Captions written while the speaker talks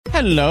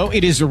Hello,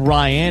 it is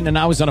Ryan, and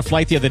I was on a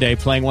flight the other day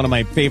playing one of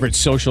my favorite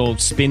social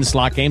spin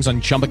slot games on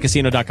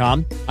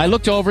ChumbaCasino.com. I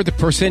looked over at the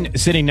person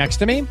sitting next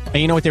to me, and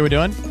you know what they were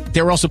doing?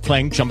 They were also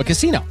playing Chumba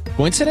Casino.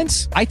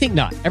 Coincidence? I think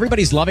not.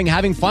 Everybody's loving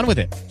having fun with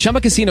it.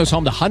 Chumba Casino is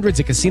home to hundreds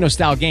of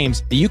casino-style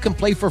games that you can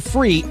play for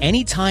free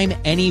anytime,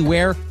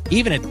 anywhere,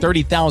 even at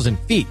 30,000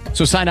 feet.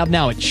 So sign up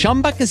now at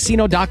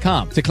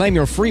ChumbaCasino.com to claim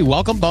your free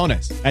welcome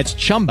bonus. That's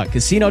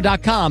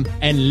ChumbaCasino.com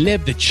and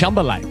live the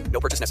Chumba life.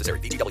 No purchase necessary.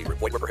 VGW.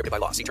 Void were prohibited by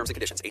law. See terms and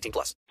conditions. 18+.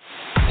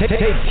 Take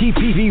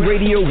TPV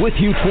Radio with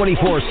you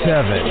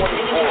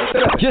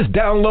 24/7. Just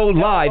download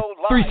Live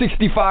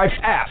 365's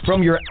app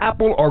from your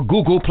Apple or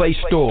Google Play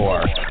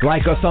Store.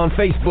 Like us on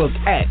Facebook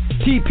at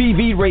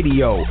TPV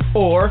Radio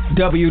or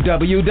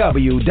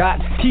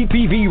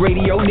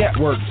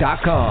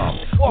www.tpvradionetwork.com.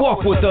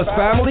 Walk with us,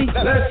 family.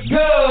 Let's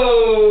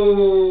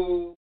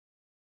go!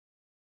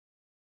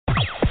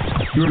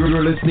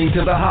 You're listening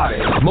to the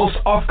hottest, most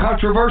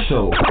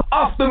off-controversial,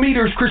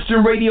 off-the-meters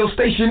Christian radio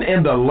station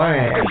in the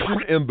land.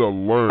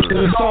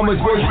 The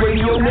Psalmist Voice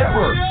Radio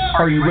Network.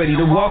 Are you ready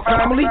to walk,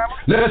 family?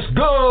 Let's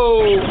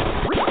go!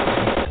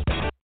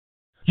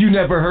 You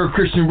never heard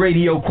Christian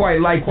radio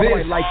quite like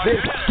this.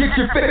 Get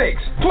your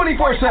fix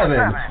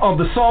 24/7 on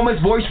the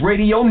Psalmist Voice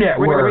Radio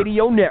Network.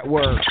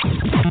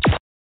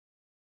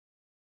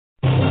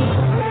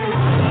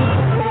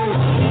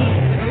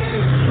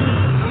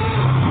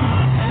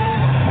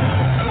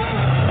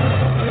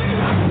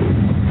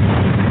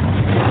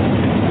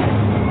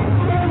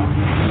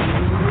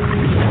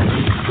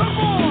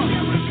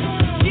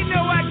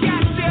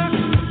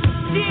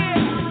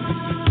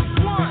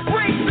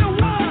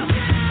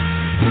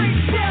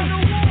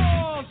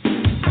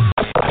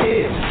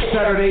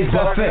 Saturday's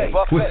Buffet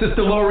with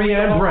Sister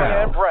Lorriane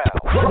Brown.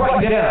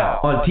 Right now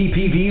on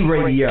TPV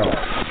Radio.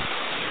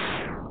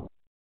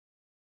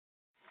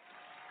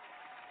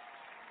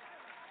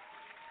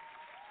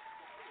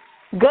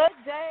 Good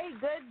day,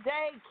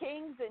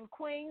 kings and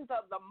queens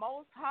of the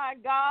Most High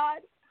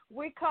God.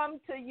 We come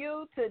to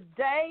you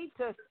today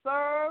to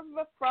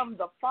serve from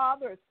the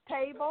Father's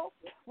table.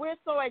 We're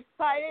so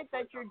excited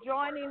that you're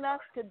joining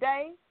us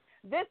today.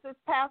 This is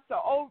Pastor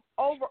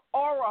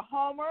Ora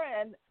Homer,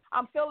 and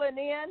I'm filling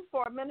in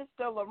for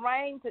Minister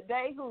Lorriane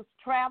today, who's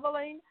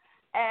traveling.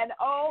 And,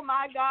 oh,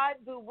 my God,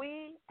 do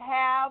we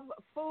have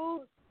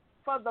food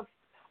for the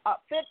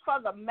fit for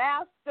the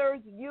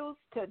master's use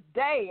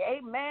today.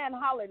 Amen.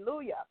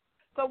 Hallelujah.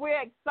 So we're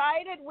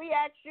excited. We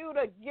ask you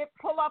to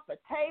pull up a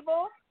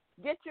table,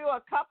 get you a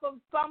cup of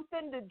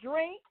something to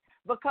drink,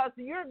 because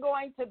you're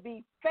going to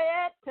be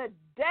fed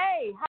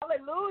today.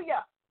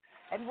 Hallelujah.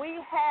 And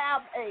we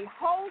have a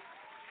host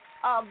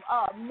of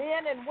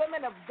men and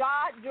women of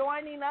God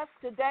joining us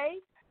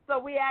today. So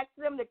we ask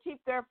them to keep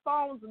their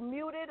phones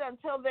muted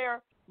until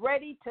they're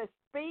ready to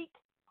speak.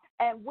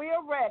 And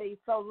we're ready,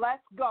 so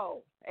let's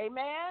go.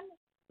 Amen?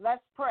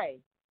 Let's pray.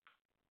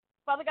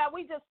 Father God,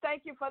 we just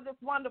thank you for this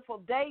wonderful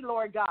day,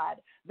 Lord God,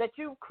 that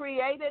you've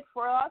created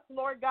for us,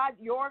 Lord God,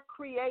 your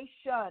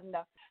creation.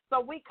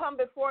 So we come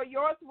before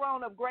your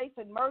throne of grace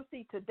and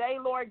mercy today,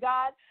 Lord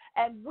God,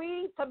 and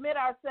we submit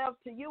ourselves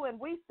to you, and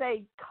we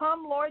say,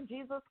 come, Lord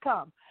Jesus,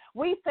 come.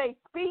 We say,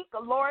 speak,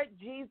 Lord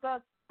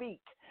Jesus,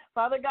 speak.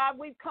 Father God,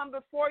 we've come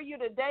before you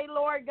today,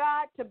 Lord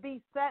God, to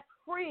be set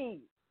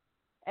free.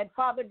 And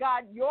Father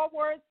God, your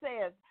word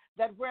says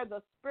that where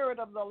the Spirit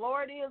of the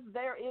Lord is,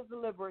 there is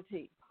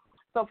liberty.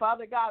 So,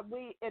 Father God,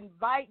 we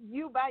invite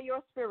you by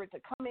your Spirit to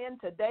come in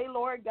today,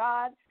 Lord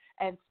God,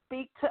 and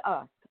speak to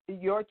us,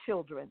 your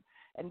children.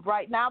 And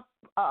right now,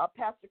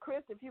 Pastor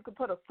Chris, if you could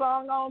put a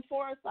song on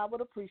for us, I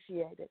would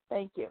appreciate it.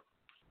 Thank you.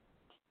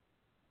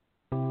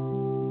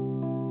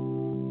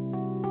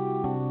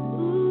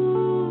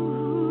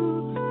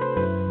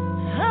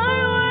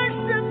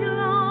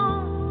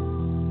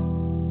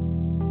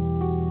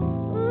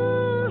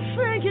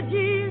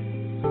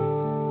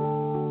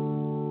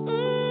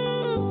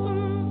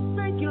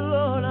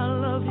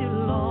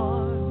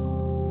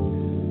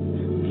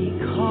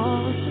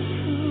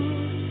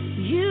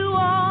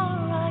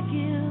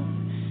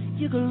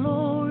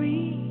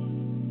 Glory,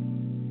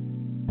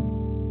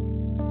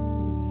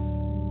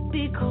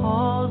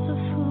 because of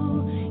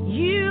who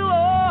you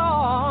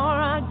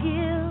are, I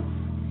give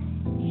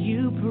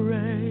you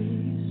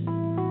praise.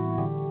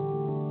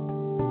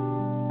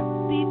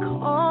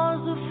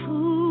 Because of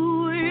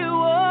who you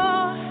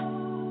are,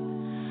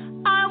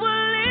 I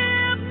will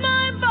lift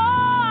my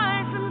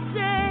voice and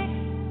say,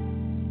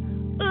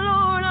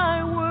 Lord,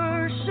 I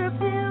worship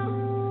you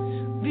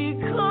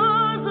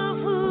because of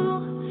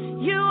who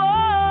you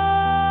are.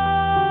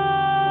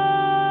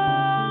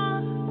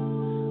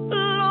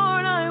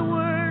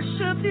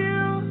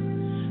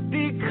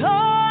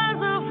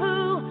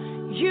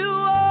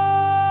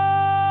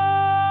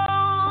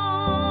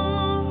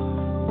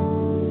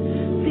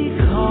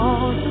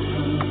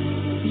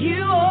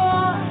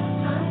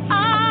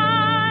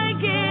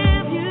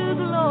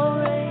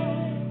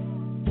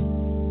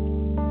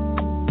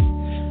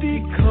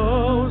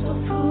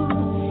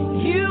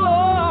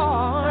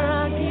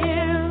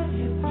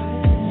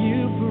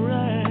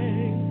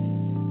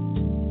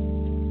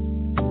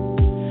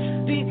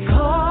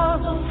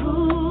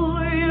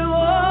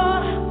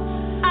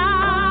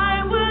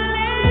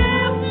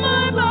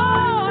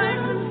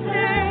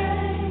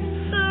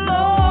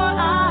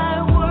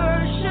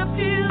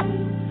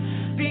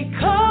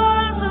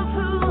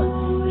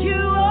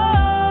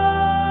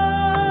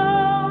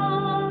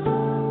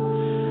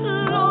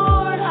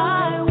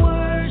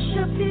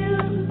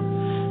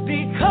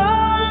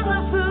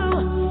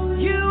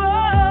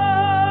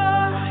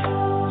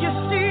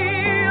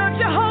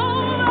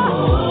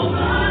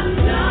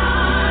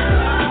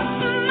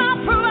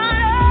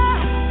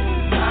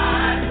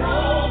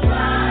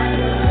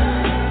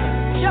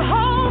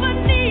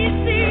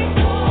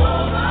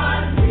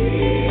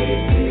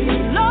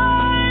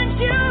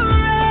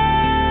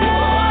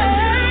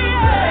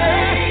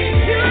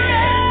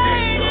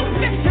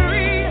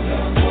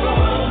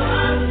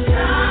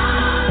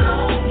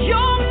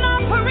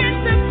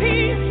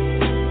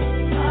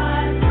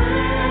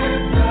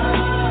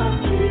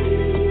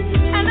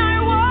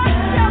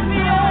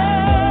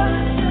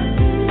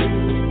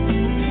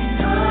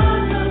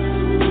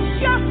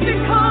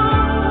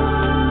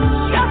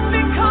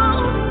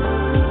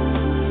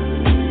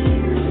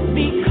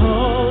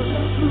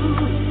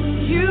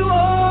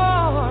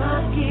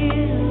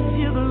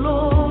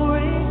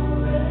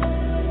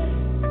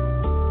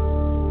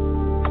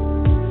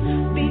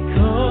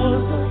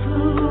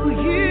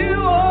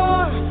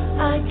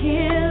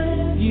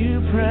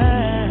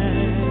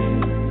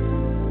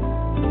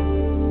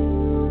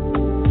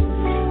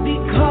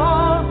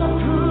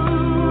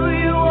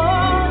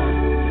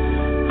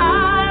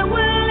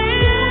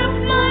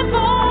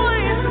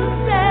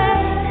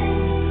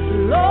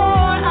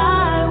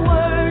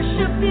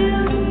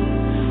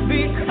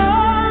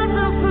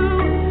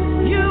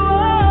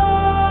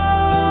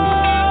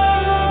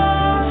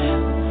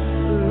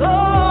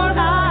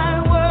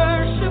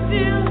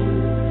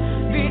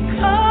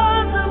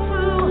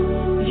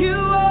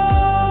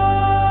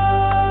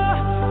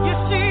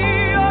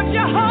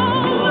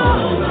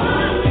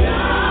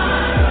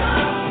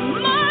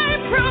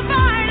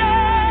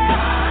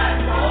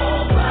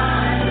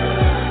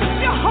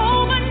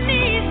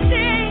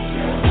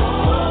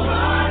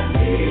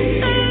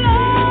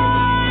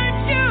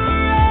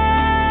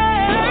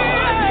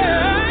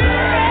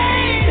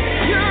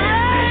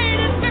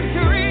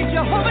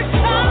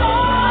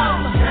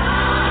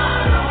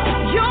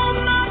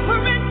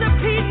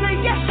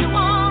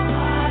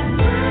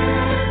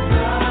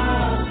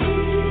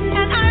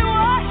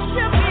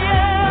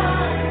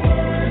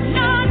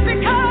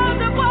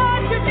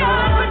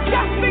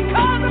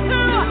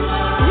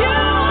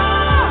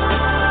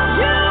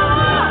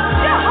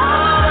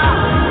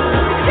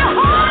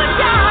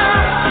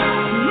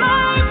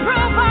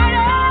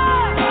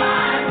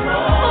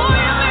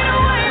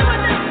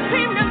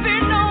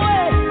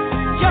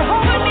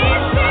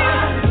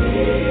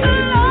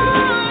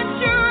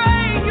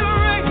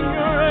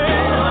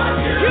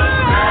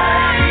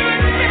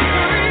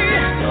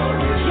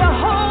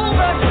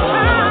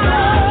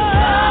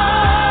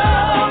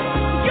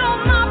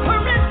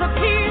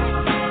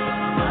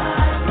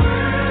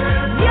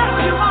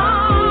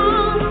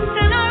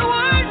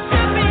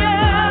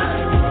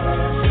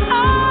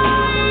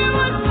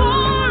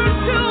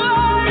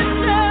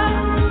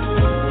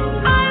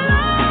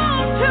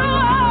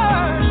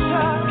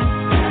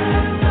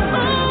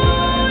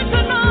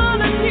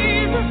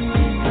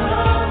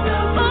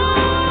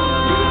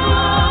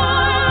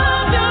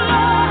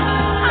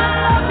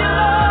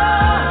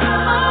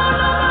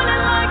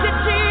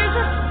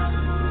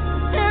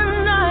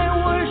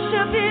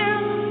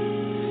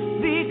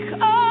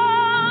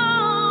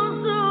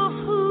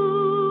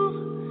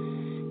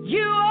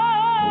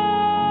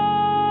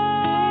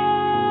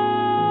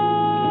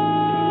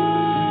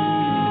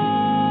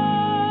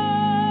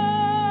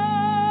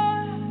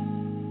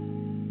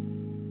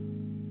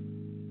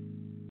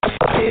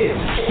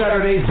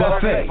 Saturday's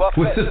Buffet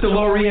with Sister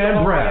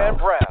Lorriane Brown.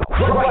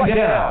 Right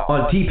now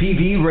on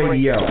TPV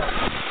Radio.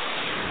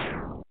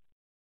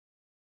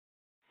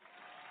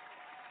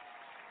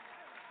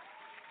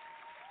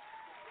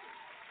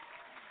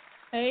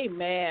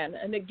 Amen.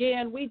 And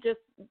again, we just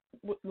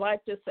would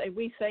like to say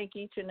we thank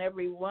each and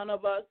every one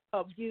of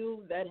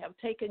you that have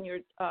taken your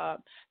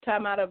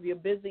time out of your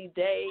busy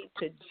day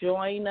to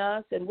join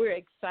us. And we're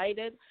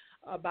excited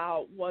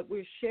about what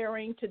we're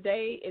sharing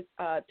today.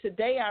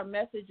 Today our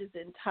message is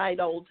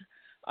entitled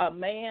A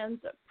Man's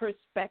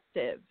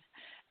Perspective.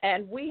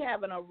 And we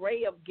have an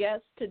array of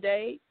guests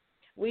today.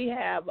 We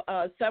have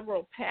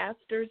several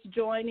pastors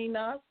joining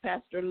us,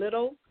 Pastor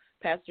Little,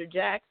 Pastor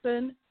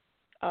Jackson,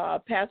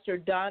 Pastor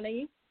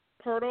Donnie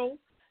Pirtle,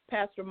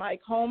 Pastor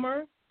Mike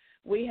Homer.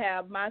 We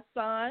have my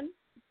son,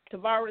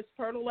 Tavares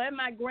Pirtle, and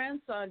my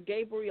grandson,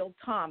 Gabriel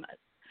Thomas.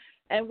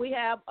 And we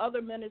have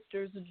other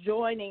ministers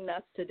joining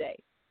us today.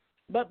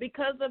 But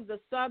because of the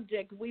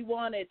subject, we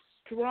wanted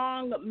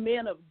strong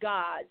men of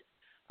God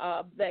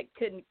that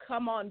can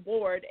come on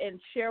board and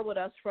share with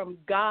us from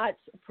God's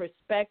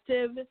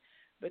perspective,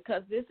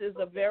 because this is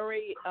a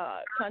very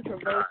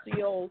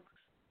controversial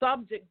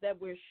subject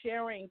that we're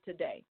sharing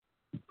today.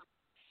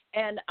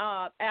 And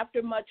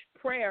after much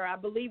prayer, I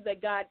believe that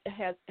God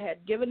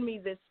had given me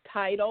this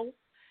title,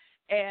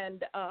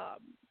 and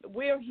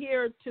we're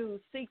here to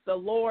seek the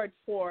Lord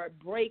for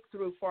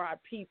breakthrough for our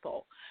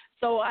people.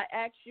 So I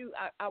ask you,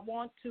 I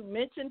want to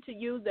mention to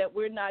you that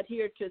we're not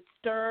here to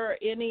stir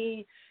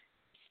any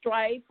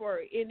strife or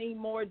any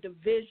more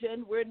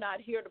division. We're not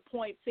here to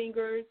point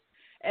fingers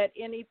at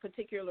any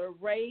particular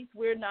race.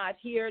 We're not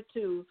here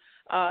to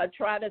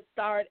try to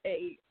start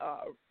a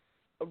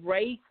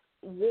race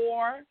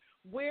war.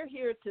 We're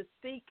here to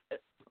seek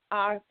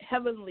our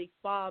Heavenly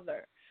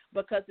Father,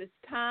 because it's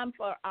time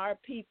for our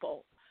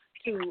people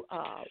to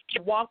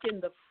walk in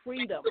the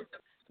freedom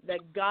that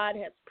God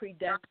has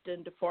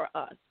predestined for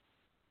us.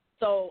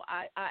 So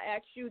I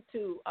ask you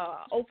to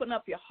open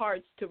up your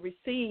hearts to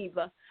receive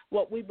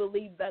what we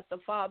believe that the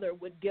Father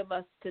would give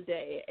us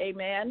today.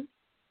 Amen.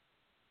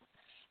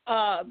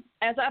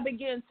 As I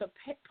begin to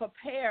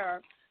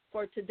prepare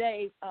for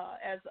today,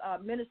 as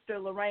Minister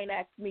Lorraine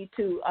asked me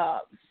to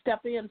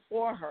step in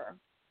for her,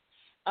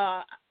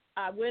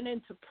 I went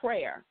into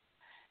prayer,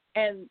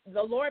 and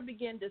the Lord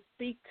began to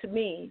speak to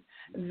me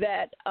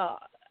that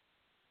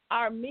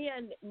our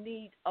men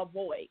need a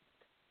voice.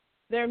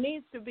 There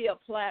needs to be a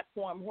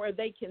platform where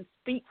they can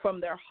speak from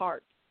their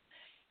hearts.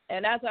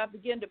 And as I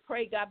began to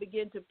pray, God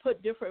began to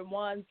put different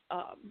ones,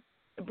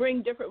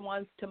 bring different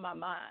ones to my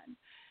mind.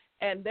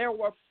 And there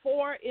were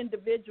 4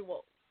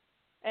 individuals.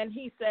 And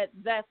he said,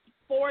 that's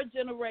 4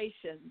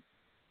 generations,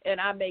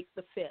 and I make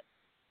the 5th.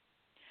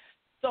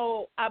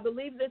 So I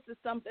believe this is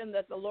something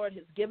that the Lord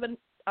has given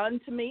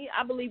unto me.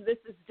 I believe this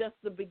is just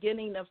the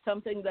beginning of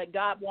something that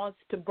God wants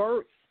to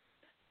birth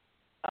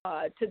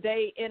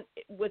today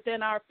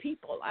within our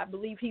people. I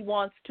believe he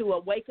wants to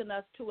awaken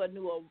us to a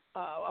new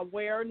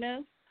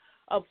awareness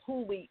of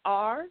who we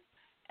are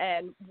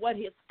and what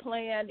his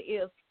plan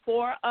is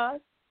for us,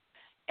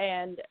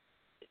 and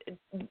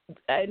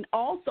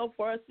also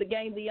for us to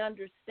gain the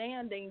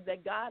understanding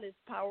that God is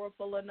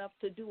powerful enough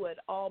to do it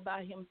all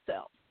by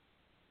himself.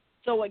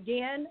 So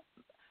again,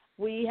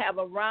 we have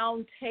a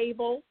round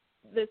table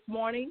this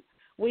morning.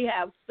 We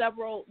have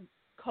several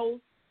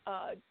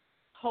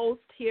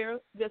hosts here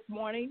this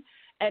morning,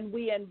 and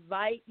we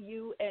invite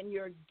you and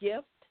your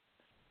gift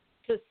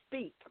to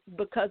speak,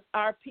 because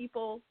our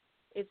people,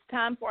 it's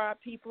time for our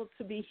people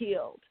to be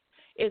healed.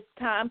 It's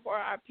time for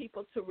our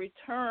people to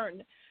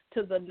return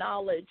to the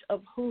knowledge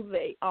of who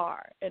they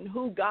are and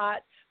who God,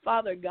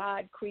 Father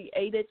God,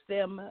 created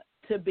them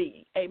to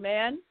be.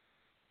 Amen?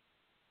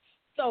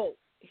 So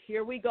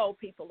here we go,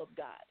 people of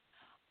God.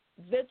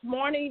 This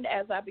morning,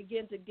 as I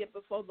begin to get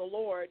before the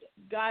Lord,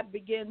 God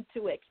began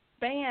to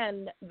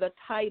expand the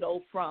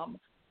title from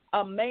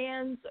A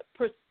Man's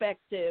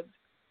Perspective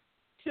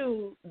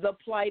to the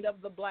plight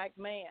of the black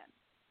man.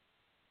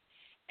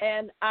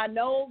 And I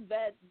know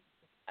that,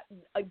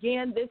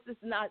 again, this is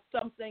not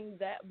something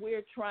that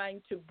we're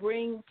trying to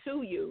bring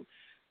to you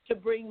to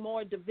bring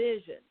more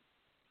division.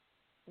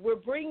 We're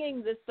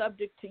bringing this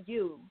subject to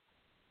you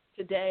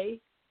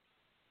today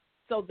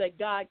so that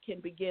God can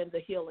begin the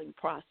healing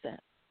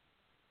process.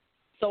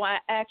 So I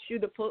ask you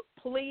to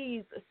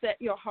please set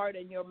your heart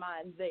and your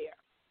mind there,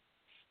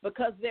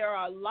 because there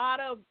are a lot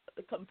of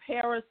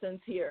comparisons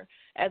here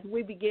as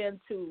we begin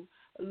to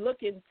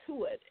look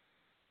into it,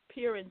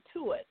 peer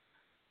into it,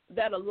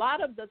 that a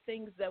lot of the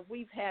things that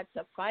we've had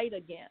to fight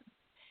against,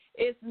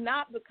 it's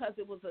not because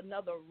it was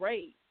another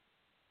race,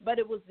 but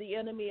it was the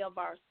enemy of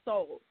our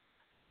soul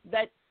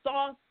that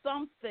saw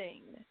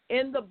something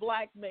in the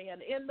black man,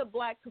 in the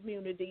black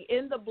community,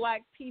 in the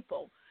black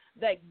people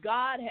that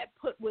God had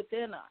put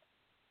within us,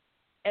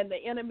 and the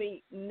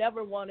enemy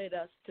never wanted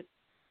us to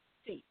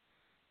see.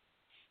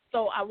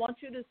 So I want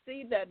you to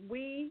see that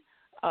we,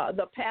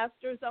 the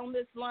pastors on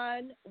this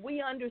line,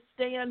 we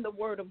understand the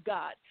Word of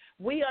God.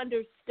 We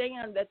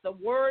understand that the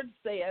Word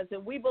says,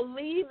 and we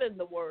believe in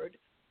the Word,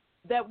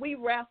 that we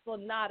wrestle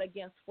not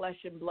against flesh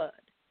and blood.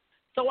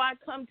 So I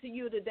come to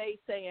you today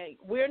saying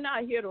we're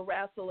not here to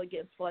wrestle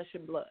against flesh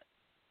and blood,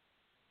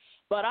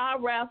 but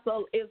our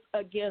wrestle is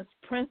against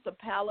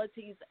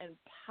principalities and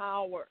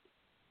powers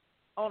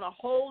on a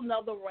whole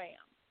nother realm.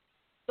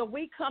 So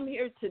we come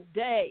here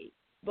today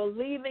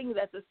believing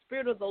that the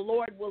Spirit of the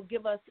Lord will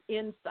give us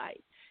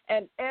insight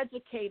and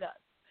educate us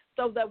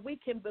so that we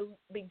can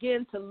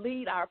begin to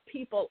lead our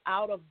people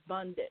out of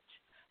bondage,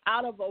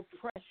 out of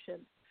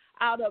oppression,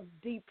 out of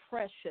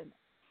depression,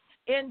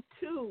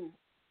 into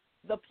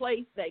the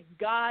place that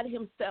God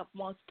himself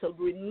wants to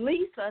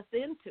release us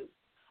into,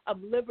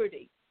 of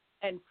liberty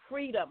and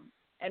freedom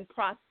and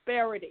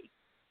prosperity,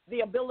 the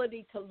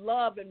ability to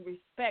love and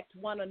respect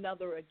one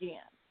another again.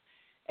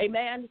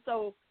 Amen.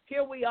 So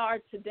here we are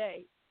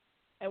today,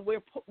 and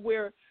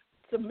we're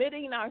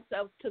submitting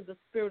ourselves to the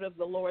Spirit of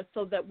the Lord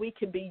so that we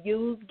can be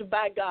used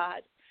by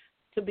God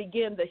to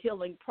begin the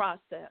healing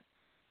process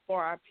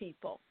for our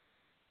people.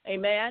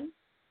 Amen.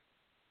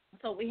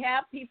 So we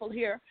have people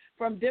here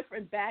from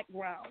different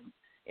backgrounds.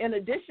 In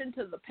addition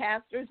to the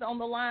pastors on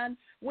the line,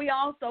 we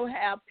also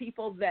have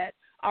people that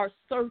are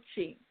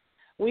searching.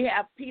 We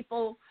have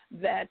people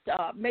that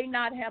may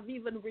not have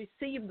even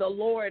received the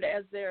Lord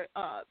as their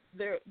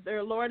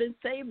Lord and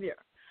Savior.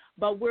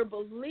 But we're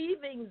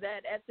believing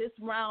that at this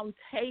round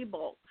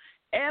table,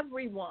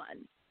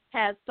 everyone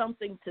has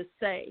something to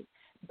say,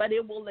 but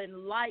it will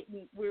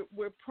enlighten.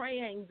 We're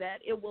praying that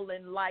it will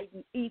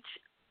enlighten each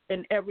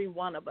and every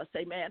one of us,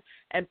 amen,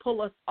 and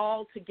pull us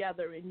all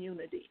together in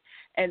unity.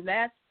 And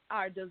that's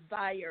our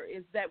desire,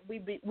 is that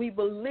we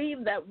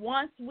believe that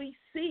once we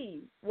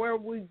see where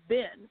we've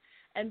been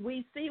and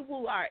we see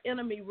who our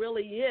enemy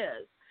really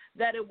is,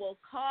 that it will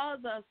cause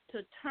us to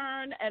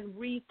turn and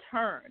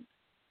return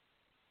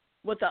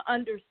with an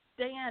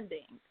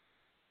understanding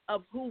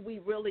of who we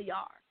really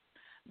are.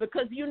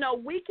 Because, you know,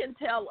 we can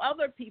tell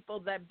other people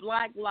that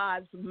Black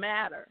lives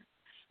matter,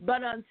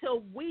 but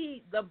until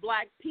we, the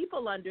Black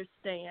people,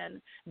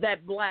 understand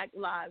that Black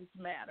lives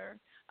matter,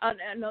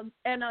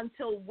 and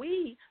until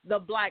we, the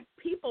Black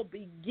people,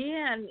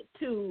 begin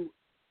to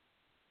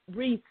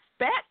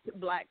respect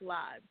Black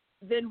lives,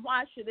 then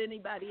why should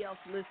anybody else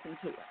listen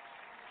to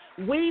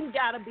it? We've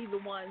got to be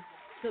the ones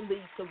to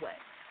lead the way.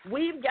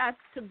 We've got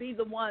to be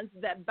the ones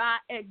that by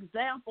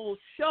example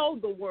show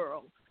the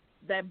world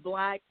that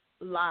Black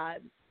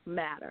lives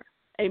matter.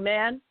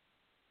 Amen?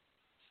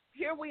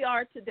 Here we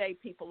are today,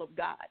 people of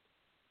God.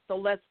 So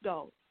let's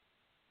go.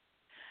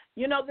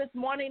 You know, this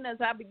morning as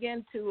I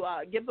begin to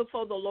get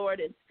before the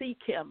Lord and seek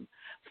him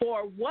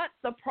for what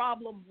the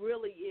problem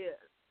really is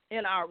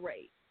in our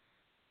race,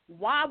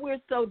 why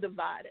we're so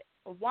divided,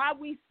 why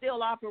we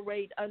still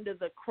operate under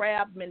the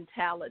crab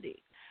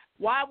mentality,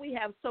 why we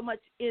have so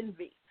much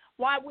envy,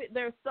 why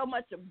there's so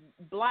much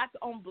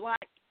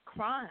black-on-black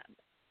crime.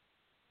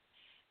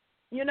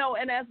 You know,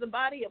 and as the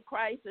body of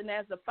Christ and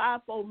as the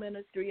fivefold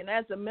ministry and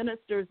as the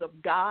ministers of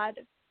God,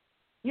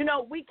 you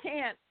know, we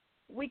can't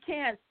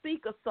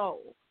seek a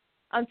soul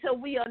until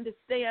we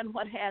understand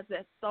what has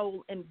that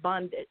soul in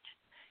bondage.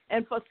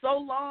 And for so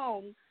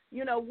long,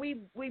 you know,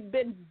 we've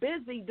been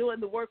busy doing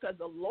the work of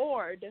the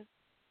Lord,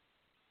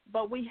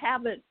 but we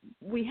haven't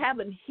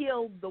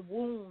healed the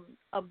wounds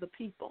of the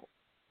people.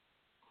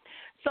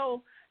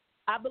 So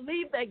I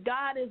believe that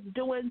God is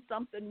doing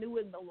something new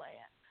in the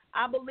land.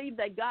 I believe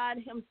that God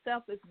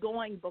himself is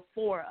going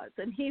before us,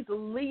 and he's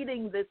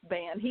leading this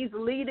band. He's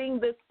leading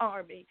this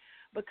army,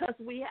 because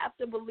we have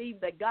to believe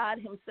that God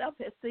himself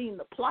has seen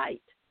the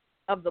plight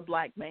of the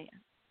Black man.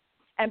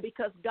 And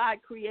because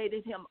God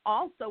created him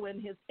also in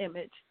his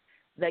image,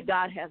 that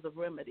God has a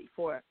remedy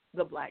for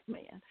the Black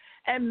man.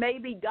 And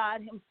maybe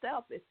God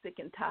himself is sick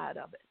and tired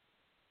of it,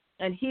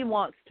 and he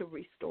wants to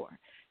restore.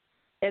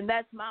 And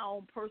that's my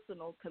own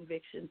personal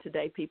conviction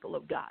today, people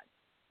of God.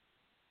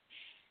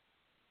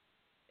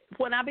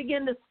 When I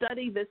began to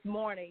study this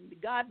morning,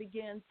 God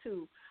began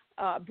to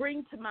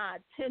bring to my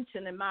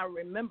attention and my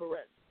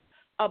remembrance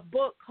a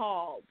book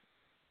called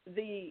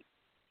The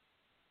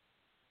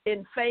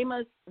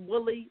Infamous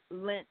Willie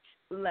Lynch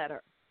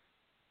Letter.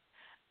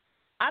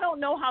 I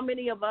don't know how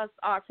many of us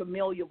are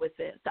familiar with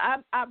this.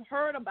 I've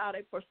heard about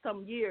it for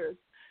some years,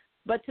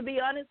 but to be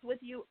honest with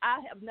you, I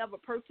have never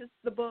purchased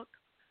the book.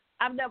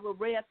 I've never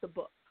read the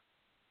book.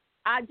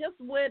 I just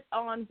went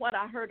on what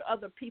I heard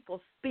other people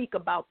speak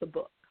about the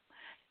book.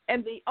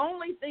 And the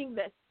only thing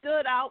that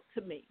stood out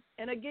to me,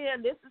 and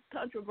again, this is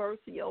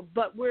controversial,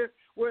 but we're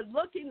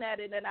looking at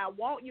it, and I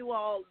want you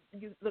all,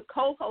 the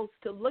co-hosts,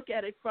 to look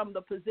at it from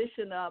the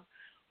position of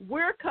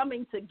we're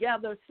coming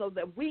together so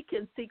that we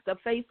can seek the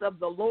face of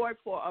the Lord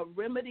for a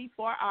remedy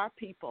for our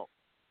people.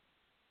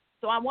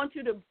 So I want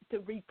you to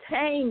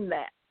retain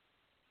that.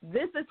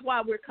 This is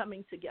why we're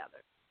coming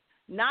together,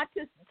 not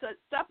to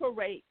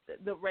separate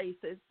the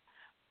races,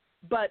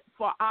 but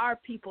for our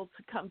people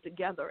to come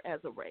together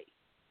as a race.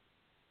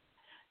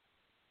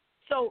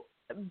 So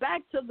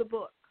back to the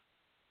book.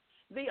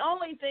 The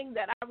only thing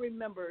that I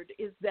remembered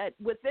is that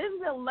within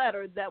the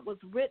letter that was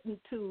written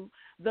to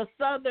the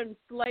Southern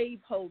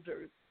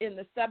slaveholders in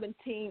the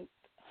 1700s,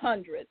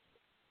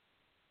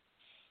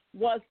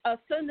 was a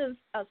sentence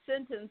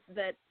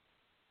that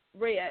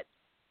read,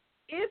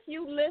 if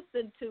you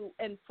listen to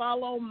and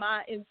follow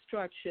my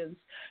instructions,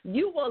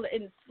 you will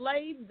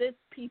enslave this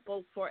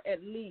people for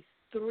at least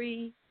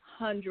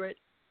 300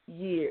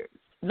 years.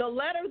 The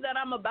letter that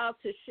I'm about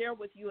to share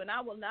with you, and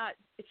I will not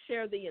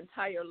share the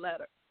entire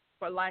letter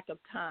for lack of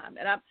time,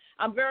 and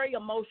I'm very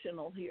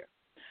emotional here,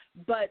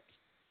 but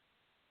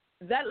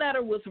that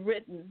letter was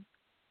written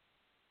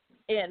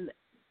in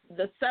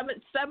the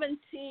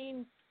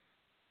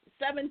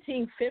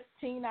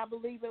 1715, I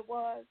believe it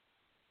was,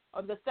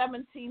 or the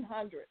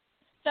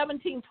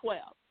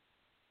 1712.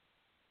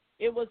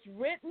 It was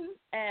written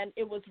and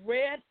it was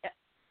read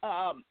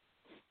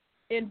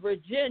in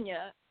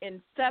Virginia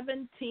in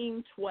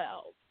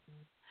 1712.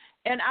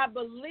 And I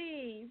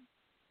believe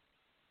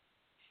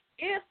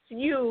if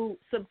you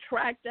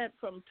subtract that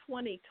from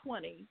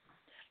 2020,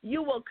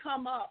 you will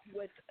come up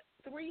with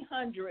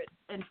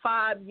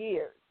 305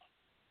 years.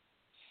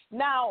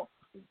 Now,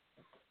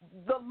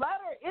 the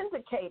letter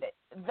indicated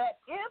that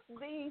if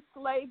these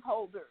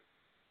slaveholders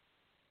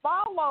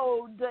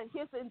followed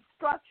his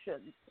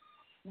instructions,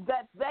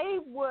 that they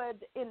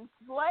would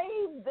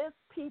enslave this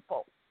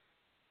people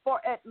for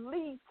at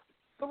least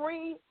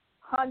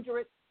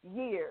 300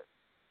 years.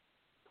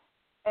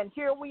 And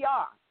here we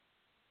are,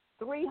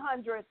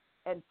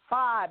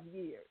 305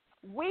 years.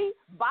 We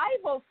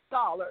Bible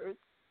scholars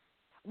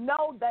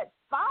know that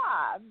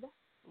 5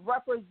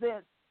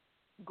 represents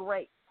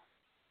grace.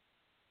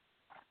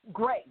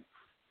 Grace.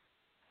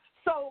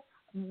 So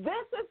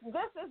this is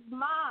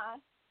my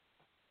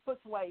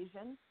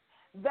persuasion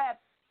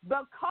that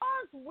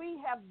because we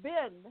have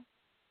been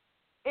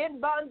in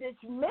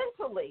bondage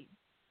mentally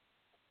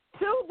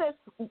to this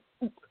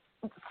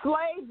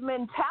slave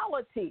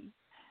mentality,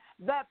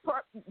 that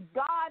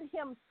God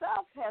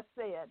himself has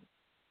said,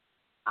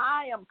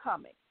 I am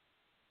coming.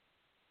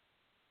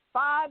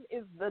 5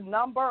 is the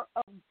number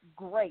of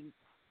grace,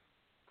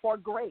 for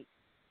grace.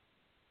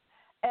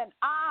 And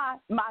I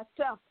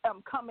myself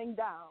am coming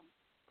down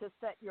to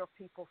set your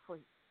people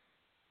free.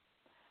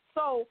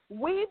 So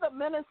we, the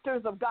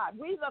ministers of God,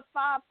 we, the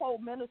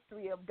fivefold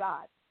ministry of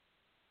God,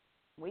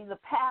 we, the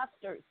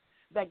pastors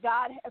that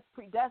God has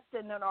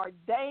predestined and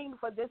ordained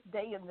for this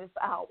day and this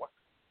hour,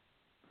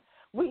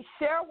 we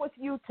share with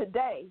you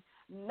today,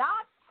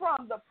 not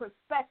from the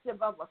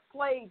perspective of a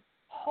slave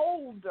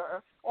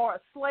holder or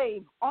a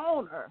slave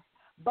owner,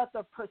 but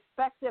the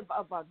perspective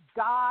of a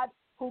God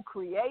who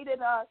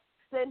created us,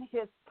 sent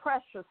his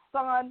precious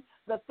son,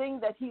 the thing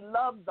that he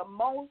loved the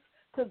most,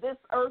 to this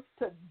earth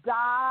to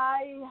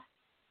die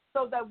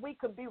so that we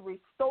could be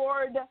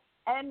restored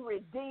and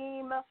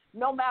redeemed,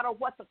 no matter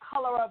what the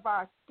color of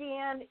our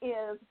skin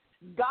is.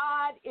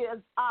 God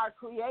is our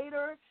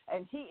creator,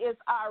 and he is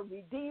our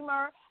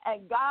redeemer,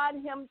 and God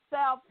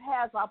himself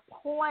has a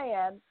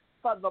plan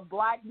for the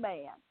black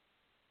man.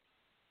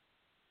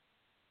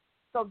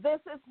 So this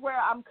is where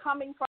I'm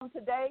coming from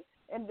today,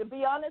 and to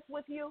be honest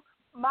with you,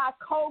 my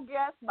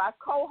co-guest, my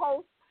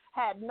co-host,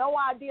 had no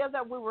idea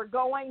that we were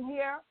going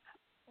here,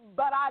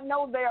 but I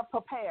know they're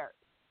prepared.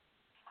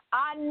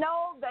 I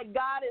know that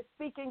God is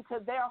speaking to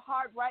their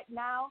heart right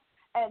now,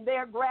 and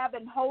they're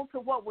grabbing hold to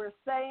what we're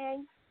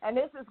saying, and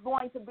this is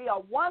going to be a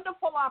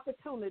wonderful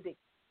opportunity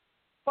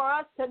for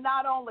us to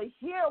not only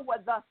hear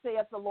what thus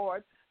saith the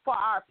Lord for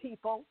our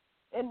people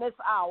in this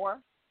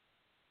hour,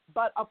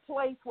 but a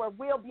place where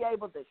we'll be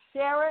able to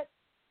share it,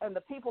 and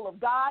the people of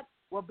God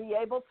will be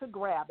able to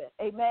grab it.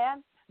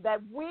 Amen?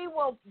 That we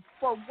will,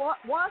 for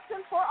once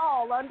and for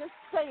all,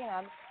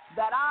 understand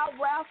that our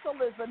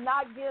wrestle is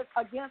not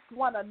against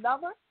one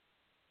another.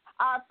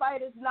 Our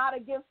fight is not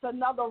against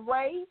another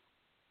race,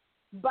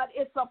 but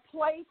it's a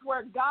place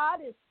where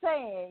God is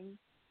saying,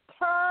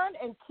 turn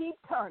and keep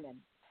turning,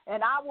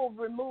 and I will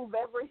remove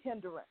every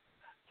hindrance.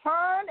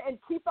 Turn and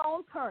keep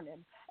on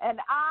turning,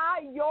 and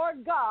I, your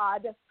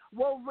God,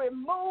 will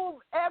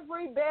remove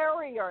every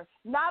barrier.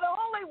 Not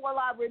only will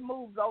I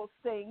remove those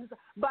things,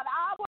 but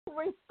I will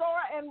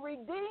restore and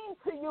redeem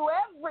to you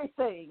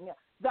everything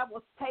that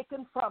was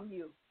taken from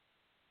you.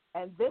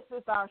 And this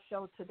is our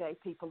show today,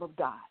 people of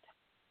God.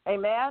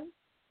 Amen?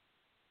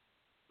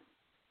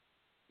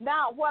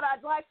 Now, what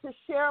I'd like to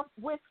share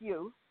with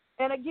you,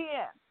 and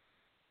again,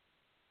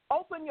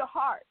 open your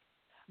heart,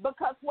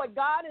 because what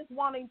God is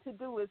wanting to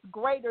do is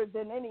greater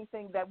than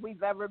anything that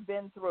we've ever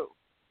been through.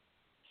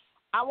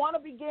 I want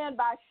to begin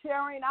by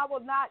sharing. I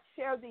will not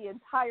share the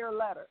entire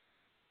letter,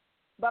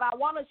 but I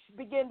want to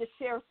begin to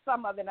share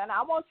some of it. And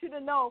I want you to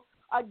know,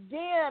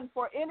 again,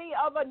 for any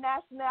other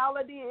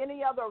nationality,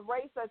 any other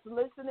race that's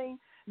listening,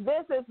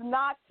 this is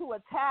not to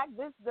attack.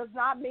 This does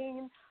not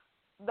mean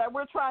that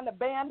we're trying to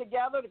band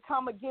together to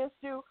come against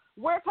you.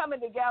 We're coming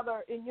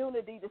together in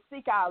unity to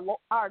seek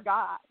our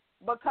God,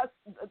 because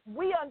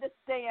we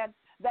understand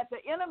that the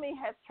enemy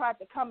has tried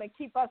to come and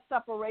keep us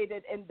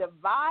separated and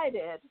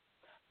divided,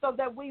 so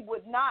that we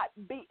would not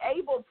be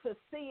able to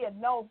see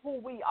and know who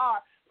we are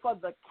for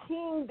the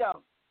kingdom.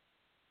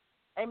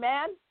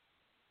 Amen?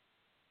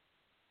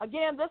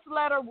 Again, this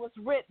letter was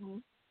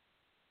written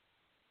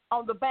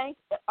on the bank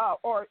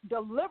or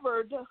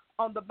delivered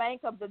on the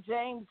bank of the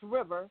James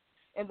River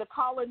in the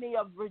colony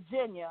of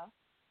Virginia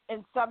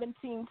in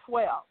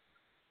 1712.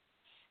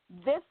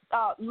 This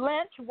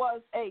Lynch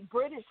was a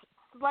British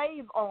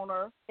slave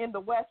owner in the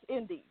West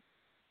Indies,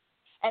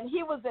 and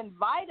he was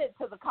invited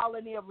to the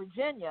colony of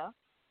Virginia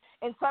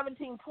in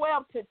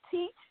 1712 to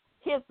teach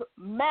his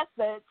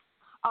methods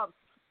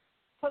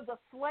to the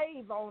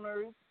slave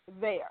owners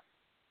there.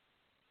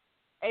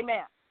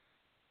 Amen.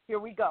 Here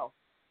we go.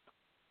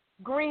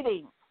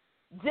 Greetings,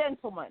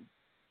 gentlemen.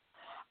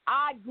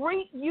 I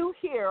greet you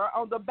here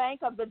on the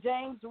bank of the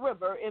James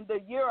River in the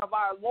year of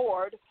our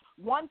Lord,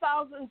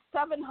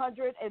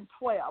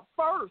 1712.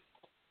 First,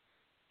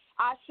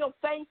 I shall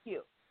thank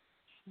you,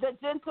 the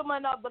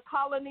gentlemen of the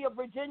colony of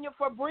Virginia,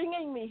 for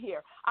bringing me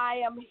here.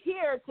 I am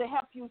here to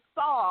help you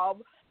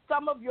solve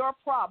some of your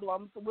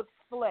problems with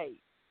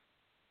slaves.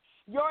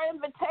 Your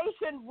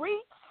invitation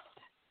reached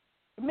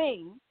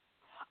me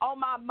on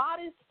my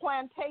modest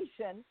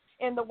plantation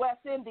in the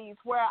West Indies,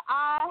 where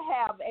I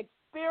have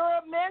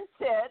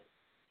experimented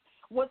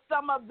with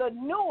some of the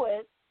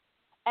newest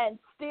and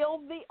still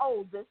the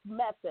oldest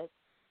methods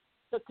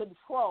to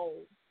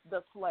control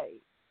the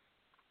slave.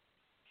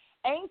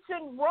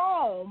 Ancient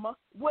Rome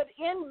would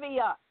envy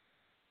us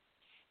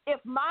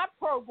if my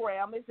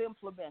program is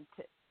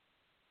implemented.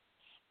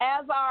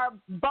 As our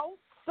boat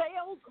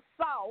sailed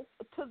south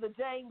to the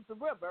James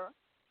River,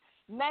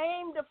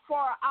 named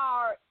for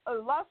our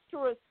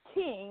illustrious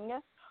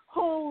king,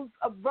 whose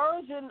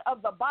version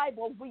of the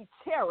Bible we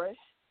cherish,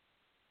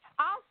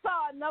 I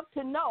saw enough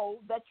to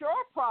know that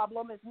your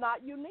problem is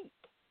not unique.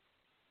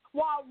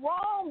 While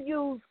Rome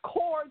used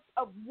cords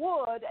of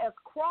wood as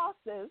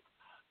crosses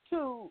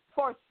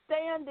for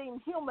standing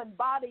human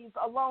bodies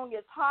along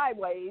its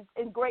highways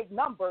in great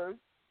numbers,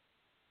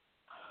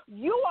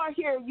 you are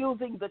here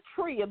using the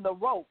tree and the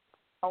rope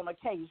on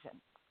occasion.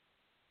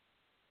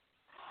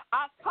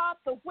 I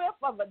caught the whip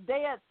of a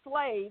dead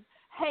slave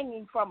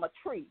hanging from a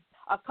tree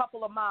a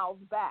couple of miles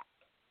back.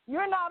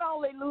 You're not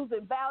only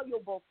losing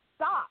valuable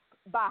stock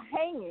by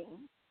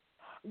hanging,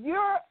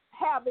 you're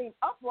having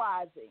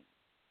uprisings.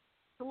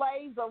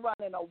 Slaves are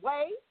running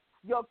away.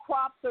 Your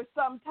crops are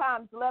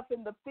sometimes left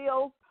in the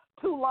fields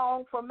too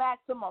long for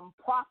maximum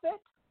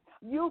profit.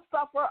 You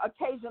suffer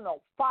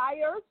occasional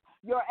fires.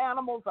 Your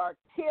animals are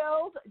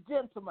killed.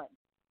 Gentlemen,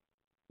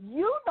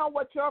 you know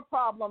what your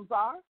problems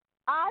are.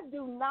 I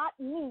do not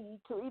need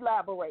to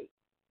elaborate.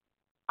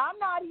 I'm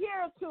not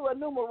here to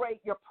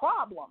enumerate your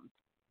problems.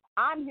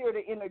 I'm here to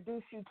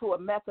introduce you to a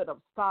method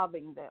of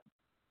solving them.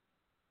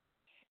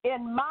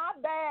 In my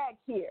bag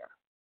here,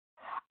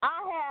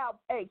 I have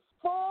a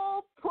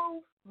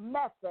foolproof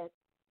method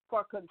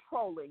for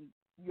controlling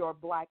your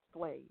black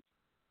slaves.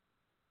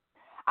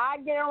 I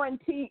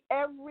guarantee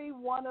every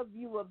one of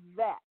you of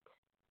that.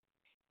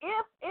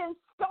 If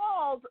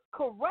installed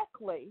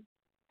correctly,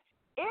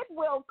 it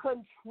will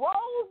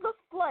control the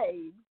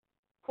slave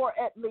for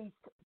at least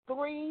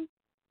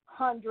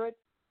 300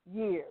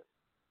 years.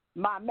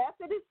 My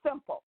method is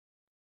simple.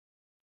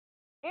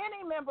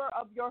 Any member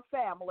of your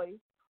family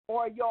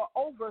or your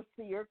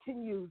overseer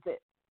can use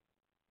it.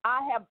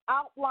 I have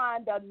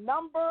outlined a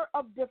number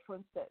of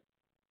differences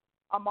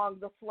among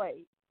the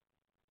slaves,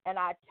 and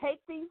I take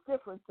these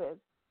differences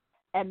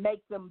and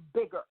make them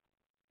bigger.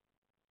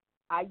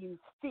 I use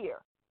fear,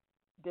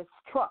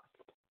 distrust,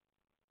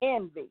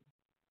 envy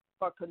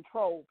for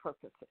control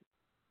purposes.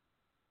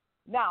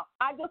 Now,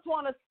 I just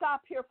want to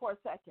stop here for a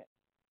second.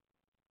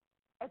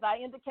 As I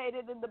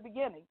indicated in the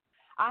beginning,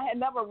 I had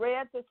never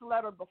read this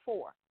letter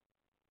before.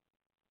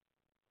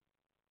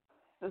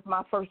 This is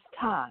my first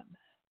time.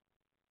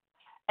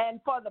 And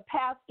for the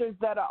pastors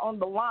that are on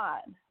the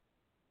line,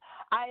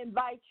 I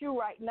invite you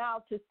right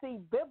now to see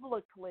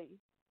biblically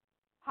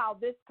how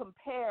this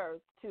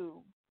compares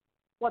to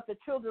what the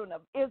children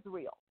of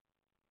Israel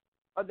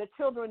or the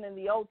children in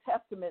the Old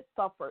Testament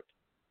suffered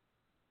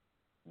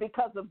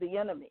because of the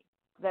enemy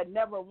that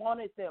never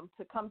wanted them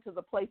to come to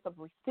the place of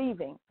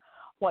receiving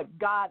what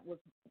God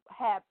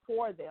had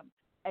for them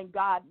and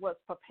God was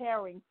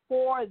preparing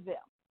for them.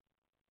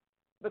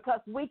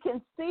 Because we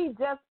can see,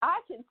 I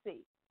can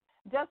see,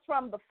 just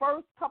from the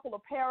first couple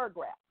of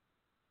paragraphs,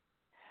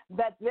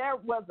 that there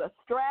was a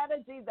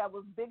strategy that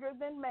was bigger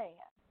than man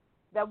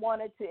that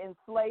wanted to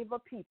enslave a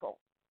people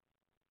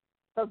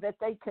so that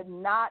they could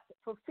not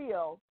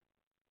fulfill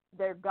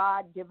their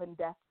God-given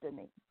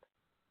destiny.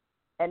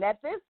 And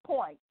at this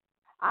point,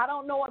 I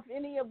don't know if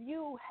any of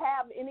you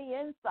have any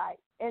insight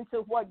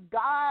into what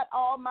God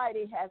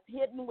Almighty has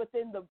hidden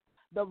within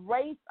the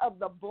race of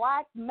the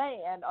black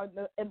man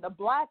and the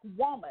black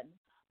woman,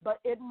 but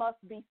it must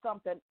be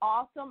something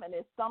awesome and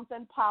it's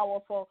something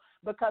powerful,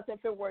 because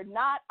if it were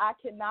not, I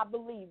cannot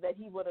believe that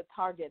he would have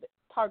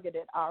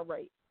targeted our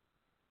race.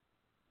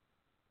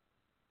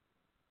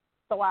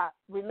 So I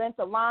relent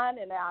the line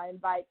and I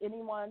invite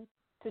anyone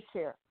to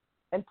share,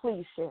 and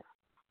please share.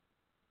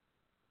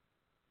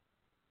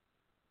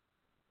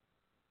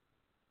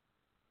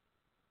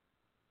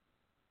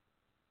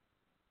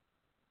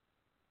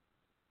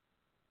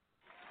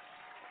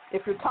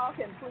 If you're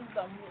talking, please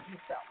unmute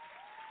yourself.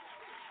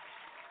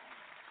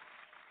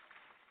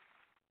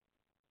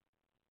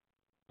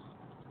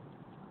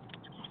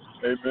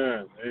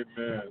 Amen.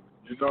 Amen.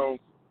 You know,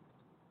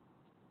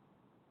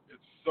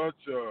 it's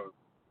such a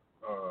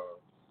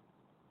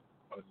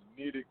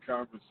needed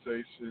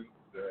conversation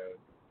that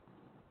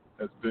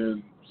has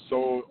been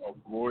so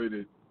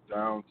avoided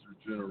down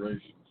through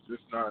generations,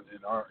 just not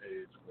in our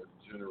age, but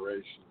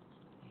generations.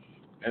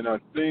 And I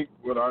think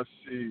what I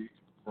see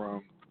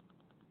from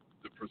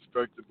the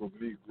perspective of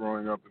me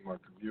growing up in my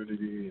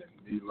community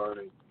and me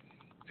learning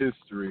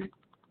history,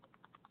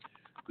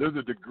 there's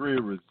a degree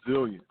of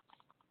resilience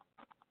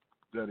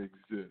that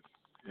exists.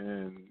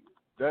 And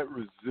that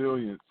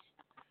resilience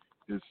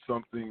is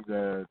something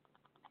that,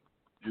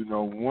 you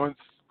know, once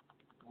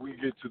we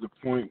get to the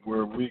point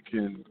where we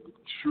can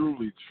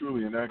truly,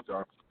 truly enact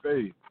our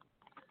faith,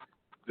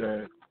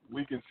 that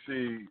we can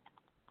see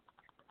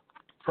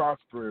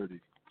prosperity,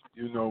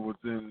 you know,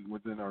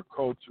 within our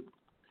culture.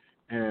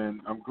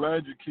 And I'm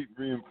glad you keep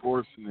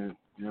reinforcing it.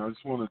 You know, I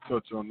just want to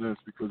touch on this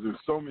because there's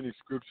so many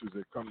scriptures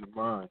that come to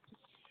mind.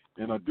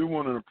 And I do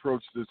want to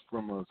approach this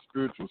from a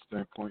spiritual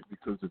standpoint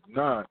because if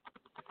not,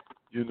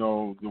 you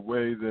know, the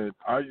way that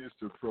I used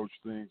to approach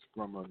things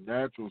from a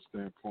natural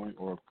standpoint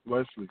or a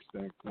fleshly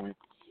standpoint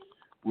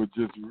would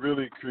just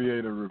really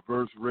create a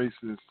reverse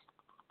racist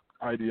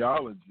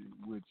ideology,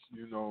 which,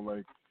 you know,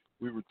 like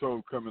we were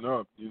told coming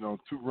up, you know,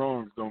 two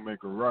wrongs don't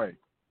make a right.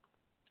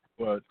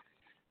 But,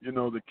 you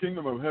know, the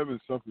kingdom of heaven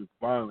suffers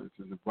violence,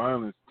 and the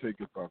violence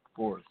taketh by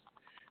force.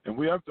 And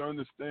we have to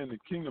understand the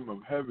kingdom of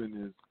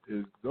heaven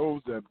is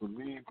those that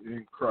believe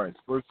in Christ,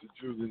 first the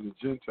Jews and the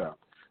Gentiles.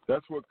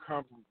 That's what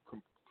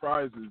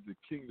comprises the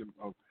kingdom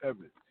of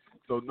heaven.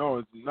 So, no,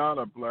 it's not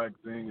a black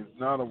thing. It's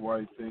not a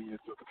white thing.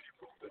 It's a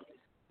people thing.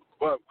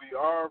 But we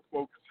are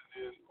focusing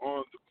in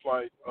on the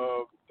plight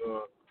of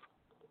the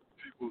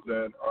people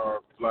that are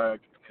black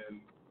and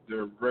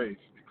their race,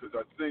 because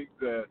I think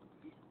that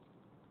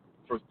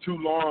for too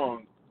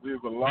long we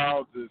have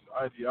allowed this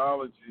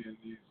ideology and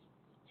these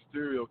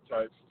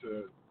stereotypes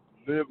to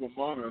live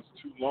among us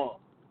too long.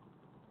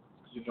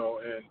 You know,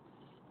 and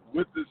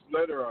with this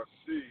letter I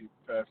see,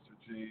 Pastor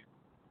G,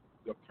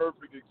 the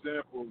perfect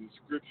example of the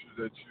scripture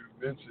that you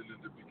mentioned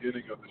in the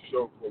beginning of the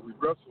show, for we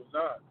wrestle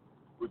not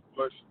with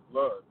flesh and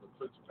blood, but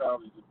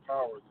principalities and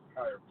powers in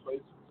higher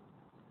places.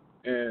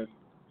 And,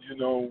 you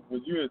know,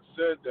 when you had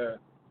said that,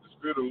 the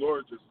Spirit of the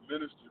Lord just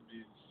ministered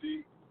me and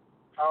see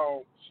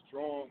how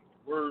strong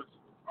words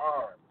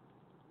are.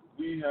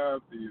 We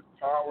have the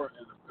power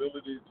and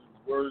ability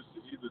through words to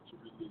either to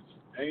release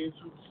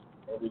angels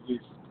or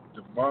release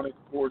demonic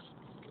forces.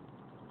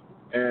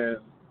 And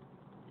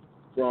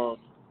from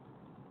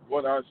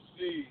what I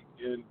see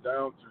in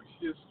down through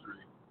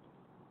history,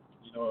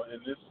 you know,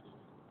 and this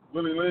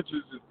Willie Lynch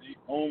isn't the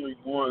only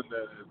one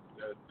that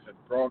had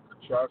brought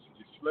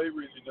atrocities.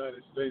 Slavery in the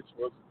United States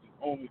wasn't the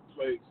only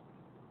place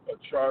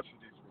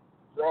atrocities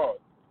were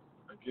brought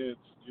against,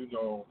 you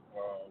know,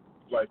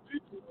 black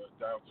people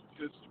down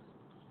through history.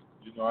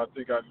 You know, I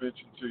think I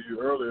mentioned to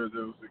you earlier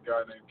there was a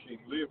guy named King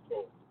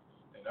Leopold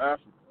in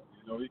Africa.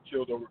 You know, he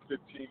killed over 15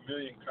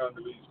 million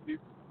Congolese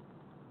people.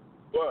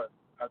 But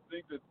I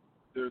think that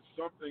there's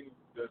something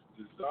that's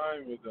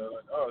designed with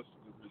us,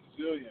 the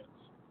resilience,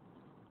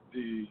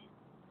 the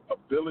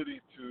ability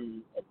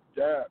to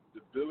adapt,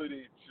 the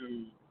ability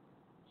to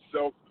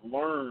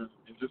self-learn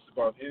in just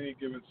about any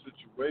given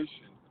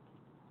situation,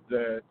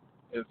 that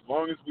as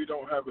long as we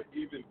don't have an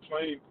even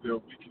playing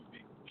field, we can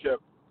be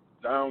kept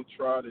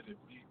downtrodden and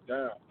beat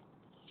down.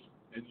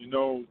 And, you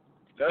know,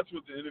 that's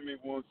what the enemy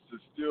wants to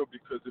steal,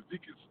 because if he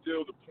can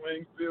steal the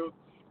playing field,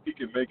 he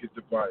can make it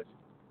divided.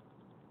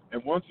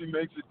 And once he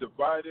makes it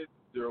divided,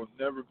 there will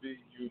never be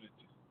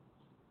unity.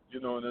 You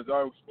know, and as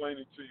I was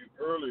explaining to you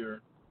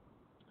earlier,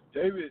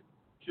 David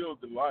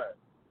killed Goliath.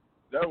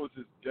 That was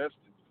his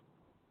destiny.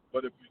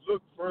 But if you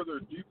look further,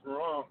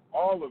 deeper on,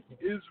 all of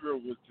Israel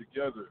was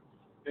together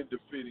in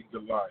defeating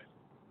Goliath.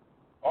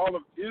 All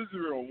of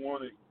Israel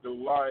wanted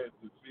Goliath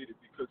defeated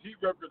because he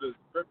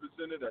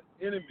represented an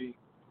enemy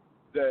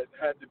that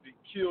had to be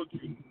killed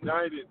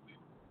unitedly.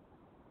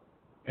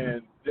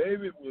 And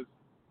David was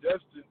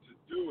destined to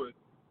do it,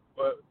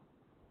 but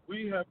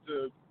we have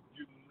to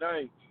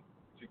unite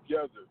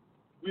together.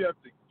 We have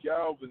to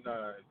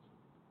galvanize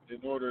in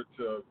order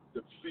to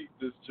defeat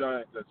this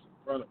giant that's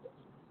in front of us.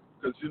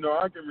 Because, you know,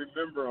 I can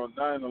remember on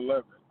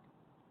 9/11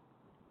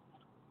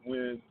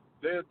 when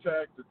they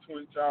attacked the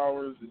Twin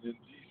Towers and in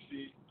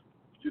D.C.,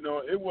 you know,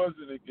 it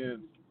wasn't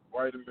against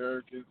white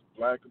Americans,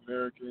 black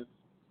Americans.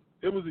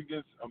 It was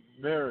against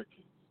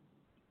Americans.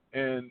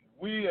 And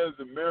we as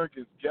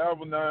Americans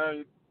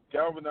galvanized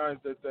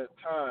at that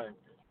time.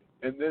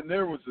 And then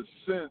there was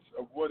a sense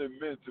of what it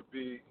meant to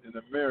be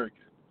an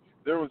American.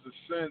 There was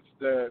a sense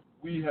that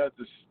we had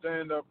to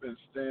stand up and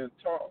stand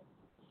tall.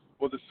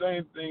 Well, the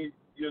same thing,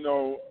 you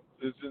know,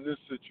 is in this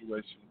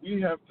situation.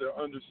 We have to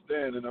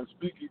understand, and I'm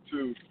speaking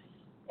to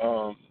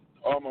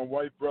all my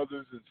white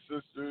brothers and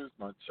sisters,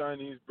 my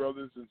Chinese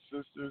brothers and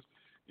sisters.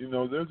 You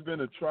know, there's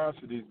been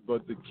atrocities,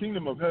 but the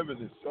kingdom of heaven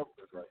is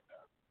suffering right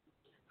now.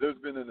 There's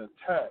been an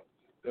attack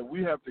that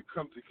we have to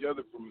come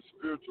together from a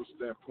spiritual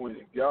standpoint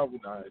and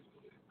galvanize,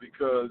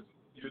 because,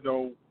 you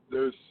know,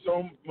 there's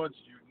so much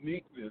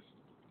uniqueness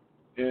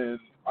in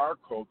our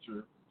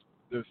culture.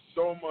 There's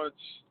so much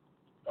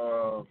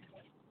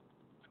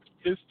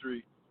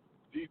history,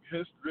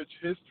 rich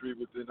history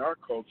within our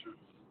culture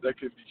that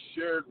can be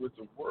shared with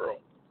the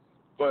world.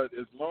 But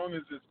as long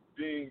as it's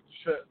being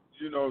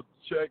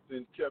checked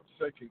and kept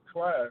second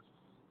class,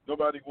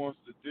 nobody wants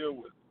to deal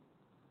with it.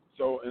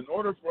 So in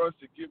order for us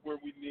to get where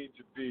we need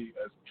to be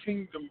as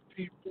kingdom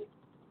people,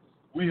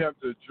 we have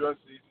to address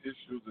these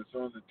issues that's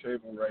on the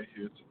table right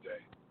here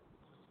today.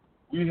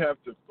 We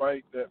have to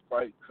fight that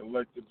fight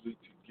collectively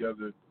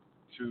together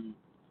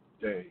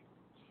today.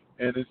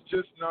 And it's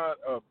just not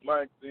a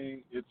black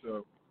thing, it's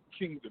a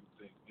kingdom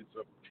thing, it's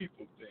a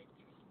people thing.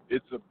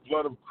 It's a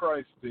blood of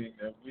Christ thing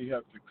that we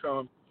have to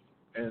come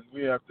and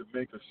we have to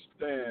make a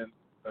stand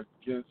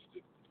against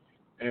it.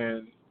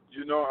 And,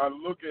 I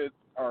look at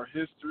our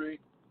history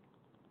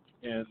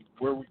and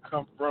where we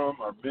come from,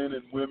 our men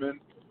and women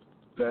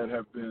that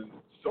have been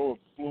so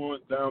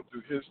affluent down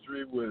through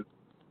history with,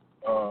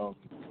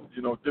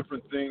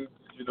 different things,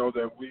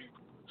 that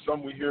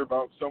some we hear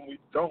about, some we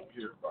don't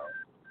hear about,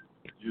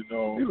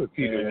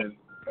 and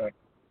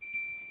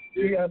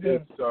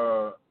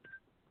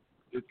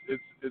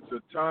it's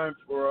a time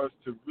for us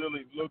to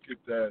really look at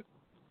that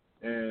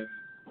and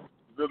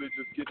really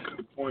just get to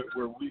the point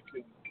where we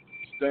can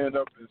stand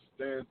up and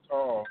stand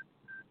tall,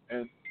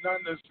 and not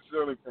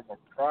necessarily from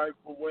a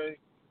prideful way,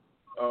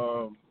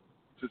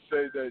 to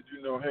say that,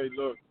 hey,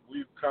 look,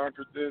 we've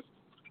conquered this,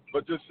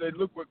 but just say,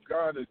 look what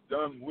God has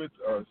done with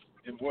us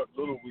in what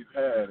little we've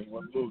had and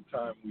what little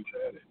time we've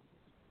had it.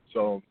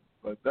 So,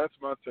 but that's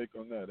my take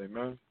on that.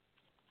 Amen.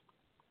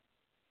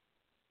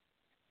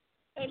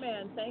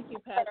 Amen. Thank you,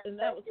 Pastor. And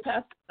that was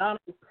Pastor Donald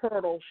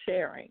Purtle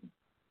sharing.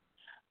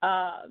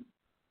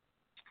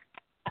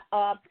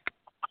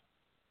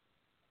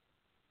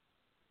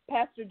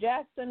 Pastor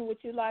Jackson,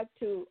 would you like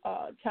to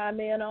chime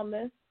in on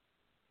this?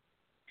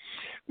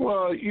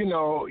 Well,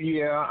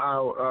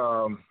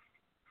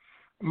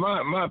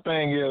 my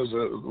thing is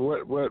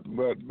what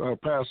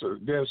Pastor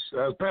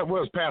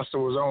Pastor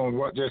was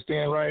on just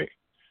then, right?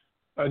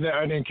 I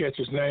didn't catch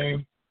his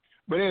name,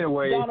 but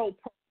anyway, Donald.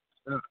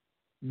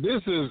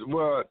 This is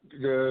what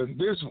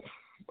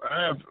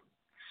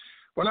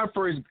when I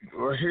first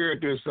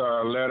heard this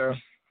letter,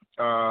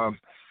 I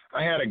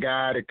had a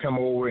guy to come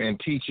over and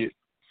teach it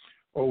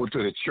over to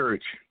the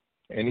church,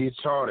 and he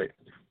taught it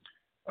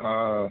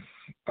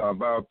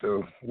about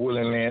the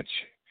Willie Lynch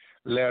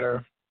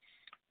letter,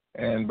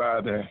 and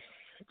by the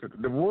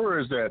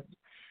words that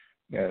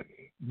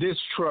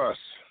distrust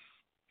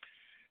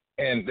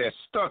and that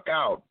stuck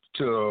out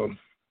to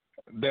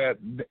that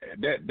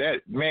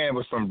man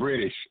was from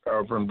British.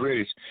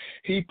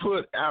 He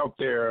put out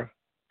there,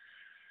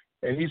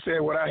 and he said,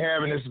 what I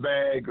have in this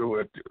bag,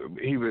 or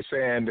he was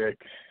saying that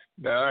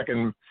I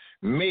can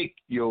make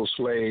your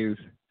slaves,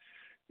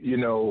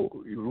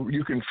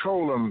 you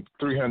control them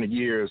 300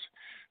 years.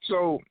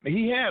 So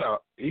he had a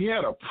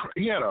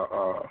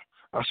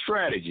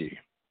strategy,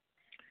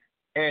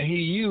 and he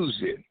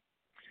used it,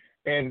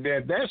 and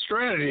that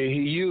strategy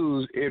he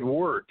used, it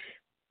worked,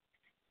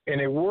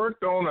 and it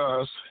worked on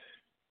us.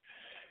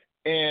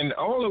 And the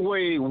only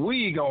way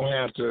we gonna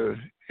have to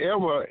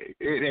ever, and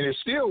it's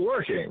still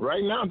working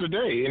right now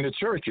today in the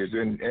churches,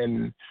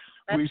 and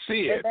we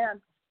see it. Amen.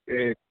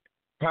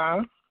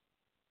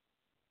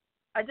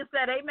 I just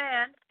said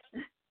amen.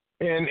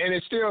 And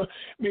it's still,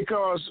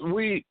 because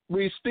we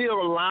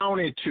still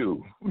allowing it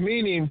to,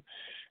 meaning,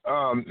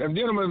 the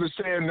gentleman was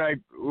saying, like,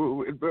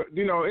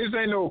 it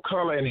ain't no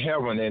color in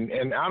heaven,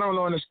 and I don't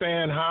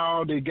understand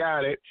how they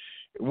got it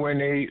when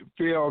they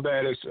feel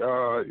that it's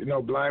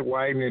black,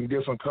 white, and in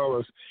different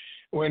colors.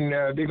 When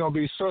they're gonna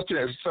be such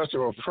a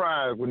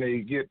pride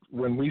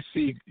when we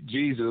see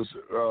Jesus,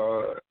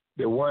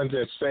 the ones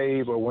that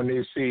save, or when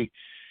they see.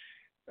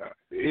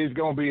 It's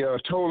going to be a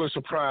total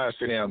surprise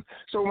to them.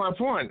 So my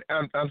point,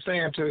 I'm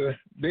saying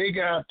they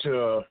got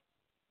into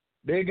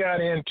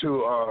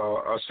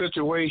a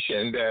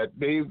situation that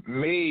they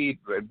made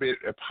a bit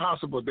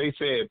possible. They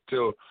said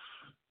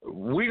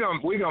we're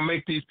gonna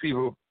make these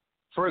people,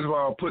 first of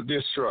all, put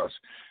distrust.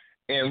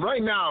 And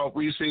right now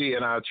we see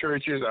in our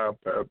churches,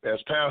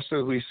 as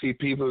pastors, we see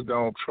people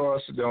don't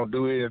trust, don't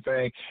do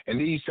anything, and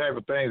these type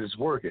of things is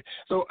working.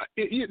 So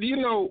it's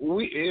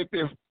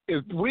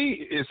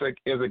a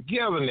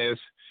givenness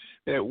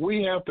that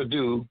we have to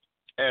do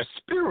as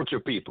spiritual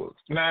people.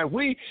 Now,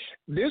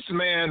 this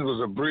man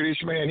was a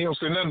British man. He don't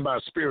say nothing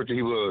about spiritual.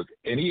 He was,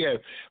 and he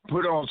had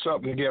put on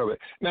something together.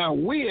 Now,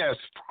 we as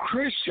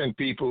Christian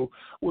people,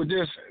 we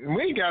just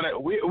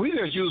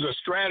use a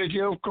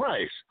strategy of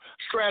Christ,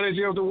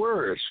 strategy of the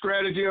Word,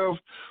 strategy of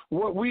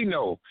what we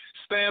know,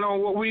 stand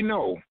on what we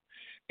know,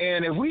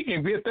 and if we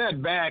can get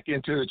that back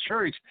into the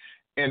church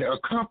and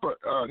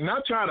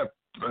not try to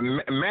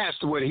match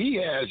what he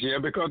has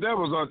here, because that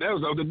was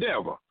of the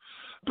devil.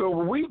 So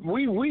we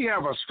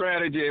have a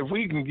strategy. If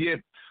we can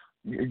get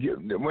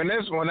when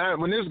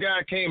this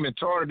guy came and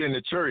taught it in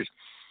the church,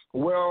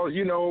 well,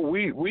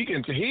 we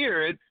can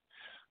hear it,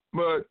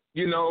 but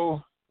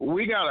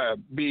we got to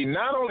be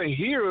not only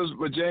hearers,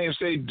 but James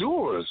say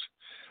doers.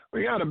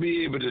 We got to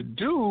be able to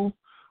do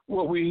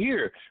what we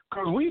hear,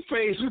 because we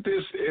face with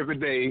this every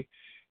day,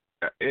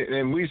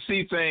 and we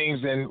see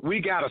things, and we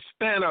got to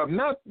stand up,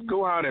 not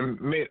go out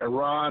and make a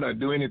rod or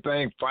do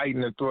anything,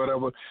 fighting or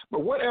whatever,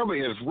 but whatever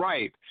is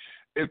right.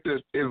 If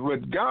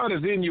what God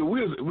is in you,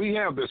 we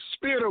have the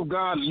Spirit of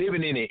God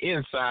living in the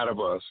inside of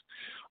us.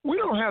 We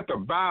don't have to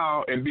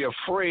bow and be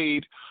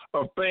afraid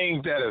of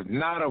things that is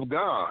not of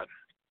God.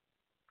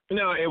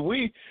 Now, I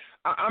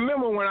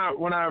remember when I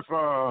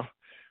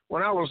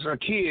was a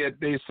kid,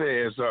 they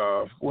says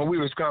when we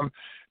was come,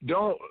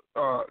 the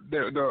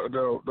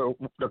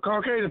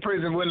Caucasian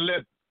prison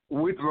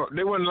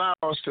they wouldn't allow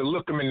us to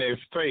look them in their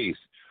face,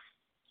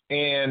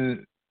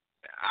 and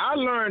I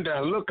learned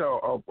to look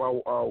a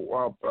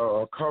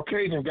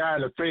Caucasian guy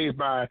in the face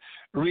by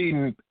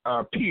reading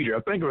Peter.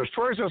 I think it was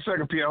 1st or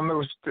 2nd Peter. I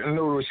don't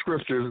know the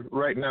scriptures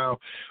right now.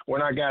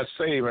 When I got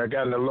saved, I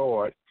got in the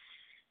Lord,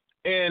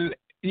 and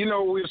we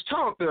was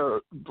taught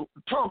to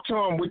talk to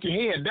him with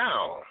your head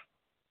down,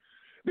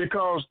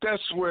 because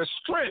that's where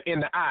strength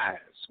in the eyes.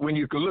 When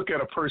you can look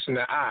at a person in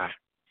the eye,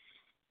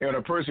 and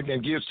a person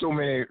can give so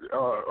many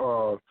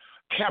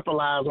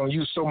capitalize on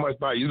you so much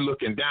by you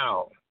looking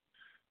down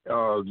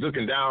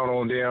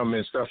on them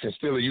and stuff,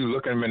 instead of you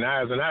looking them in the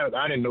eyes. And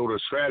I didn't know the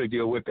strategy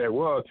of what that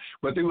was,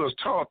 but they was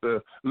taught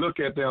to look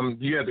at them.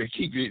 You have to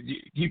keep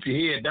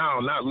your head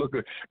down, not look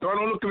at.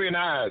 Don't look them in the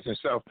eyes and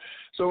stuff.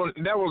 So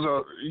that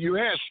was you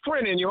had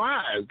strength in your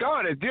eyes.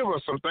 God had given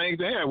us some things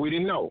that we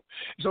didn't know.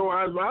 So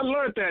I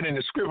learned that in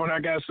the script when I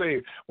got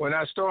saved. When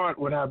I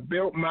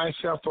built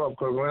myself up,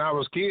 because when I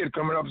was a kid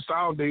coming up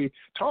south, they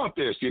taught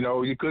this.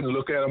 You couldn't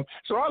look at them.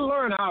 So I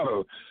learned how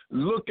to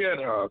look at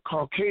a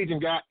Caucasian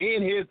guy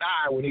in his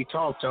eye when he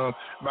talked to him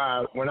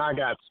when I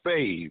got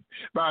saved.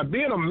 By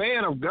being a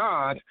man of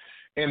God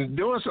and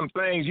doing some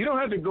things, you don't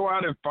have to go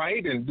out and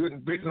fight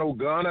and pick no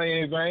gun or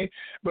anything,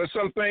 but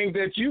some things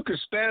that you could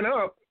stand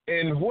up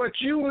and what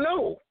you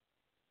know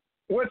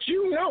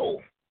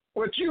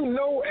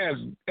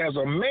as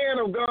a man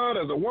of God,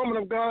 as a woman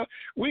of God,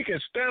 we can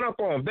stand up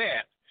on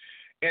that.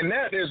 And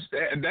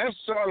that's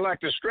sort of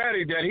like the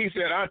strategy that he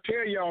said, I'll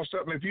tell y'all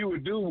something. If you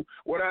would do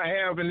what I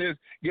have in this,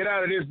 get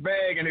out of this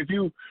bag, and if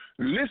you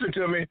listen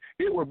to me,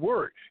 it would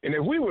work. And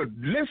if we would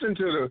listen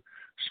to the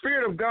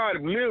Spirit of God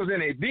that lives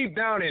in it, deep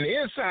down in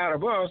the inside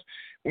of us,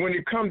 when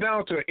it comes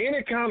down to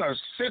any kind of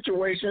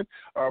situation,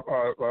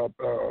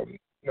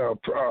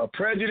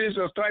 prejudice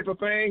or type of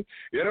thing,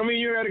 it don't mean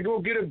you got to go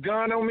get a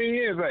gun on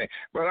me or anything.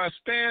 But I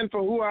stand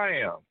for who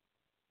I am.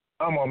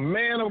 I'm a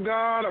man of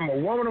God. I'm a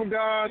woman of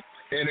God.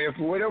 And if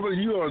whatever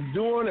you are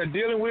doing or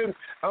dealing with,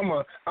 I'm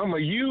a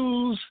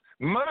use,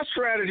 my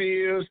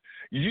strategy is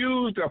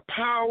use the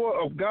power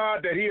of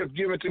God that he has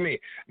given to me.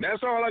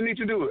 That's all I need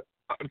to do.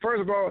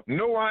 First of all,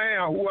 know I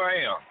am who I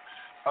am.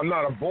 I'm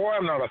not a boy.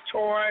 I'm not a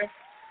toy.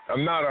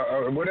 I'm not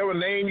a whatever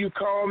name you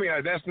call me.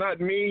 That's not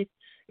me.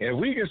 And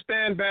we can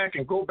stand back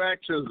and go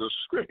back to the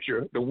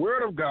scripture, the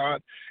word of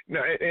God,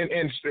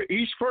 and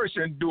each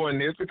person doing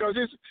this, because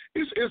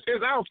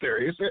it's out there.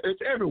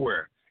 It's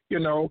everywhere,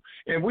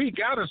 and we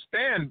got to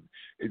stand.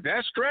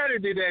 That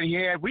strategy that he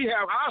had, we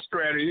have our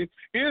strategy,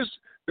 is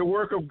the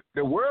word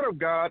of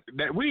God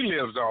that we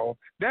lives on.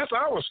 That's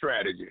our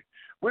strategy.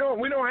 We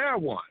don't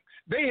have one.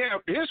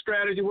 His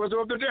strategy was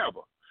of the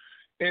devil.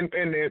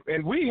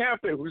 And we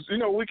have to,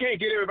 we can't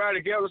get everybody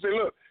together and say,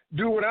 look,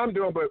 do what I'm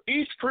doing. But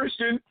each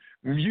person,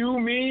 you,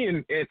 me,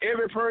 and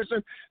every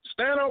person,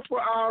 stand up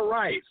for our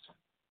rights.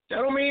 That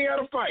don't mean you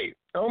got to fight.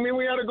 That don't mean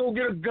we got to go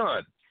get a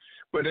gun.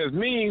 But it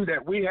means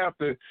that we have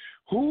to,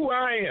 who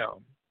I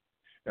am.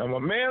 I'm a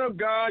man of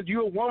God.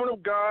 You're a woman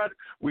of God.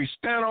 We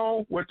stand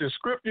on what the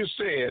scripture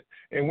said.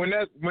 And when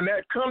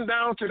that comes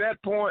down to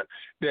that point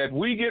that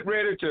we get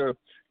ready to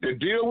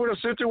deal with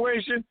a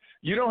situation,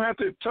 you don't have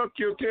to tuck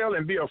your tail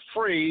and be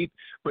afraid,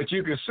 but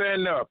you can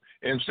stand up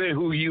and say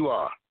who you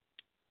are.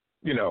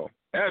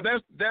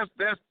 That's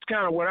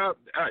kind of what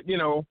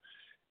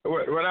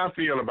what I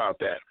feel about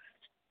that.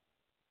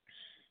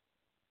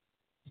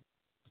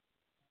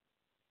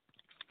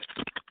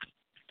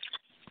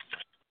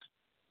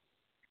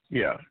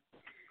 Yeah.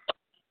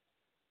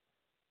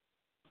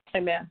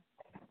 Amen.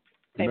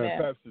 Amen.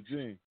 Pastor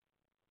Gene.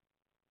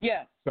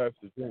 Yes.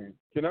 Pastor Gene.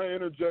 Can I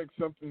interject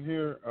something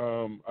here?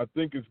 I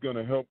think it's going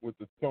to help with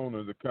the tone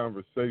of the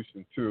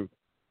conversation, too.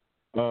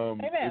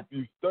 Amen. If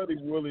you study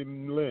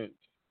William Lynch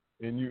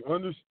and you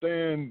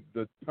understand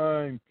the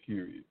time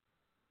period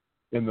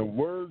and the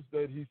words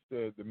that he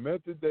said, the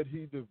method that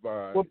he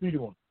devised, what you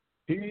doing?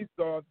 He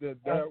thought that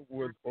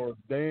was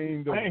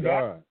ordained of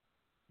God.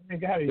 I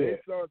ain't got it They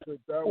yet. thought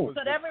that was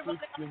Could the everyone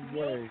Christian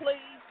mute, way.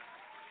 please?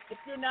 If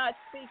you're not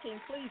speaking,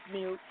 please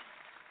mute.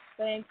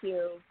 Thank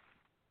you.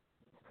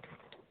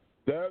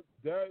 That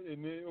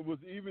and it was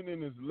even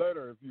in his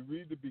letter. If you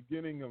read the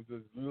beginning of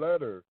his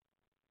letter,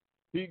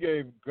 he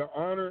gave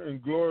honor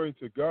and glory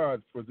to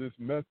God for this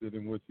method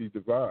in which he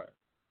devised.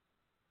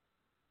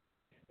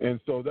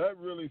 And so that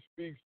really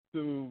speaks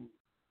to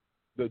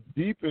the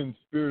deepened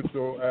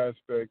spiritual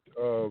aspect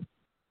of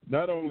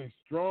not only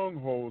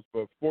strongholds,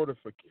 but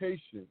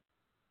fortification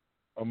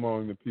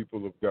among the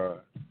people of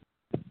God.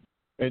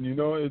 And, you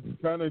know, it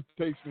kind of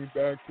takes me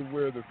back to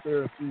where the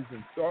Pharisees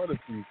and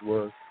Sadducees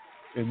were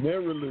in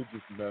their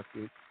religious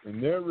methods,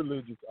 in their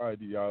religious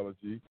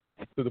ideology,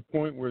 to the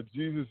point where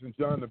Jesus and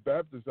John the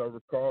Baptist, I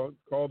recall,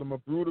 called them a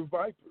brood of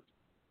vipers.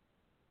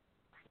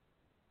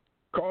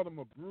 Called them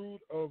a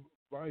brood of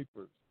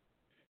vipers.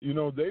 You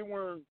know, they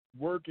weren't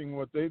working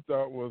what they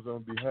thought was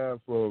on behalf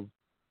of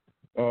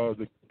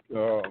the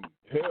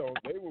hell.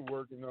 They were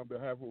working on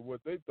behalf of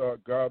what they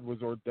thought God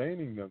was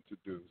ordaining them to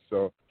do.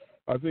 So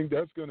I think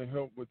that's going to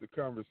help with the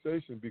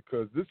conversation,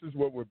 because this is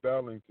what we're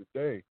battling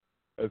today,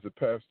 as the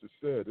pastor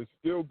said. It's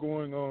still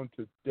going on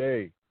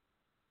today,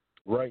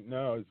 right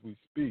now as we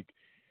speak.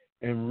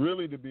 And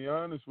really, to be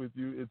honest with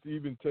you, it's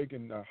even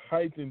taken a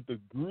heightened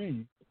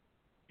degree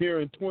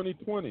here in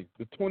 2020,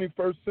 the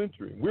 21st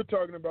century. We're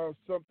talking about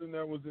something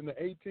that was in the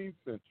 18th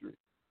century.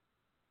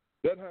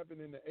 That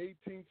happened in the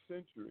 18th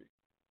century,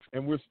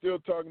 and we're still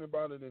talking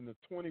about it in the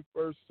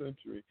 21st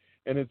century.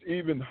 And it's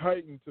even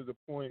heightened to the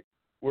point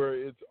where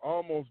it's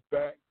almost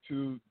back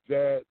to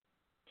that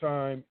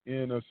time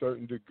in a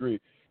certain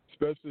degree,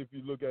 especially if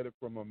you look at it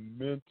from a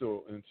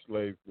mental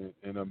enslavement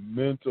and a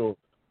mental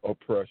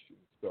oppression.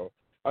 So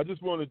I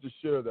just wanted to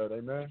share that.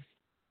 Amen.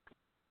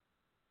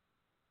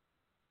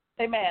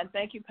 Amen.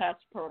 Thank you,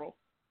 Pastor Pirtle.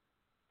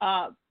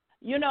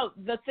 You know,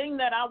 the thing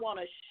that I want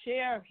to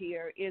share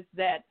here is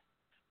that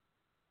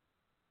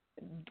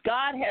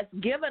God has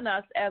given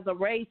us as a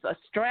race a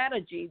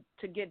strategy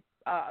to get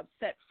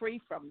set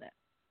free from this.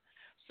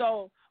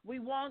 So we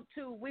want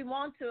to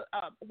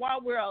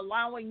while we're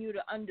allowing you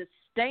to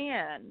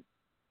understand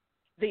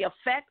the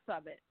effects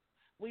of it,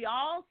 we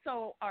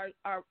also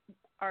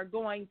are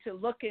going to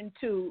look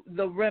into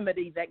the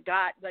remedy the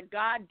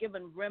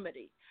God-given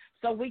remedy,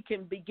 so we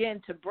can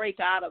begin to break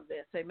out of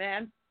this.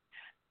 Amen.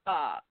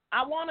 I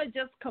want to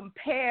just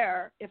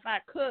compare, if I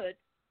could,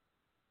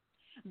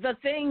 the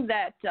thing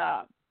that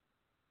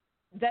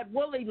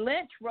Willie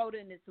Lynch wrote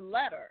in his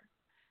letter.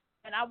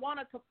 And I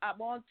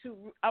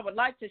would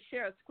like to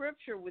share a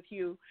scripture with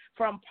you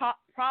from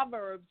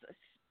Proverbs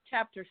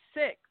chapter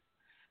 6,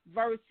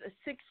 verse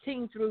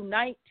 16 through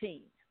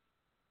 19.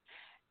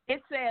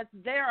 It says,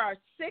 there are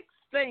 6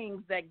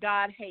 things that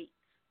God hates.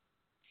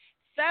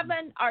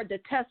 7 are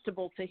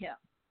detestable to him: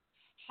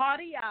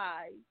 haughty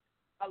eyes,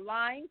 a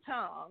lying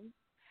tongue,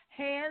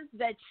 hands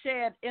that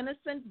shed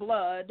innocent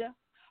blood,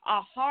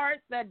 a heart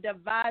that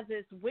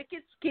devises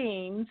wicked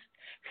schemes,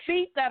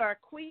 feet that are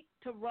quick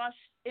to rush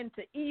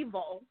into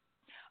evil,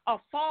 a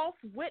false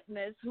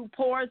witness who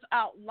pours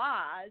out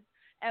lies,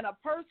 and a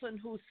person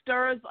who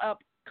stirs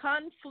up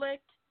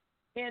conflict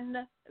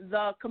in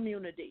the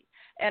community.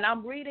 And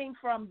I'm reading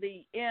from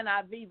the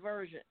NIV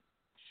version.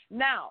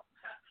 Now,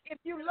 if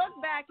you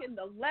look back in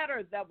the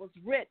letter that was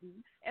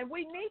written, and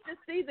we need to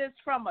see this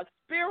from a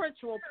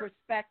spiritual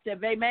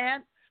perspective,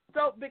 amen?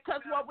 So,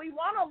 because what we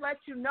want to let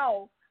you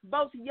know,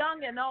 both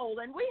young and old,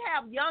 and we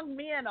have young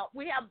men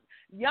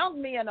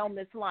on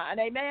this line,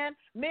 amen?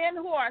 Men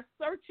who are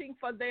searching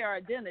for their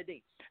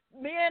identity,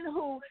 men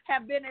who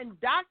have been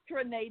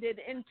indoctrinated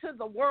into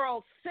the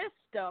world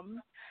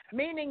system,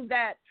 meaning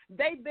that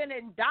they've been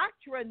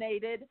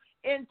indoctrinated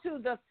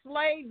into the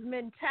slave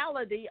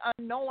mentality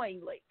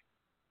unknowingly.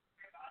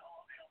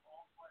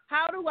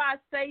 How do I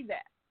say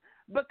that?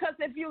 Because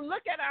if you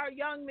look at our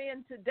young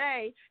men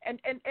today, and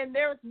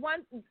there's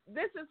one,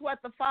 this is what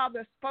the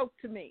Father spoke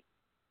to me.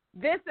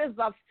 This is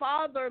a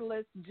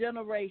fatherless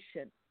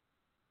generation.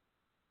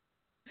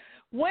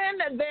 When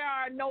there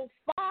are no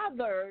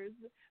fathers,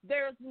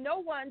 there's no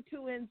one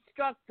to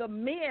instruct the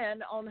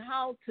men on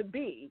how to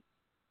be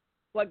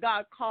what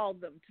God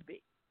called them to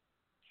be.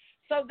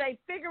 So they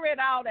figure it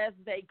out as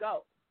they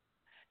go.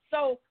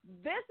 So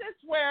this is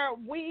where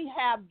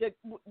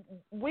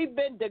we've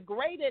been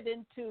degraded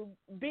into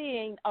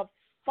being a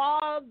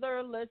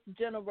fatherless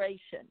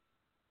generation.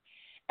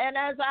 And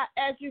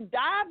as you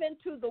dive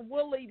into the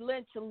Willie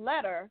Lynch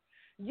letter,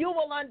 you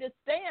will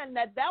understand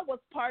that was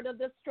part of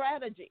the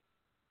strategy,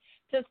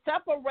 to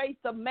separate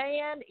the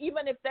man,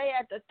 even if they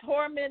had to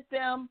torment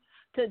them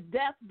to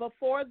death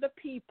before the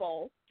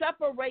people,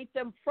 separate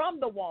them from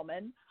the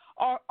woman,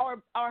 or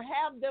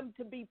have them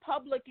to be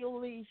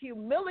publicly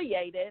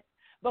humiliated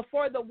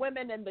before the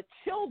women and the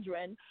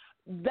children.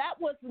 That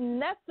was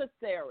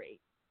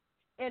necessary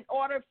in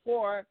order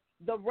for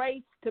the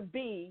race to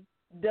be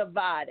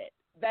divided.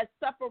 That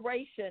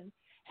separation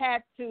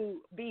had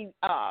to be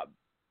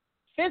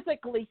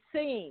physically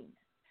seen,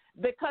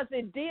 because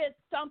it did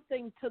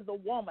something to the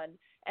woman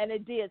and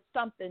it did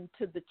something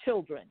to the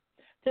children,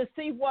 to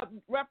see what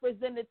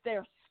represented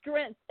their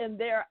strength and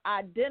their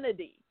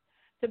identity,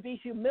 to be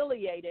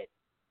humiliated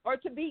or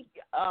to be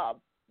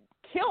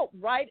killed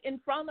right in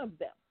front of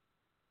them.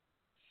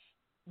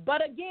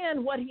 But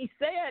again, what he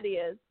said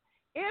is,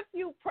 if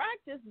you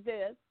practice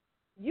this,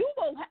 you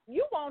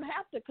won't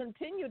have to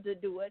continue to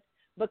do it,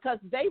 because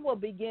they will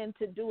begin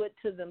to do it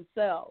to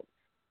themselves.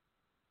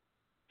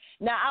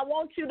 Now, I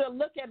want you to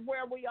look at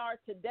where we are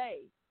today.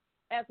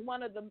 As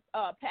one of the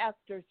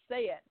pastors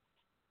said,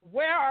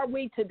 Where are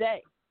we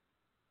today?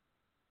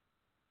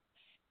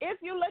 If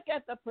you look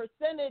at the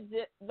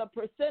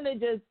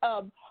percentages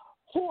of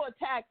who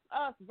attacks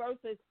us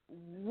versus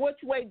which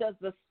way does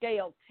the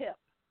scale tip,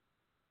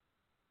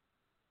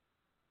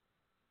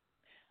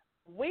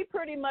 we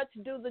pretty much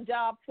do the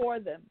job for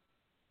them.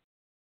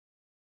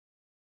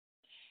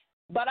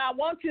 But I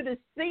want you to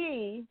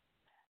see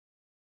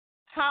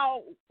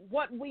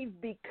what we've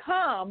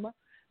become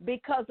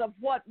because of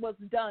what was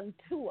done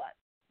to us.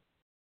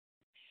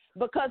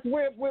 Because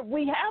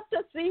we have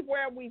to see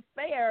where we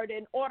fared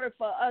in order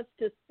for us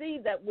to see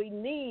that we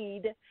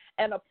need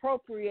and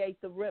appropriate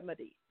the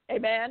remedy.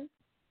 Amen?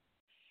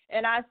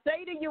 And I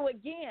say to you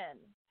again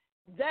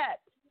that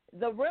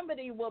the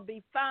remedy will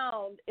be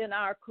found in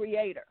our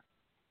Creator.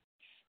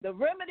 The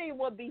remedy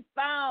will be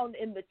found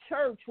in the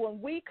church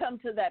when we come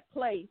to that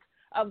place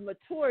of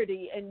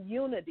maturity and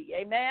unity.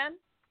 Amen?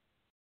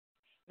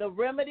 The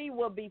remedy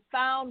will be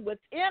found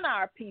within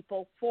our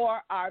people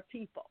for our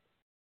people.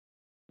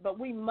 But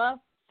we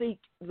must seek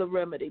the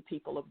remedy,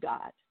 people of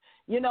God.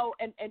 You know,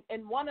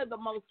 and one of the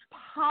most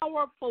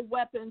powerful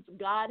weapons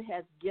God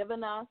has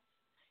given us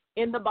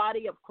in the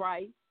body of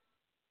Christ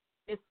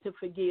is to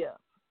forgive.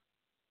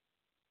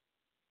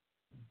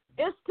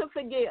 It's to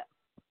forgive.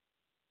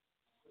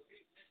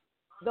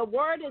 The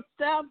word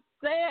itself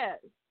says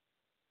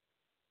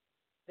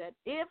that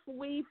if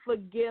we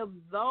forgive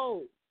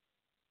those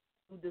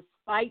who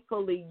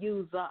despitefully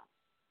use us,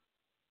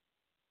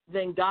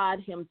 then God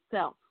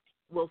himself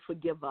will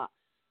forgive us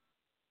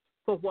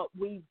for what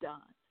we've done.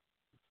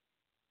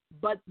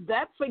 But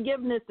that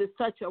forgiveness is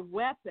such a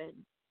weapon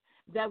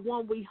that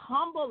when we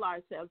humble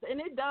ourselves, and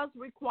it does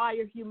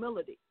require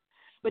humility,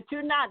 but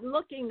you're not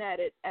looking at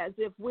it as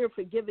if we're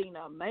forgiving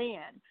a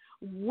man.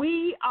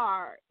 We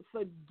are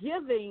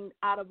forgiving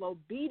out of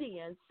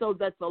obedience so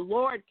that the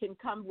Lord can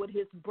come with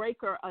his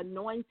breaker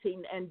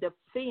anointing and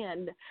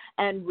defend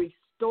and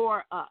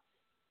restore us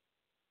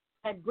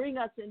and bring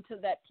us into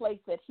that place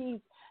that he's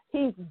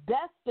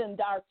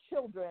destined our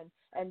children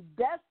and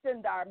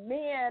destined our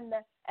men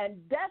and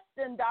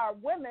destined our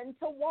women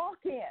to walk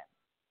in.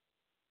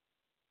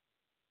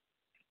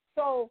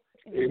 So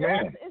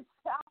yes, it's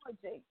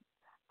challenging.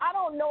 I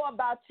don't know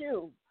about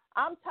you.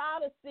 I'm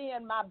tired of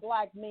seeing my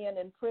black men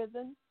in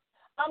prison.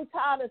 I'm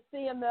tired of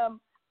seeing them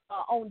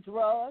on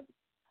drugs.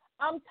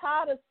 I'm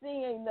tired of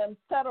seeing them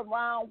sit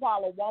around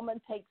while a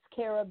woman takes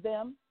care of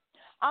them.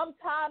 I'm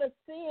tired of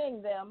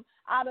seeing them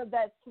out of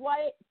that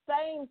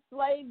same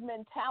slave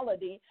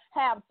mentality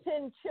have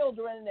 10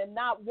 children and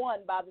not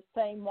one by the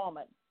same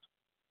woman.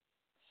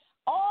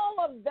 All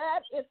of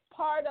that is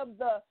part of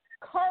the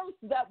curse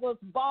that was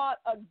brought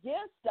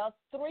against us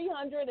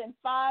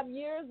 305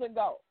 years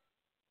ago.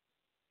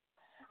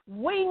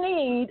 We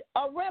need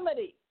a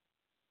remedy.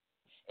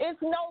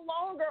 It's no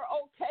longer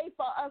okay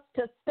for us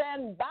to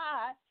stand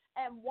by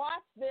and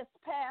watch this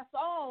pass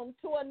on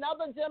to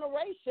another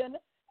generation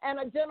and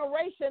a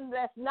generation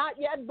that's not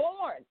yet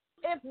born.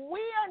 If we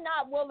are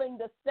not willing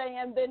to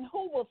stand, then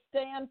who will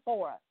stand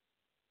for us?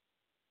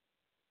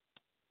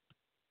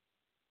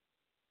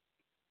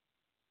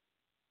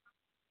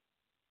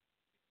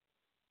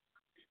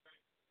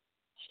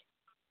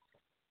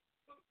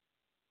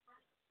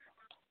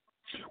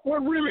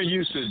 What really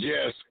you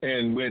suggest,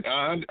 and when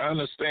I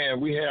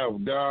understand we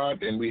have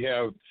God and we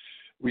have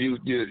the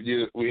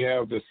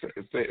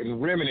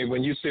remedy.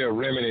 When you say a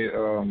remedy,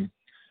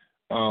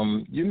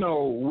 you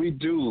know, we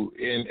do,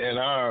 and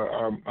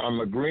I'm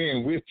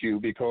agreeing with you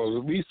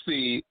because we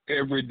see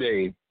every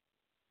day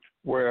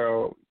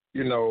where,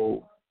 you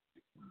know,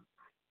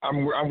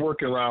 I'm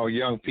working around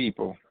young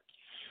people.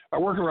 I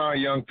work around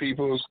young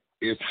people.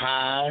 It's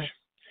high.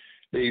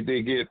 They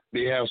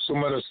have so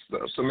many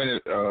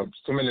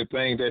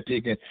things that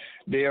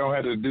they don't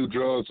have to do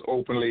drugs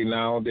openly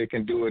now. They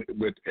can do it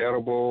with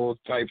edible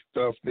type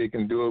stuff. They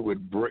can do it with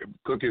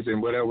cookies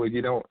and whatever.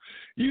 You don't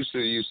used to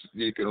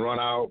you can run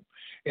out,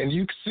 and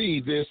you see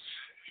this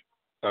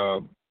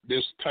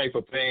type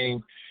of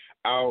thing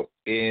out,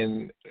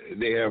 and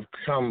they have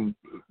come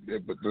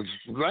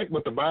like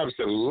what the Bible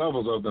said,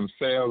 lovers of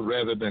themselves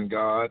rather than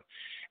God,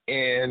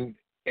 and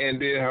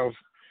they have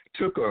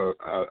took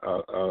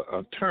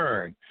a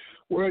turn.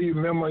 Well, you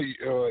remember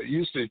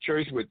used to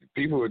church with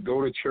people would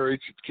go to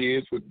church,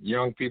 kids with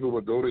young people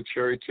would go to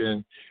church,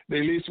 and they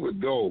at least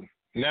would go.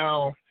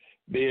 Now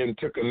they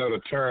took another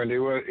turn.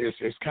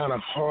 It's kind of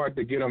hard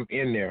to get them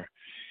in there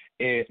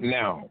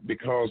now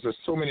because there's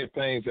so many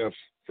things that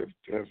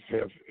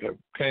have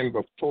came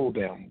before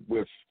them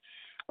with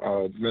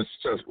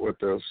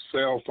the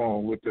cell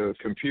phone, with the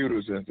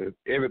computers, and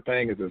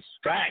everything is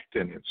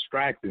distracting.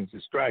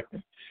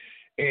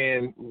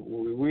 And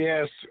we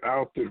ask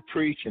out to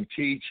preach and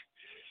teach,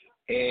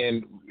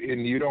 and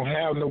you don't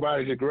have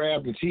nobody to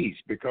grab and teach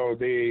because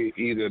they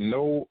either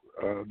know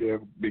they've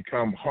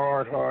become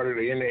hard-hearted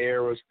in the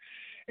errors,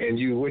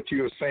 and what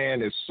you're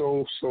saying is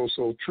so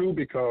true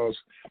because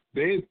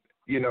they,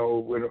 you know,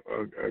 with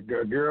a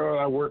girl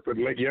I work with,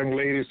 young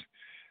ladies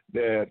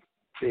that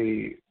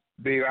they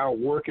out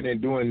working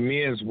and doing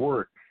men's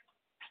work,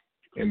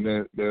 and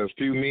the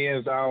few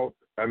men's out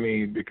I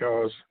mean,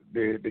 because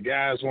the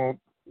guys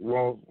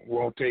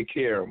won't take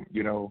care of them,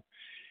 you know,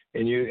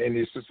 and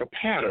it's just a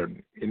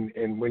pattern.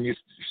 And when you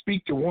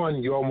speak to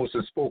one, you almost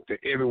spoke to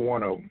every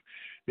one of them.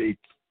 They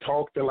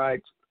talk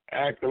alike,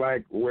 act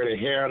alike, wear their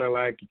hair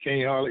alike. You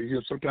can't hardly.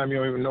 Sometimes you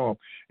don't even know them.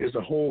 It's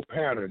a whole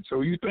pattern.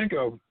 So you think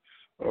of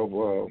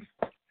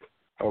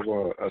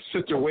a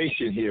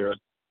situation here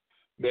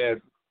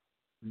that,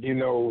 you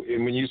know,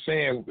 and when you're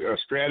saying a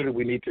strategy,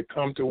 we need to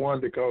come to one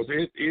because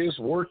it is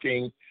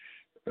working.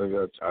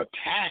 The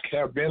attack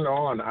have been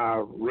on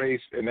our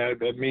race, and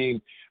that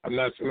means I'm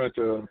not so much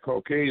a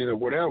Caucasian or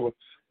whatever,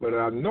 but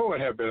I know it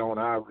have been on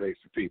our race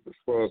of people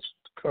for us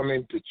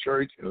coming to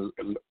church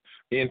and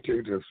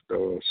into the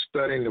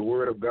studying the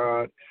Word of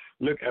God.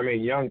 Look, I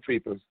mean, young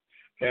people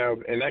have,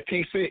 and I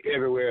can't say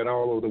everywhere and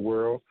all over the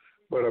world,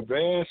 but a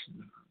vast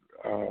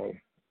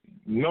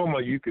number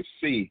you could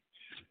see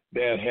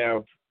that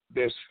have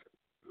this.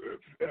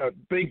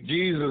 Think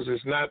Jesus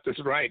is not the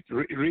right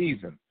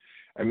reason.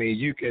 I mean,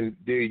 you can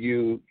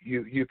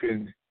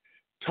can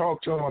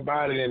talk to them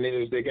about it,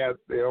 and they got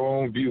their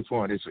own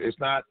viewpoint. It's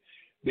not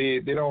they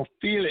don't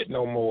feel it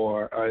no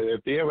more.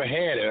 If they ever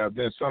had it,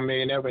 then some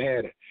may never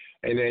had it.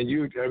 And then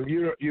you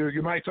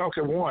might talk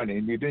to one,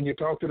 and then you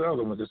talk to the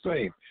other one the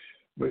same.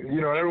 But you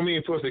know, that don't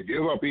mean for us to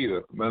give up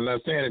either. I'm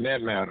not saying in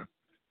that matter,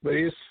 but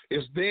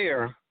it's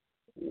there.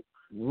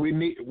 We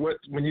need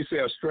when you say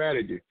a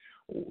strategy,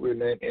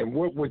 and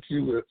what would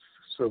you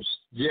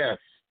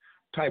suggest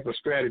type of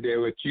strategy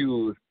that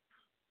you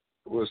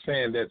were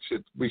saying that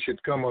we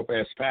should come up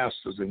as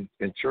pastors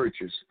in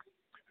churches?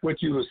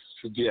 What you would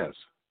suggest?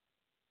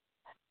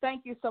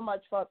 Thank you so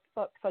much for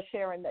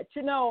sharing that.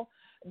 You know,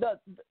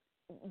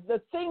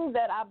 the thing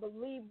that I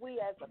believe we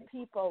as a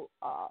people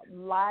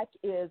lack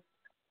is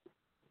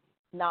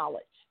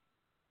knowledge.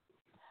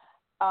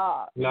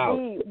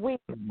 We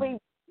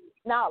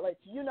knowledge.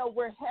 You know,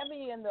 we're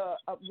heavy in the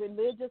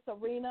religious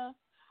arena,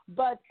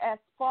 but as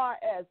far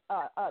as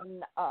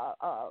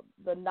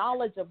the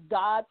knowledge of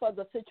God for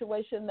the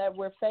situation that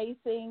we're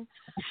facing,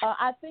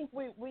 I think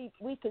we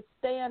could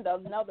stand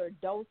another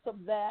dose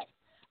of that.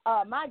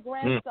 My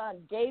grandson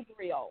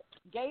Gabriel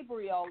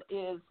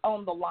is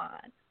on the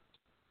line.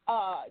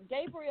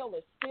 Gabriel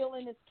is still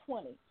in his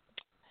 20s.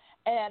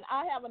 And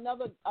I have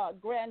another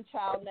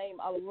grandchild named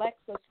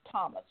Alexis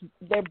Thomas.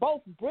 They're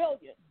both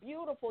brilliant,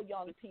 beautiful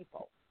young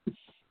people.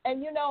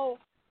 And, you know,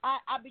 I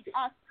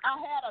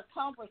had a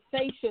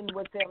conversation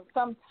with them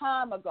some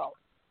time ago.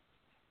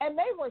 And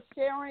they were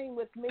sharing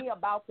with me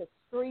about the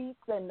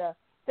streets and the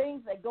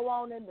things that go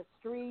on in the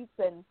streets.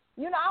 And,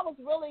 you know, I was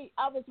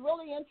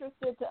really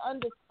interested to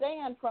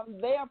understand from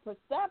their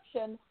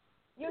perception,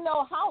 you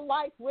know, how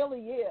life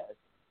really is.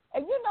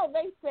 And, you know,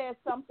 they said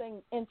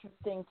something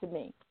interesting to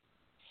me.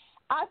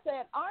 I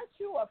said, aren't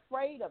you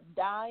afraid of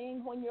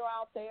dying when you're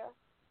out there?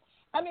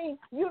 I mean,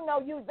 you know,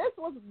 this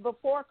was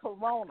before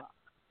Corona.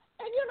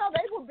 And, you know,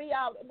 they would be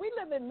out. We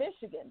live in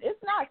Michigan.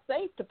 It's not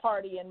safe to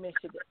party in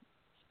Michigan.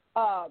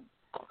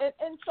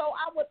 And so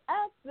I would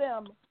ask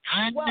them,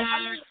 well, I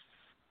mean,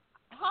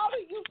 how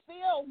do you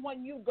feel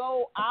when you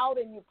go out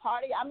and you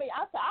party? I mean,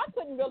 I said I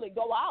couldn't really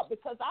go out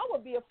because I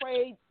would be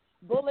afraid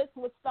bullets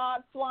would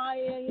start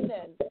flying.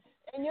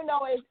 And you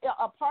know,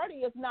 a party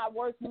is not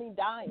worth me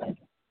dying.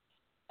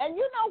 And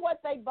you know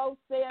what they both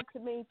said to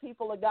me,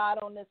 people of God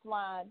on this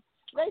line?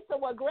 They said,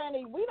 well,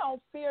 Granny, we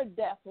don't fear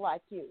death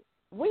like you.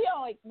 We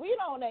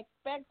don't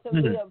expect to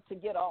live to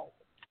get old.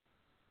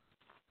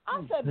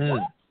 I said,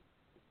 what?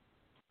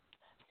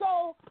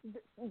 So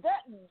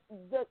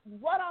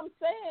what I'm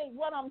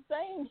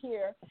saying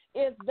here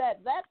is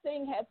that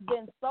thing has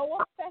been so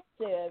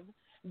effective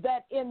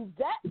that in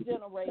that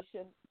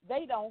generation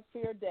they don't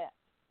fear death.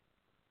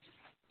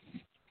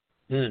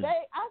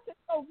 I said,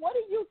 so what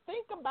do you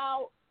think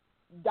about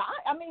die?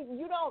 I mean,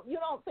 you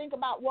don't think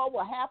about what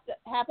will have to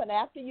happen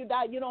after you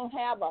die. You don't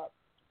have the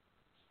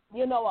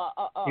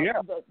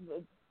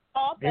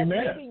thought that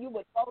maybe you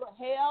would go to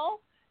hell.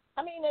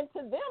 I mean, and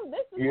to them,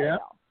 this is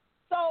hell.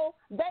 So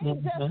they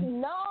just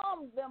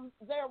numb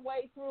their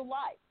way through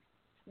life.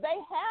 They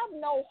have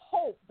no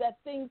hope that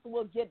things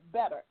will get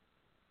better.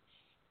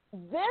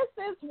 This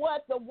is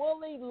what the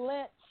Willie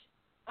Lynch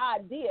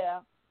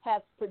idea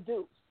has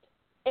produced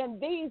in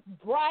these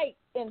bright,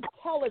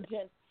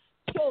 intelligent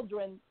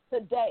children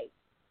today.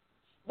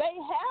 They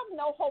have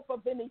no hope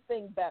of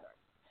anything better.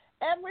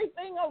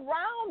 Everything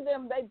around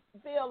them they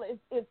feel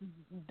is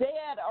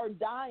dead or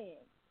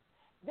dying.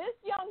 This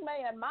young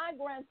man, my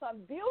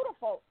grandson,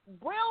 beautiful,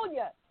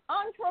 brilliant,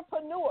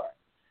 entrepreneur.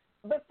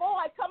 Before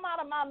I come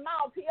out of my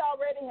mouth, he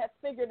already has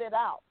figured it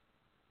out.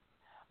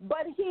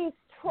 But he's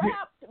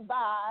trapped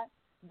by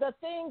the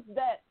things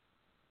that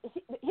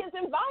his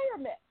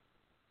environment.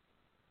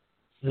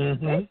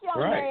 This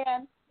young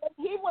man,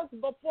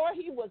 before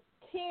he was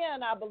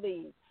 10, I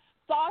believe,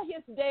 saw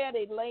his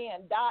daddy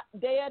laying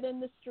dead in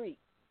the street,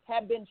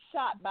 had been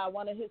shot by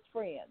one of his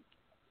friends.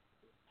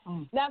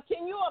 Now,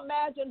 can you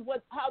imagine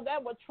how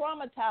that would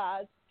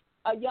traumatize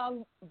a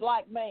young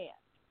black man?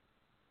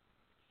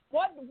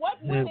 What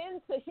went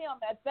into him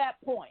at that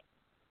point?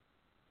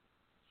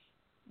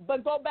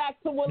 But go back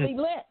to Willie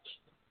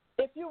Lynch.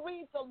 If you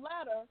read the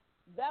letter,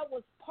 that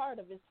was part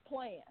of his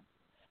plan,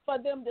 for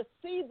them to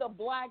see the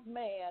black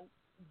man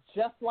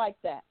just like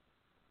that.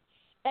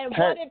 And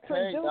what it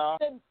produced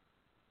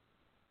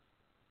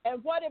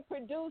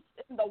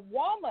in the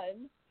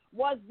woman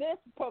was this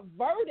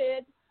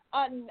perverted,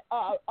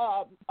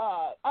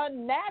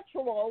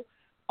 unnatural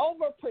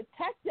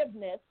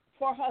overprotectiveness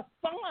for her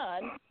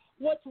son,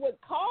 which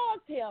would cause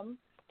him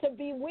to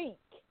be weak.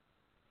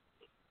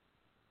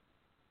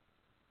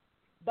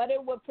 But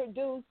it would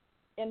produce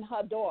in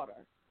her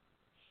daughter.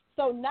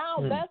 So now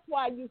that's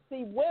why you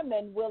see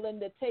women willing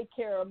to take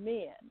care of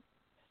men.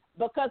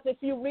 Because if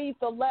you read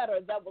the letter,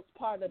 that was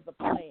part of the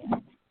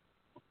plan.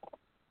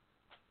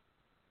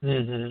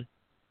 Mm-hmm.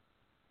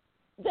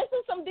 This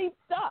is some deep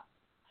stuff.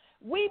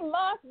 We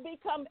must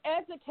become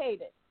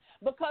educated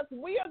because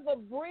we are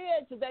the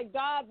bridge that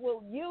God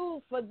will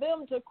use for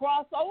them to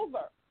cross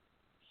over.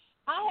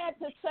 I had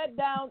to sit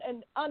down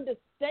and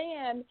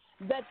understand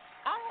that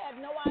I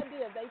had no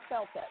idea they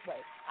felt that way.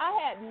 I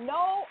had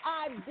no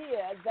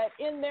idea that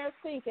in their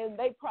thinking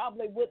they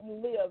probably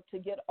wouldn't live to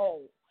get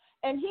old.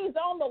 And he's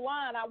on the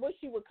line. I wish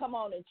he would come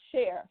on and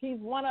share. He's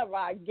one of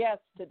our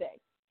guests today.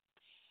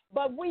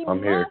 But we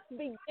must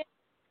begin.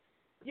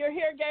 You're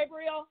here,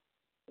 Gabriel?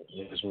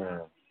 Yes,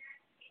 ma'am.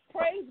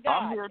 Praise God.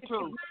 I'm here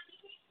too.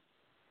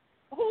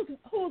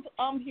 Who's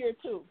I'm here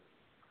too?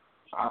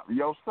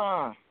 Your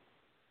son.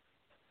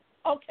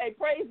 Okay,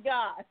 praise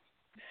God.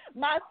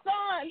 My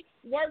son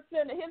works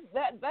in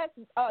that's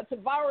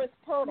Tavares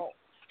Pirtle.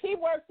 He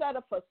works at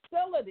a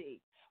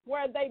facility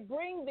where they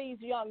bring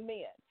these young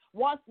men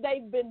once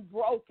they've been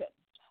broken,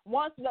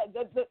 once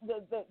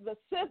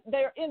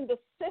they're in the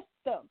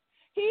system.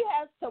 He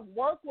has to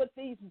work with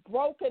these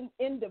broken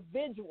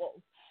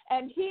individuals,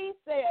 and he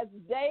says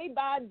day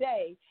by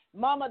day,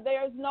 Mama,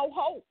 there's no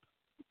hope.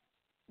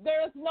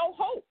 There is no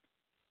hope.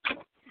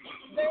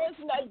 They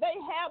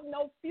have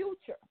no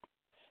future.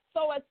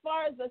 So as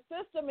far as the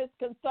system is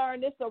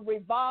concerned, it's a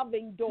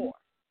revolving door.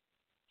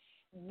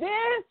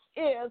 This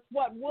is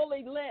what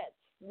Willie Lynch's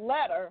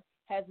letter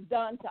has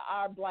done to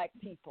our black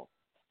people.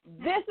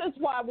 This is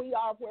why we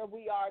are where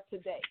we are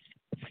today.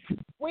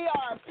 We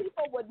are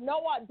people with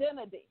no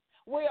identity.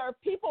 We are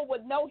people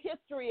with no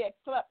history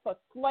except for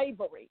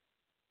slavery.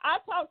 I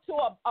talked to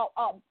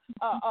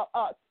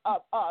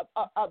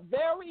a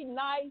very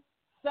nice,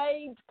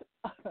 saved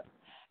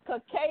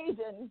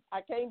Caucasian,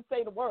 I can't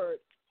say the word,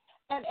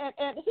 and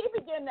he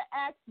began to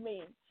ask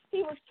me,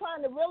 he was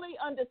trying to really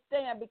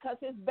understand because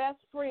his best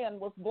friend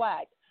was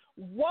black,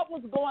 what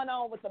was going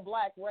on with the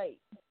black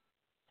race.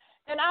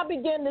 And I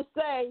began to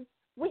say,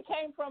 we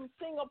came from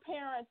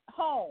single-parent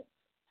homes.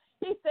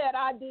 He said,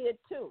 I did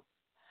too.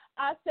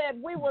 I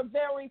said, we were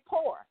very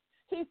poor.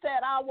 He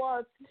said, I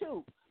was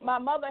too. My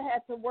mother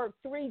had to work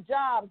 3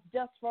 jobs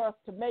just for us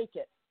to make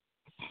it.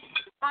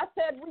 I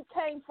said, we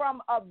came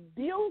from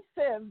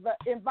abusive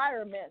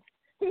environments.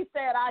 He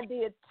said, I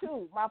did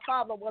too. My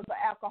father was an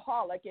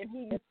alcoholic, and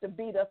he used to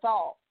beat us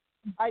all.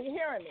 Are you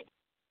hearing me?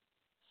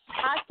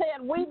 I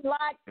said, we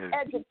lacked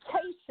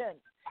education.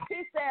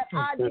 He said,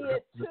 I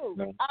did too.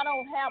 I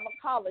don't have a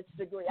college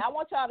degree. I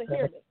want y'all to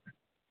hear me.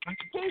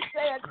 He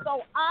said,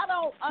 so I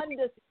don't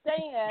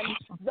understand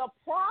the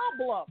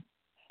problem.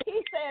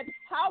 He said,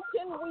 how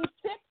can we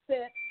fix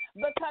it?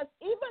 Because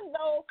even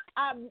though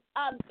I'm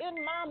in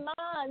my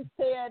mind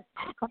said,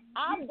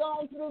 I've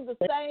gone through the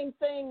same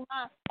thing.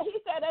 He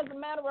said, as a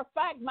matter of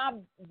fact, my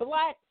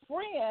black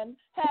friend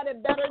had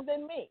it better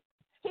than me.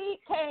 He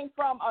came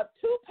from a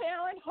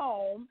 2-parent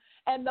home,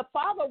 and the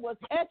father was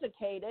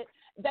educated.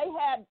 They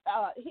had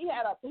he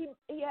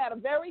had a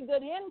very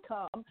good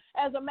income.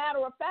 As a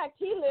matter of fact,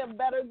 he lived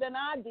better than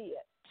I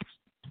did.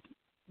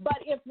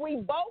 But if we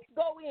both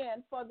go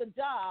in for the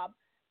job,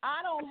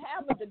 I don't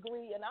have a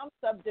degree, and I'm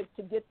subject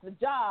to get the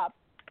job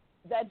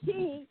that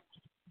he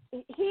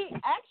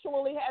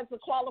actually has the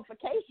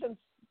qualifications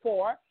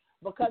for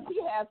because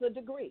he has a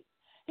degree.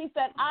 He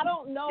said, I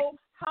don't know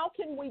how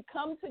can we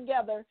come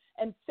together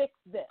and fix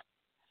this.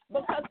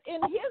 Because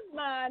in his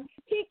mind,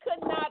 he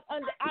could not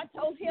I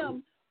told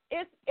him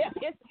it's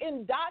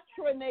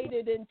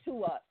indoctrinated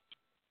into us.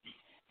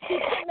 He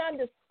couldn't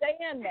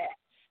understand that.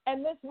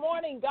 And this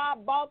morning,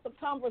 God brought the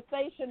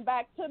conversation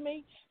back to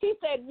me. He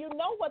said, you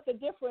know what the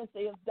difference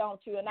is, don't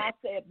you? And I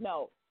said,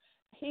 no.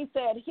 He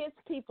said his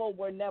people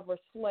were never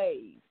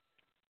slaves,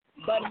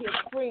 but his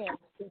friends'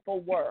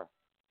 people were.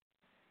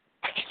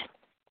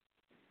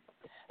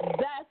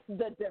 That's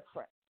the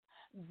difference.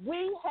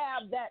 We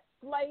have that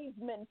slave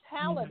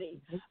mentality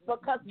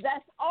because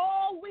that's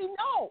all we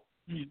know.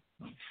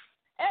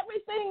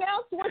 Everything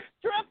else was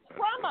stripped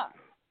from us.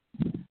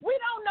 We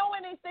don't know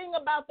anything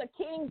about the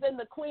kings and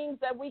the queens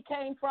that we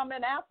came from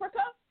in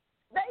Africa.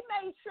 They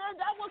made sure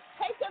that was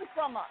taken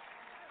from us.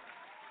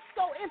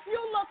 So if you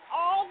look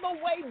all the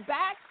way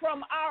back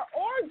from our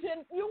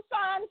origin, you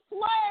find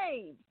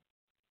slaves.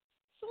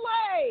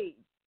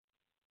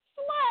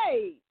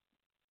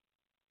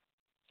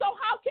 So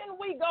how can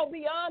we go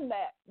beyond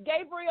that?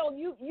 Gabriel,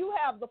 you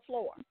have the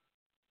floor.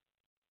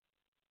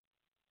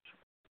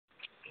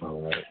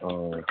 All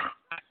right.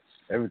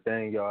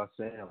 Everything y'all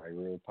saying like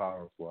real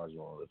powerful. I just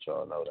want to let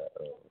y'all know that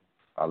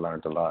I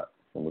learned a lot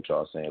from what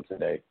y'all saying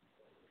today.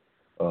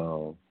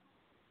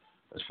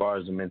 As far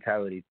as the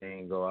mentality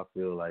thing go, I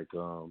feel like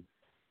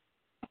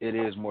it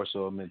is more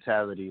so a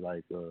mentality.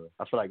 Like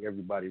I feel like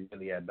everybody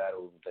really at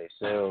battle with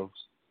themselves.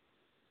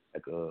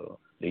 Like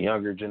the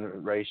younger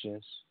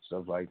generations,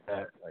 stuff like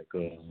that. Like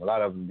a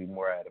lot of them be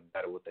more at a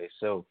battle with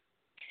themselves,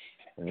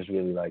 and it's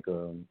really like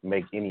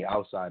make any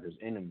outsiders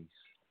enemies.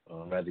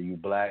 Whether you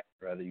black,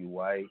 whether you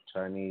white,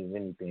 Chinese,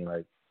 anything.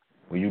 Like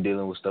when you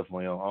dealing with stuff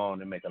on your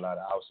own, it make a lot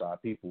of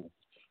outside people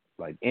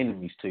like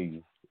enemies to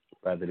you,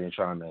 rather than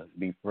trying to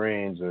be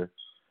friends. Or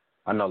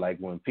I know like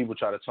when people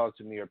try to talk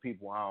to me or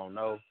people I don't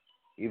know,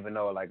 even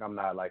though like I'm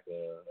not like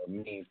a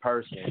mean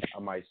person, I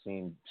might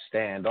seem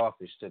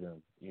standoffish to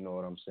them. You know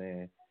what I'm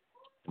saying?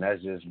 And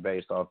that's just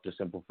based off the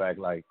simple fact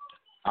like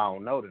I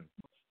don't know them.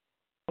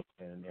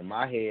 And in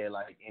my head,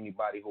 like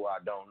anybody who I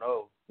don't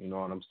know, you know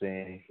what I'm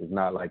saying, is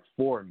not like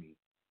for me.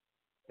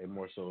 They're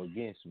more so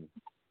against me.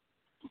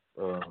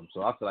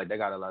 So I feel like that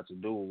got a lot to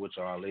do with what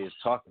y'all is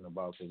talking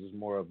about, because it's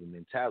more of a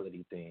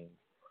mentality thing.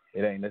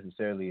 It ain't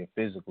necessarily a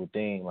physical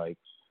thing. Like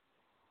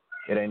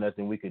it ain't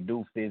nothing we could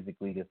do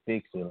physically to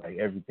fix it. Like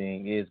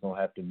everything is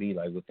gonna have to be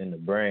like within the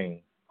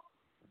brain,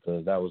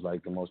 because that was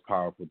like the most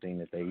powerful thing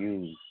that they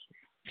used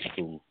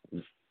to,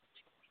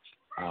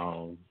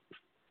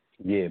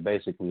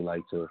 basically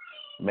like to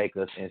make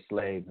us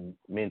enslaved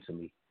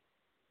mentally.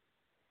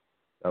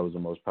 That was the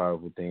most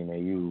powerful thing they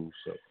used.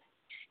 So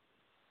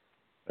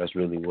that's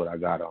really what I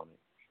got on it.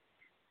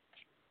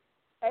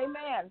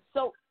 Amen.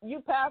 So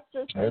you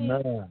pastors,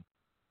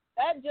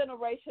 that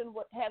generation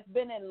has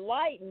been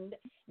enlightened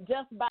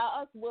just by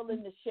us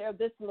willing to share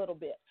this little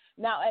bit.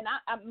 Now, and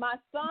my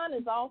son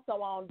is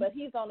also on, but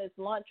he's on his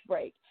lunch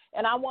break,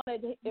 and I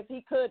wanted, if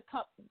he could,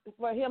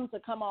 for him to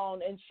come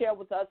on and share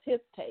with us his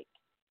take.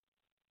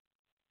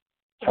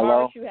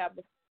 Hello? You have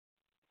the...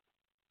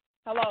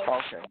 Hello.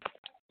 Okay.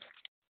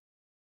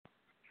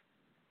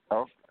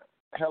 Oh,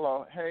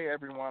 hello. Hey,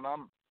 everyone.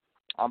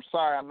 I'm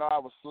sorry. I know I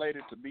was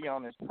slated to be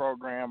on this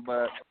program,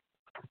 but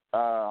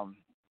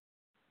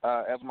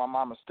as my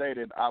mama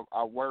stated,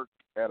 I work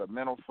at a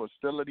mental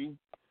facility,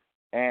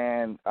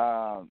 and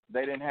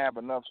they didn't have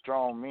enough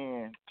strong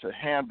men to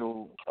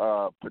handle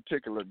a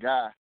particular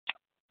guy.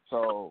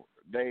 So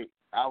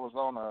I was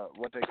on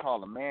what they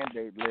call a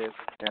mandate list,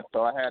 and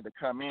so I had to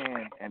come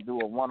in and do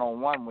a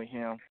one-on-one with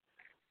him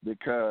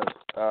because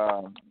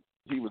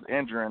he was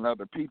injuring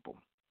other people.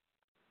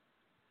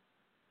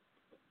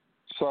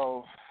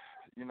 So,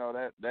 you know,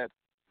 that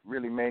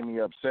really made me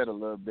upset a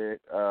little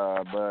bit.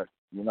 But,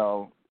 you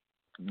know,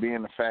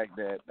 being the fact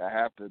that I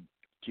have to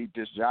keep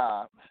this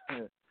job,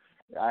 I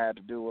had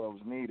to do what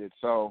was needed.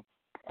 So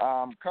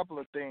a couple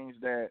of things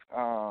that,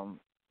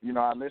 you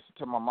know, I listened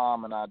to my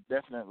mom, and I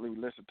definitely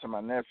listened to my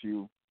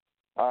nephew.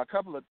 A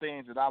couple of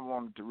things that I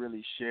wanted to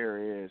really share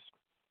is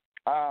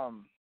my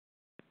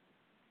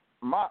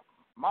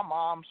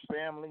mom's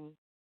family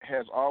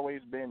has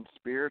always been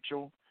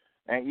spiritual.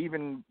 And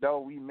even though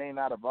we may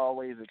not have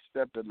always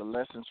accepted the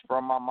lessons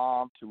from my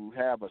mom to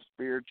have a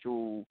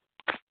spiritual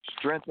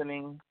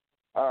strengthening,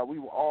 we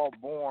were all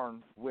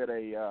born with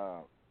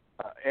a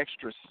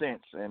extra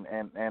sense, and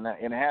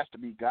it has to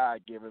be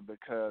God-given,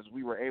 because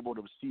we were able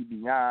to see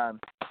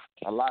beyond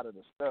a lot of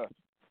the stuff.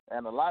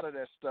 And a lot of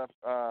that stuff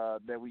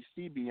that we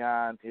see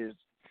beyond is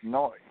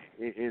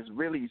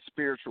really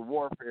spiritual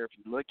warfare if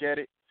you look at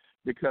it,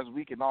 because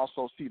we can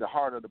also see the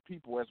heart of the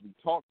people as we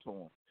talk to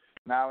them.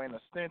 Now, in a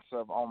sense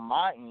of on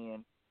my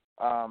end,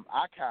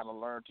 I kind of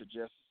learned to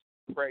just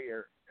pray,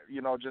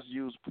 just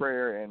use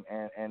prayer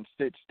and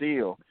sit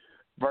still,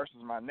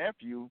 versus my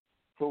nephew,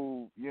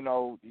 who, you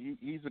know,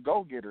 he's a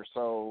go-getter.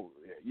 So,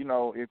 you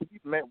know, if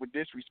he's met with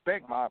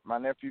disrespect, my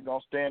nephew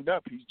gonna stand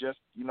up. He's just,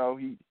 you know,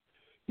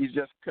 he's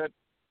just cut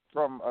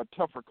from a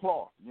tougher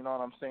cloth. You know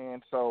what I'm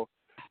saying? So,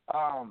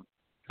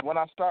 when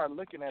I started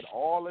looking at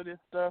all of this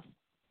stuff,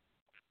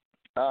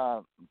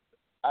 I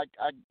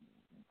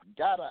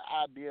got an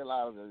idea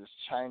out of this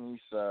Chinese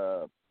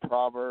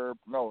proverb.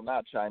 No,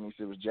 not Chinese.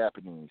 It was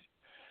Japanese.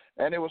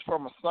 And it was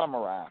from a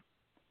samurai.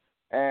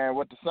 And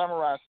what the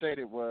samurai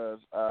stated was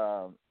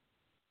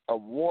a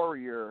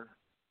warrior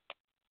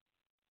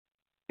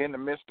in the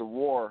midst of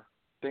war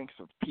thinks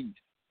of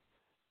peace.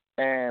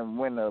 And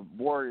when the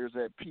warrior's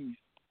at peace,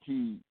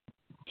 he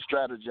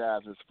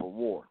strategizes for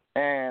war.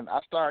 And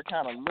I started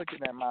kind of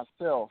looking at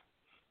myself.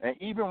 And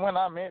even when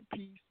I'm at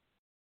peace,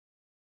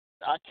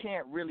 I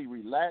can't really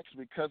relax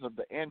because of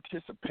the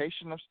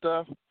anticipation of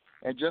stuff,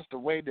 and just the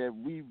way that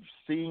we've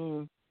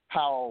seen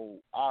how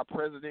our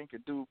president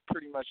could do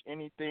pretty much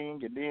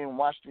anything, and then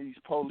watch these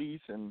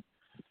police and,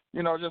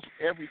 you know, just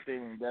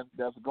everything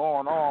that's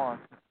going on.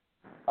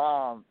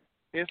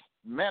 It's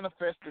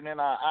manifesting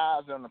in our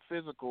eyes on the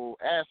physical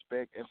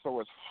aspect, and so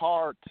it's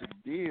hard to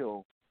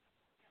deal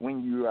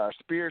when you are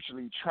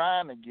spiritually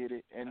trying to get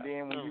it, and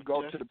then when you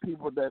go to the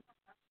people that...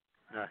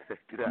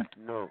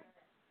 No.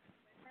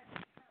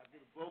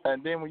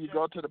 And then when you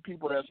go to the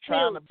people that's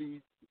trying to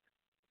be,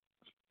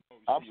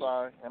 I'm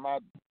sorry.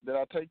 Did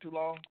I take too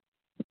long?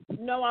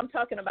 No, I'm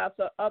talking about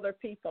the other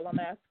people. I'm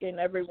asking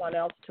everyone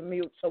else to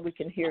mute so we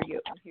can hear you.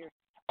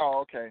 Oh,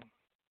 okay.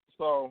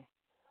 So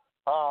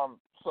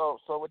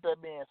with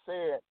that being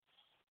said,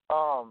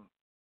 some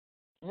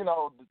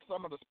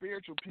of the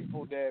spiritual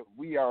people that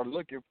we are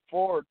looking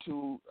forward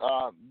to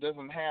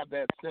doesn't have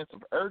that sense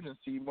of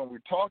urgency when we're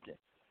talking.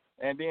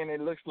 And then it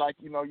looks like,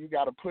 you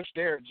got to push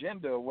their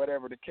agenda or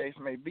whatever the case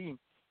may be.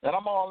 And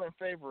I'm all in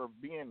favor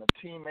of being a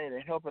teammate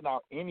and helping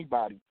out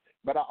anybody.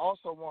 But I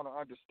also want to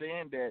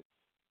understand that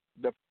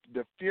the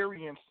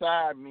fury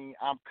inside me,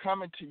 I'm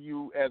coming to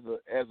you as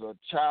a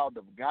child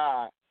of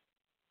God.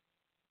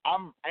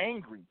 I'm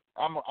angry.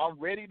 I'm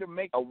ready to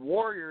make a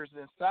warriors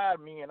inside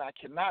me, and I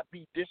cannot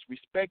be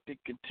disrespected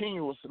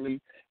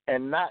continuously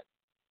and not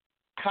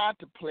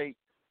contemplate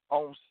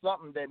on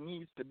something that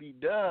needs to be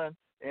done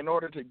in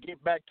order to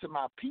get back to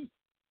my peace.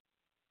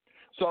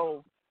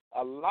 So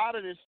a lot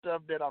of this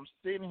stuff that I'm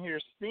sitting here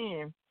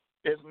seeing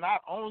is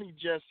not only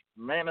just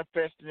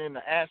manifested in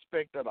the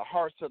aspect of the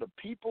hearts of the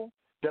people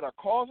that are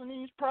causing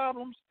these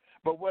problems,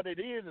 but what it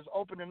is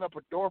opening up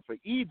a door for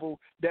evil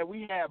that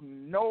we have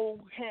no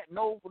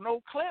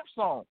clamps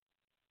on.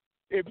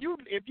 If you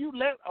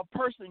let a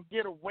person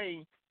get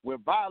away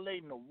with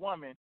violating a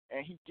woman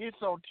and he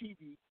gets on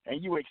TV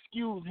and you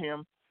excuse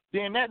him,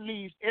 then that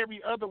leaves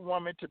every other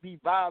woman to be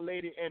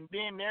violated, and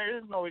then there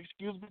is no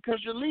excuse because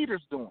your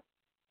leader's doing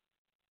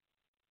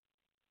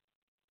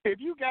it. If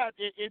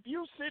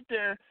you sit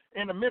there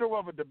in the middle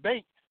of a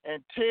debate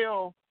and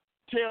tell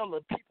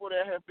the people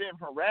that have been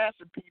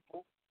harassing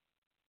people,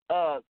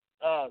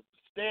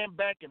 stand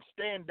back and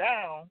stand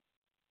down,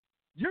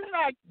 you're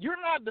not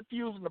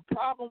diffusing the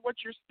problem.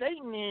 What you're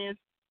stating is,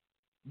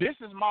 this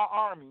is my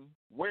army,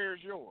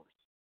 where's yours?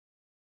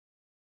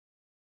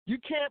 You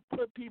can't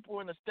put people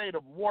in a state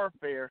of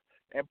warfare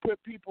and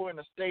put people in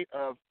a state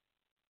of,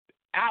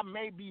 I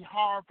may be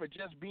harmed for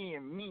just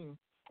being me,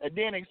 and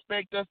then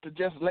expect us to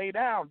just lay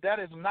down. That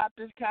is not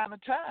this kind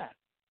of time.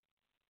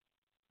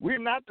 We're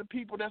not the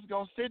people that's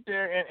going to sit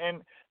there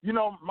and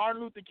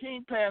Martin Luther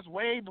King passed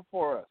way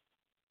before us.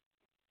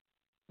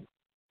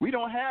 We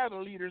don't have the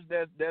leaders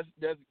that's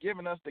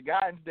giving us the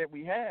guidance that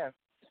we have.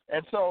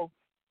 And so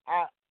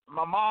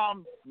my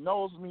mom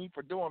knows me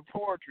for doing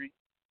poetry,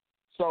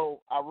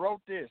 so I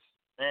wrote this,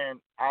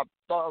 and I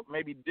thought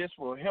maybe this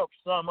will help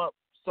sum up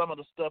some of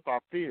the stuff I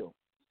feel.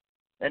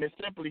 And it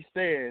simply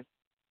says,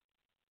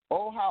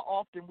 oh, how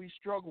often we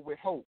struggle with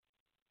hope.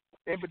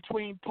 In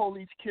between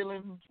police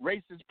killings,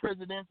 racist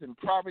presidents, and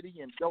poverty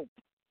and dope.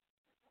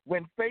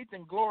 When faith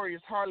and glory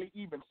is hardly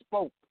even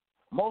spoke.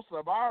 Most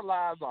of our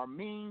lives are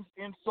memes,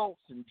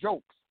 insults, and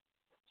jokes.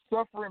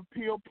 Suffering,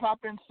 pill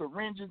popping,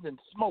 syringes, and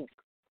smoke.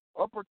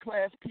 Upper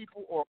class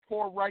people or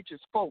poor righteous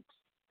folks.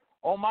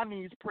 On my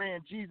knees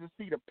praying Jesus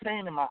see the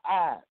pain in my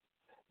eyes.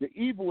 The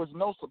evil is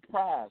no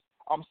surprise.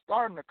 I'm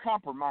starting to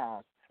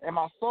compromise, and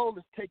my soul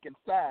is taking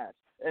sides.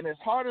 And as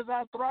hard as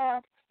I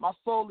thrive, my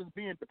soul is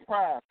being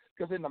deprived.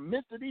 Because in the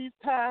midst of these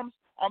times,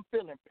 I'm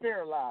feeling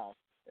paralyzed.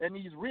 And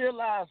these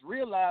realize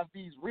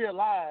these real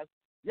lies,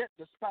 yet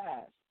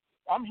despise.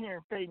 I'm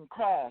hearing fading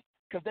cries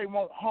because they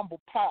want humble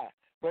pie.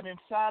 But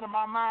inside of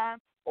my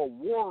mind, a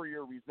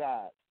warrior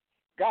resides.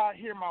 God,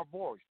 hear my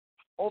voice.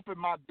 Open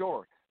my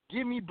door.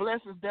 Give me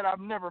blessings that I've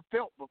never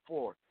felt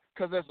before.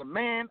 Because as a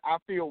man, I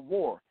feel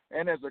war.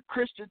 And as a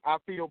Christian, I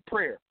feel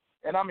prayer.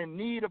 And I'm in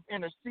need of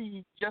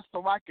intercede just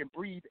so I can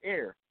breathe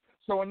air.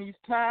 So in these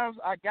times,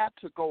 I got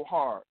to go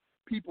hard.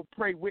 People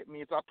pray with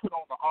me as I put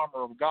on the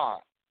armor of God.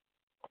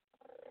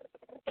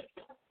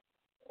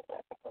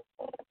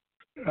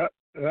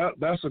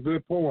 That's a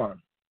good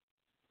poem.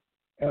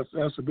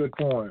 That's a good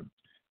poem.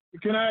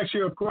 Can I ask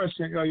you a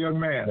question, young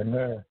man?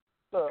 Amen.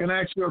 Can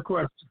I ask you a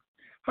question?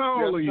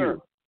 How old are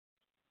you?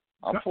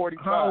 I'm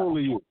 45. How old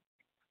are you?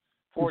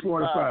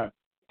 45.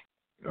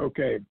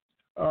 Okay.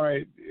 All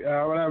right.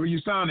 Whatever. You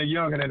sounded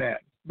younger than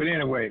that. But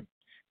anyway,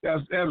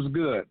 that was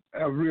good.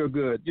 That was real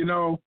good.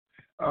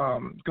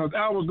 Because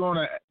I was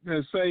going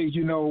to say,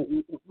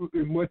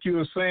 what you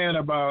were saying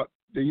about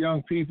the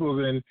young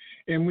people, and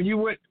when you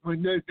went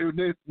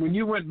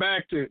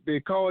back to, they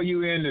call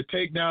you in to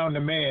take down the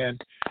man.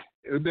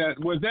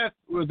 Was that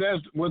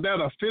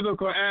a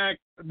physical act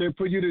that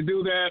put you to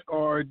do that,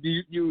 or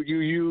you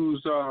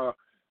use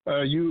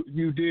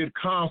you did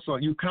counsel?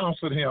 You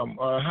counseled him.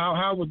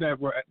 How would that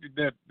work?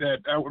 I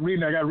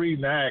got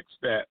reading to ask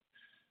that.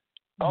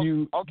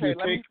 Okay,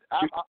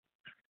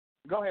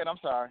 go ahead. I'm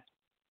sorry.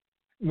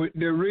 I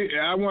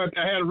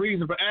had a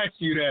reason for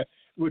asking you that.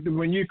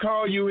 When you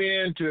call you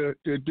in to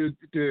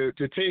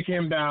take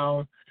him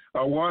down,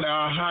 or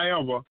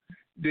however,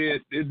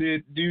 did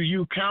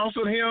you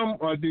counsel him,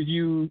 or did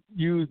you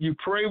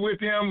pray with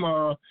him,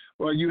 or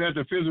you had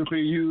to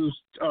physically use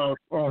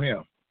on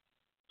him?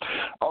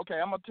 Okay,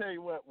 I'm gonna tell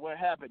you what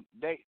happened.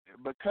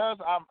 Because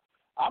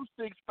I'm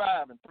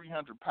 6'5" and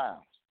 300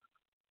 pounds.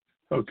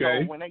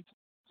 Okay.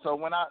 So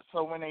when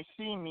they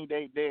see me,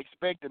 they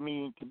expected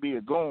me to be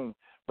a goon.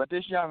 But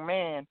this young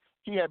man,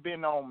 he had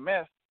been on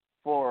meth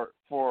for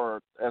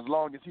as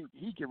long as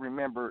he can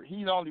remember.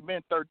 He's only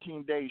been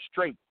 13 days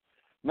straight.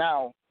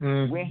 Now,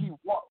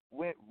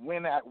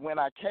 when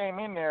I came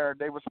in there,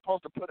 they were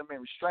supposed to put him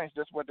in restraints.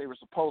 That's what they were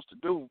supposed to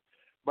do.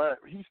 But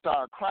he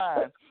started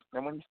crying,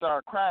 and when he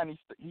started crying,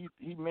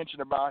 he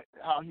mentioned about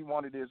how he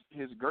wanted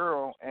his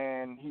girl,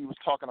 and he was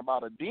talking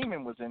about a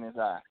demon was in his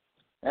eye,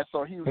 and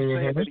so he was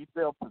saying that he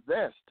felt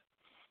possessed.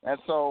 And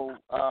so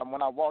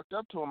when I walked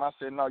up to him, I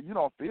said, "No, you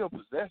don't feel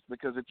possessed,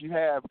 because if you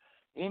have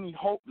any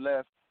hope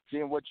left,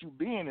 then what you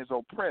being is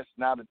oppressed.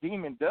 Now the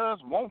demon does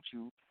want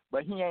you,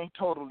 but he ain't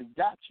totally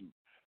got you."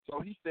 So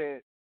he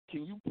said,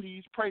 "Can you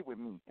please pray with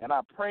me?" And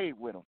I prayed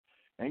with him.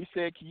 And he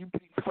said, "Can you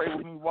please pray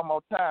with me one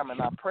more time?"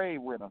 And I prayed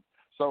with him.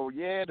 So,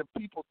 yeah, the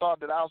people thought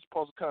that I was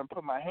supposed to come and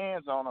put my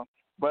hands on him.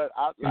 But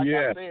I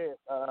said,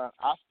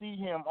 I see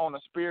him on a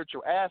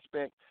spiritual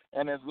aspect.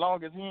 And as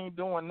long as he ain't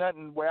doing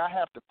nothing where I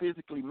have to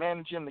physically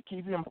manage him to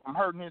keep him from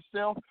hurting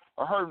himself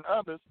or hurting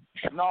others,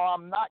 no,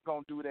 I'm not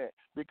going to do that.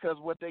 Because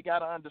what they got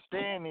to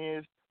understand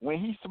is, when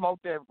he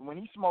smoked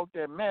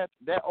that meth,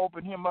 that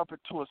opened him up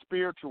into a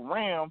spiritual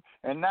realm,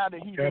 and now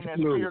that he's in that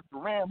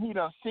spiritual realm, he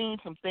done seen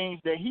some things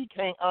that he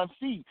can't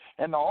unsee.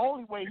 And the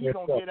only way he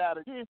gonna get out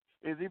of this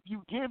is if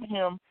you give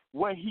him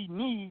what he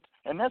needs,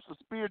 and that's a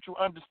spiritual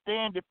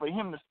understanding for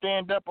him to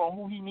stand up on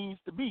who he needs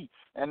to be.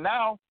 And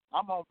now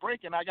I'm on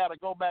break, and I got to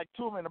go back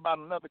to him in about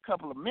another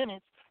couple of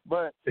minutes.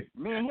 But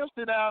me and him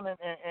sit down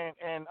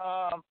and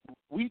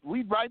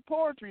we write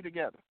poetry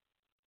together.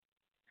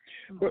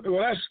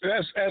 Well,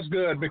 that's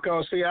good,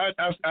 because see, I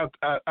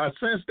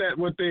sense that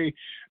what they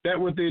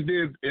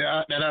did,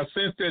 and I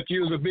sense that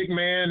you was a big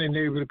man and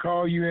they would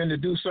call you in to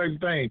do certain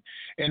things,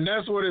 and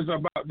that's what it's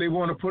about. They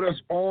want to put us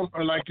on,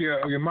 like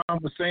your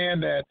mom was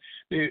saying, that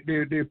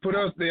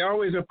they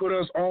always have put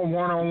us on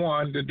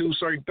one-on-one to do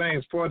certain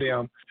things for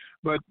them,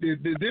 but this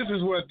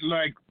is what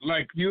like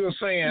you were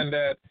saying,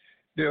 that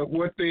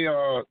what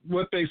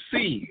they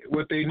see,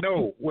 what they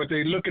know, what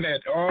they're looking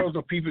at. All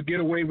the people get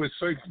away with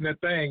certain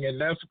thing,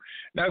 and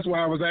that's why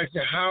I was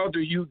asking, how do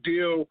you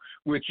deal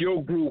with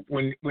your group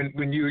when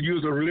you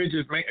use a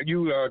religious man,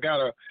 you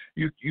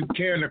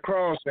carrying the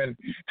cross, and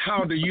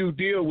how do you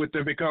deal with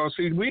them? Because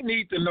see, we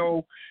need to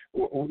know.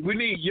 We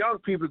need young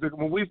people to,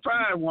 when we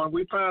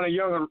find a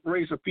younger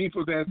race of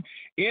people that's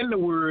in the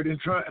Word and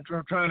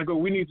trying to go.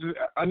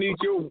 I need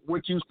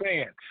what you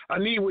saying. I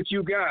need what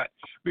you got,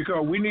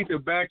 because we need to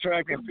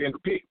backtrack and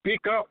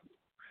pick up,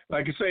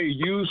 like I say,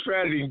 use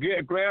strategy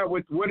and grab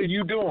what are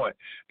you doing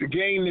to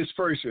gain this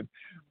person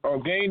or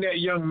gain that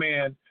young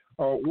man,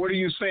 or what are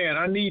you saying?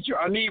 I need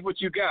what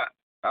you got.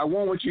 I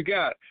want what you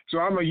got, so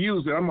I'm gonna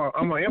use it. I'm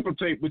gonna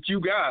implement what you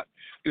got,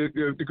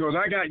 because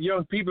I got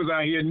young people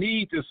out here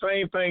need the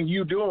same thing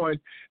you doing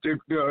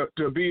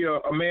to be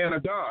a man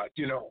of God,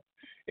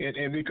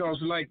 and because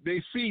like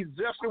they see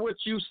just what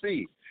you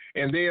see,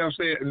 and they are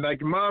saying,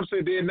 like Mom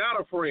said, they're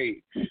not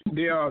afraid.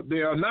 They are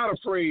not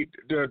afraid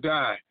to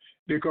die,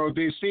 because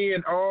they're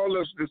seeing all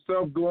of the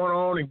stuff going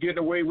on and getting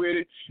away with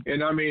it.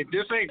 And I mean,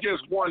 this ain't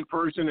just one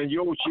person and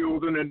your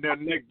children and their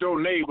next door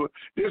neighbor.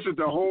 This is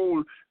the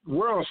whole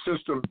world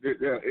system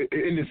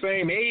in the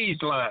same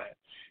age line.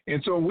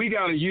 And so we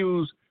got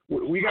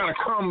to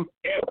come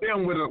at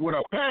them with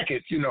a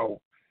package,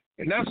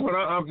 And that's what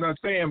I'm not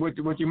saying.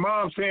 What your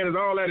mom's saying is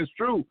all that is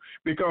true,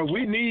 because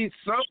we need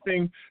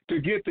something to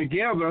get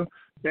together.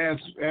 As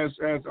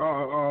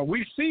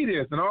we see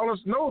this, and all of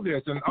us know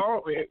this, and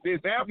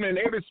it's happening in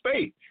every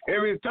state,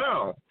 every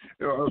town.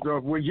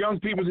 What young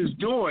people is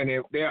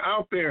doing, they're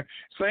out there,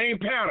 same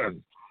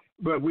pattern.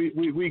 But we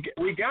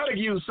got to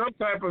use some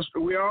type of,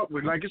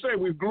 like you say,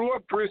 we grew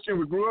up Christian,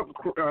 we grew up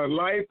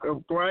life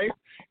of Christ,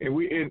 and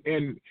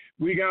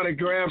we got to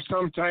grab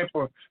some type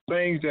of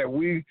things that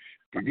we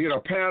get a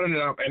pattern,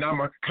 and I'm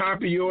gonna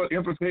copy yours,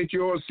 imitate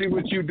yours, see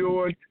what you're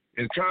doing,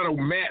 and try to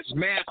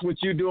match what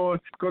you're doing,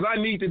 because I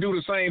need to do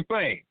the same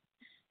thing,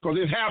 because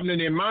it's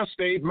happening in my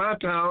state, my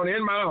town,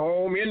 in my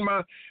home, in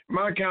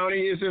my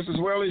county, is just as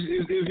well as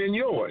in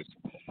yours.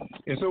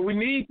 And so we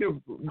need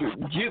to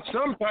get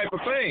some type of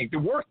thing to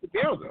work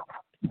together.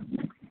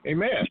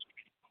 Amen.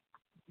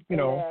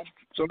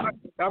 So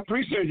I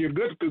appreciate your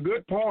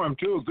good poem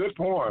too. Good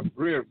poem,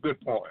 real good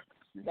poem.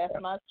 That's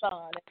my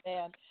son,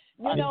 and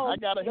I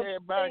gotta hear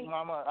it back,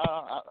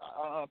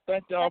 Mama.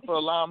 Thank y'all for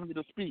allowing me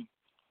to speak.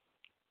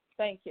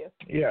 Thank you.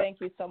 Yeah. Thank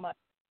you so much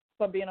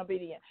for being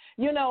obedient.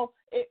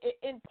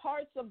 In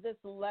parts of this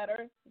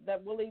letter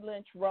that Willie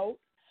Lynch wrote,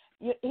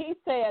 he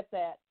said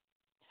that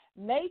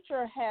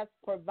nature has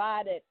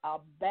provided a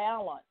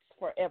balance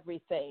for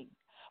everything,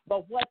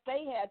 but what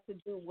they had to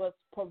do was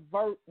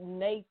pervert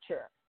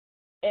nature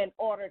in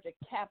order to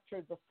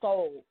capture the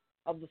soul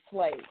of the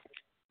slave.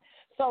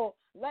 So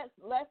let's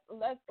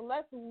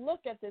look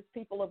at this,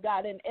 people of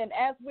God, and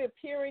as we're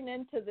peering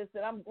into this,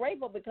 and I'm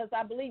grateful because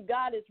I believe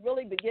God is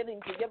really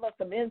beginning to give us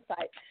some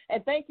insight.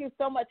 And thank you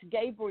so much,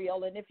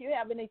 Gabriel. And if you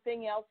have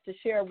anything else to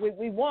share,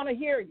 we want to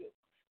hear you.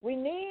 We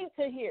need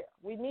to hear.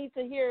 We need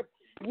to hear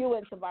you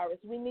and Tavares.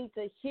 We need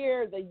to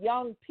hear the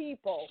young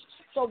people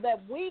so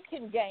that we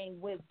can gain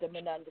wisdom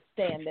and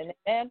understanding.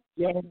 And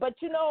but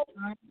you know,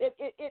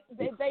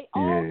 they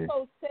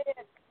also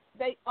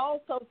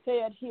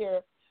said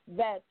here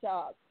that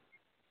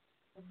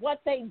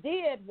what they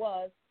did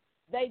was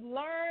they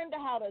learned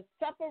how to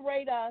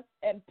separate us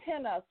and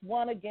pin us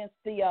one against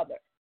the other.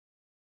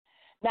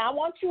 Now I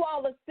want you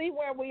all to see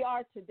where we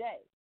are today.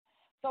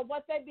 So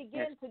what they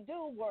began to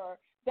do were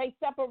they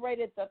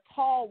separated the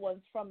tall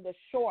ones from the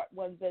short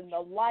ones and the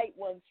light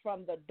ones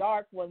from the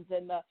dark ones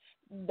and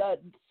the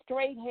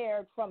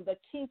straight-haired from the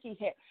kinky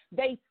hair.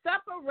 They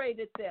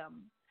separated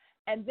them,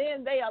 and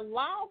then they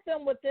allowed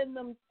them within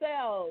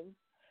themselves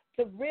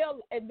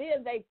and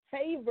then they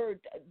favored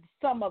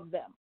some of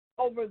them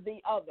over the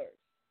others.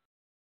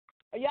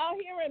 Are y'all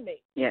hearing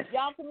me? Yes.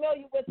 Y'all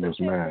familiar with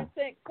the 10%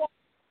 quota?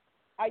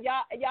 Are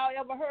y'all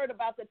ever heard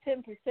about the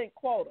 10%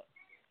 quota?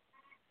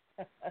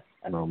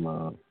 No,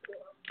 ma'am.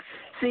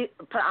 See,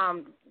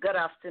 good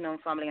afternoon,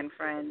 family and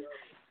friends.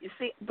 You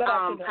see,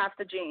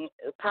 Pastor Jean,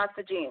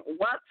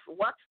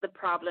 what's the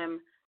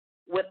problem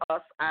with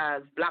us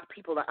as Black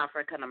people, the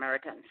African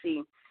Americans?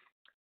 See,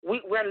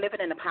 we're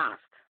living in the past.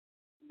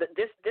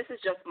 This is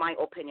just my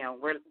opinion.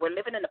 We're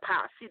living in the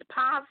past. See, the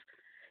past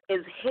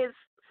is his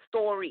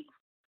story,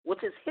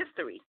 which is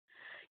history.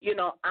 You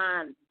know,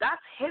 and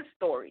that's his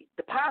story.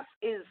 The past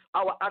is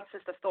our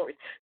ancestor stories.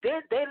 They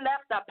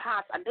left that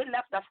past and they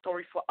left that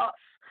story for us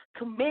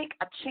to make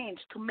a change,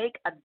 to make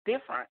a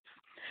difference.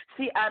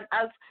 See, and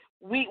as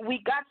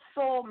we got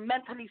so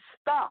mentally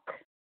stuck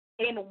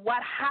in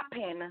what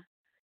happened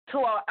to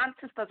our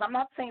ancestors, I'm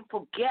not saying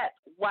forget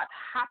what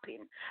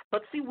happened,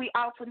 but see, we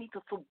also need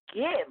to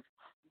forgive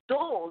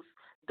those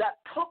that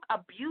took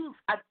abuse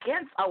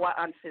against our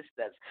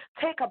ancestors,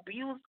 take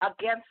abuse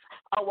against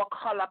our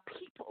color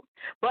people.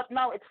 But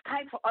now it's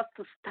time for us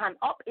to stand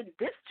up in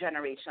this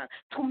generation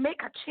to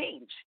make a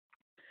change.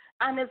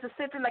 And it's the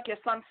same thing like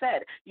your son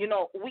said, you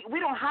know, we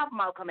don't have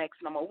Malcolm X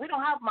no more. We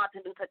don't have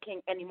Martin Luther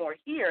King anymore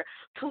here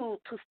to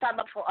stand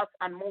up for us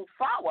and move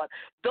forward.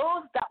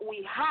 Those that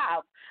we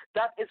have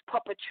that is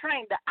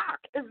perpetrating the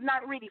act is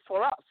not really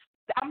for us.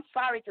 I'm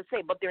sorry to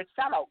say, but they're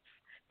sellouts.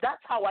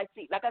 That's how I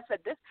see it. Like I said,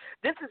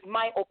 this is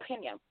my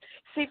opinion.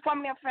 See,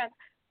 family and friends,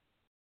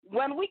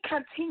 when we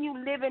continue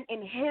living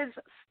in his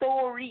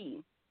story,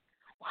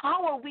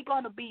 how are we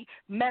going to be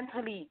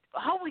mentally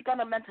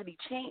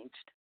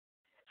changed?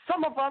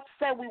 Some of us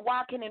say we're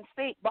walking in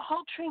faith, but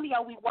how truly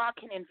are we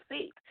walking in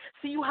faith?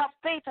 See, you have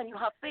faith and you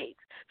have faith.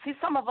 See,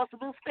 some of us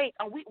lose faith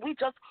and we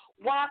just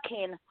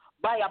walking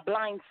by a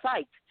blind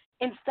sight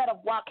instead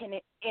of walking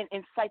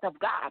in sight of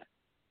God.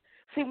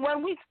 See,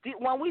 when we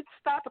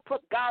start to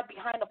put God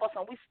behind us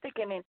and we stick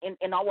him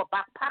in our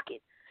back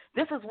pocket,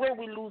 this is where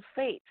we lose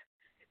faith.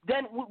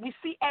 Then we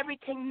see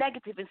everything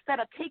negative instead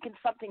of taking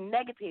something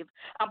negative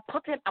and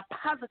putting a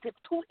positive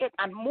to it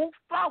and move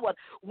forward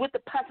with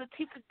the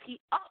positivity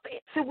of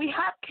it. See, we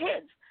have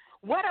kids.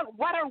 What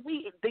are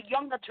we, the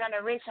younger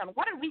generation,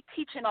 what are we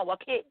teaching our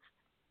kids?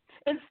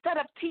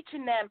 Instead of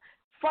teaching them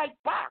fight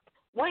back,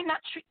 why not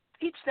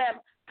teach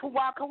them to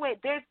walk away?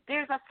 There's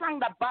a song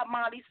that Bob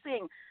Marley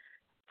sings.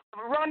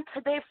 Run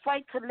today,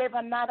 fight to live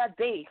another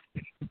day.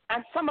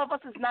 And some of us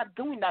is not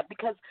doing that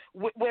because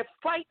we're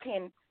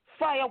fighting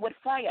fire with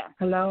fire.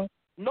 Hello?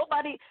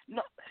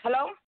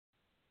 Hello?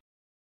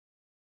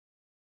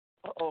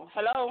 Uh-oh.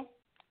 Hello?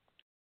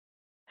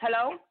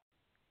 Hello?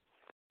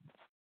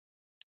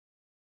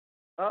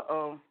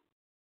 Uh-oh.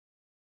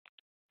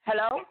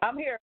 Hello? I'm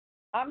here.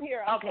 I'm okay.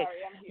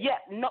 sorry. I'm here.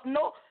 Yeah,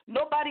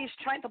 nobody's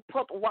trying to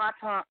put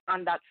water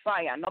on that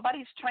fire.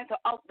 Nobody's trying to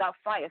out that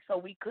fire so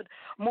we could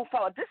move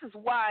forward. This is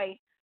why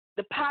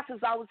the past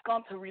is always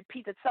going to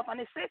repeat itself. And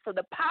it says so.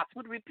 The past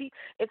would repeat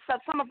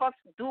itself. Some of us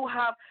do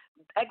have,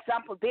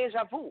 example,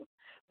 deja vu.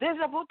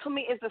 Deja vu to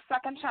me is the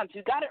second chance.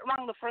 You got it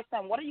wrong the first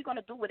time. What are you going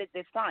to do with it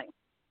this time?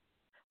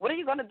 What are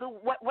you going to do?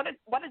 What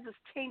is the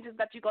changes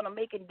that you're going to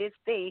make in this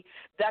day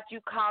that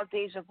you call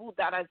deja vu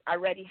that has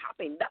already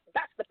happened?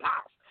 That's the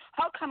past.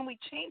 How can we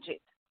change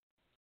it?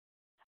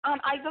 And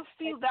I just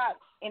feel that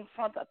in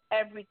front of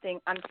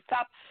everything and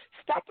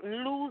stop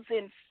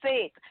losing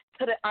faith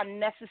to the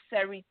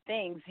unnecessary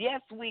things. Yes,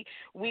 we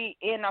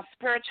in a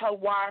spiritual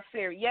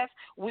warfare. Yes,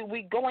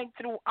 we going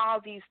through all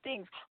these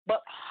things.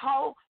 But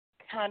how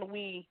can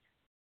we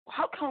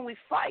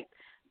fight?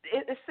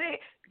 It say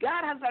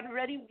God has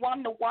already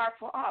won the war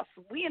for us.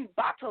 We in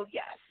battle,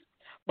 yes.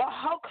 But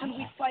how can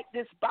we fight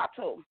this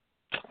battle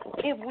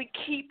if we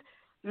keep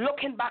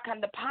looking back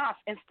on the past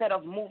instead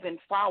of moving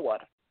forward?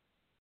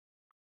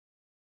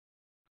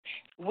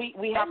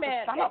 We have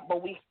to stand up,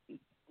 but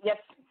yes.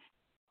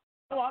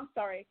 Oh, I'm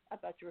sorry. I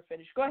thought you were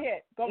finished. Go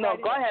ahead. Go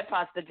ahead,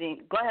 Pastor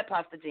Jean. Go ahead,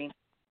 Pastor Jean.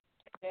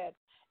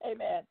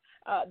 Amen.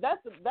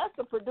 That's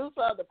the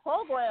producer of the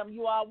program,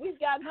 you all. We've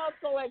gotten her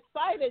so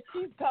excited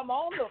she's come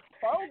on the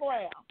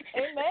program.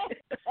 Amen.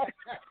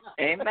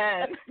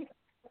 Amen.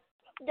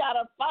 Got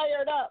her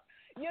fired up.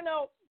 You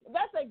know,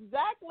 That's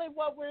exactly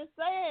what we're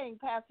saying,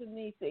 Pastor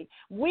Nisi.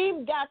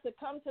 We've got to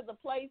come to the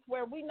place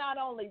where we not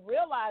only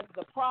realize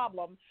the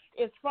problem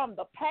is from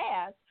the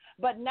past,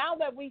 but now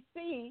that we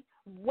see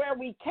where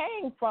we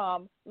came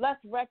from, let's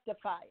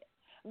rectify it.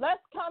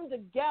 Let's come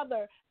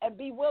together and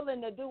be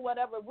willing to do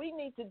whatever we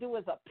need to do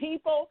as a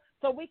people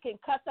so we can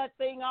cut that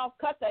thing off,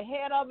 cut the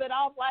head of it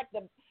off like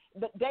the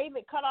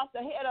David cut off the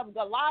head of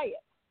Goliath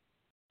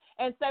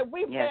and say,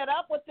 we've fed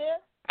up with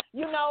this.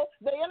 You know,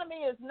 the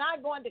enemy is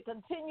not going to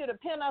continue to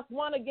pin us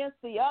one against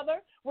the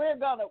other. We're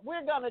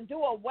gonna do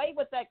away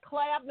with that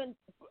crab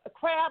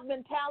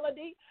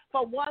mentality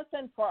for once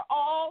and for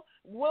all.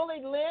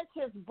 Willie Lynch,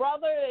 his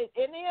brother,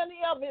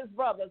 any of his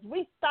brothers,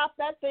 we stop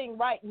that thing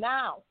right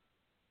now.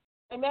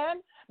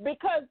 Amen?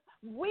 Because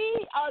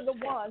we are the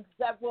ones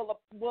that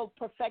will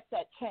perfect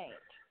that change.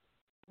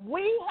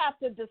 We have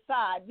to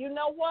decide, you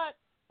know what?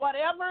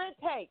 Whatever it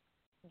takes,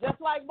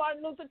 just like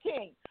Martin Luther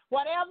King,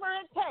 whatever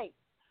it takes,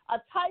 a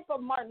type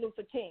of Martin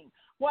Luther King,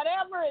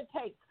 whatever it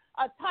takes,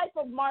 a type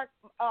of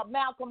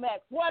Malcolm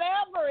X,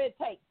 whatever it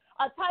takes,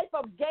 a type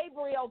of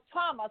Gabriel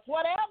Thomas,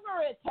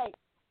 whatever it takes,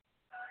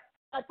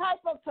 a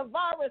type of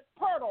Tavares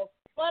Pirtle,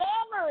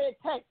 whatever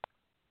it takes.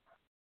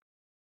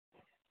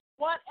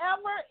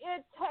 Whatever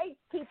it takes,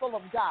 people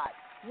of God,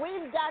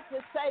 we've got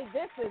to say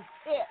this is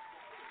it.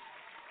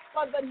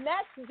 For the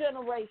next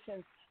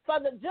generations, for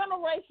the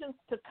generations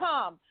to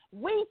come,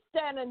 we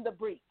stand in the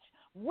breach.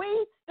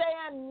 We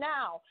stand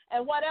now,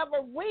 and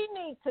whatever we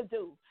need to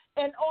do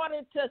in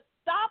order to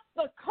stop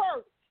the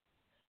curse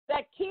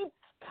that keeps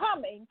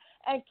coming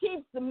and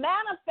keeps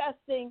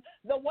manifesting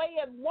the way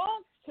it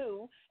wants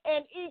to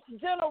in each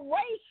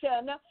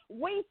generation,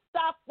 we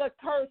stop the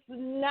curse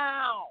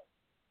now.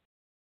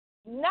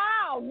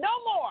 Now, no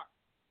more.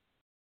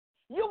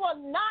 You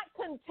will not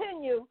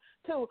continue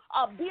to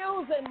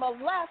abuse and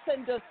molest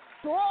and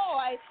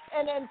destroy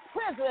and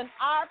imprison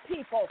our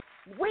people.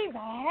 We've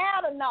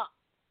had enough.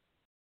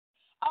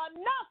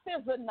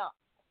 Enough is enough.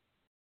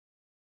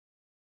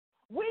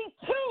 We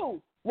too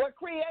were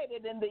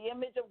created in the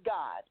image of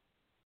God.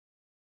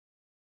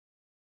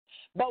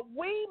 But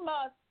we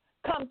must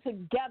come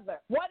together.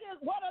 What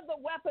are the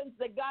weapons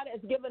that God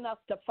has given us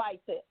to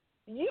fight this?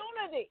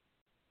 Unity.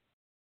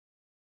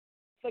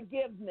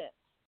 Forgiveness.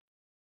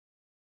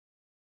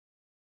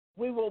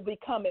 We will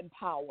become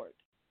empowered.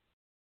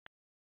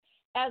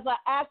 As an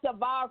act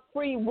of our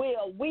free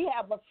will, we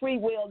have a free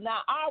will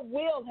now. Our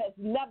will has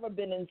never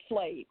been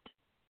enslaved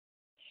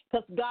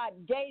because God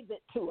gave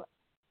it to us.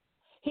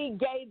 He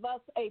gave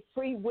us a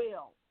free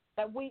will,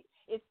 and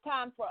it's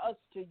time for us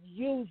to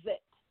use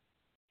it.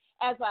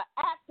 As an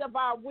act of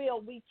our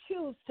will, we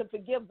choose to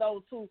forgive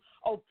those who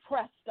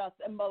oppressed us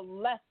and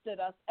molested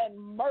us and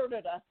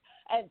murdered us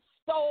and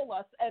stole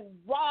us and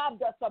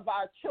robbed us of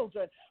our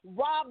children,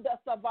 robbed us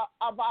of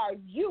our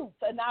youth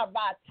and our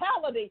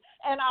vitality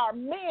and our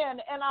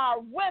men and our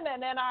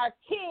women and our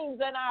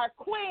kings and our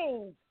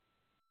queens.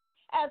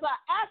 As an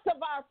act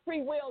of our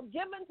free will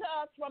given to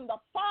us from the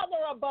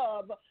Father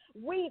above,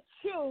 we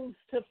choose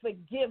to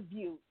forgive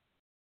you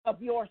of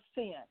your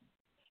sin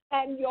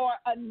and your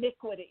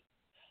iniquity.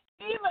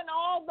 Even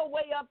all the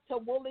way up to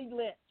Willie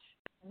Lynch,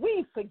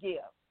 we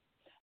forgive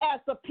as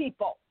a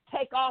people.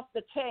 Take off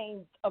the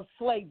chains of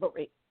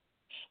slavery.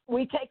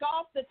 We take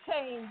off the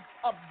chains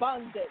of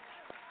bondage,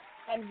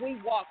 and we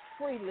walk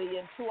freely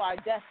into our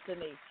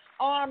destiny,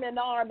 arm in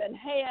arm and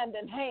hand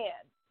in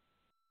hand,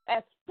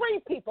 as free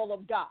people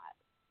of God.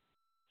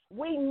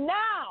 We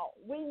now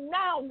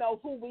know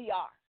who we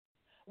are.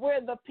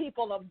 We're the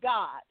people of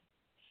God,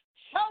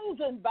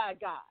 chosen by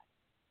God,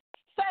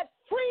 set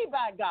free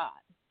by God.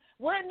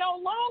 We're no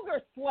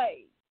longer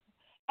slaves,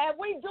 and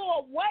we do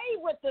away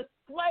with the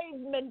slave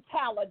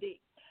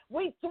mentality.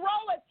 We throw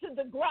it to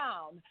the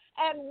ground,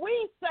 and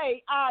we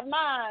say our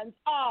minds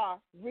are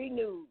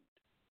renewed.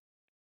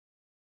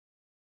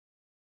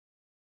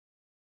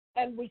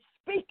 And we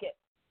speak it.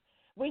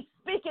 We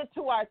speak it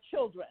to our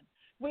children.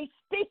 We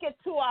speak it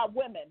to our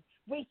women.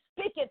 We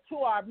speak it to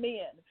our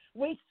men.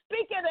 We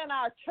speak it in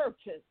our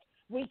churches.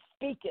 We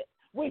speak it.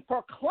 We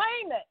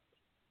proclaim it.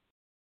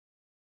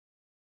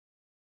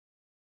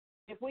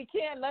 If we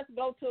can, let's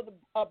go to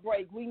a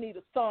break. We need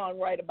a song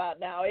right about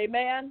now.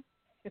 Amen?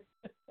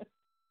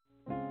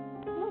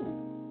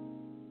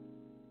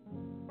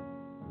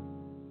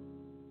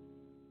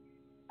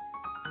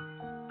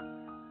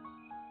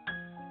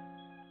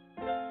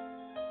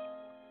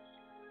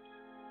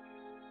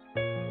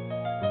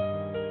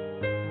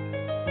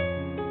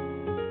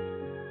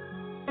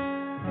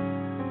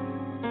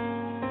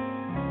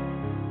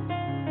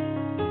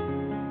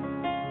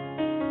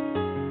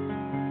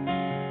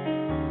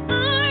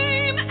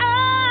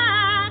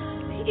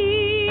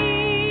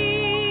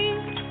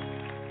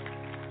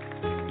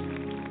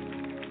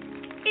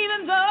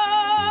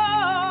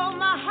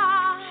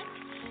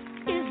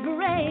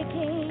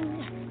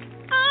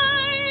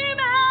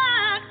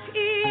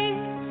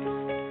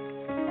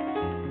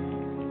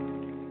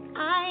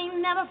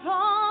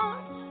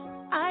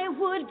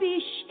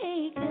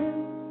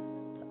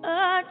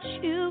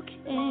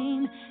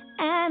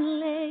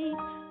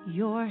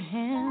 your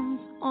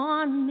hands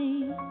on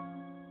me,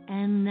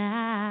 and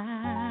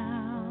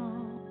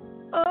now,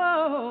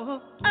 oh,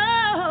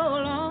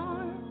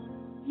 Lord,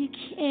 you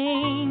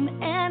came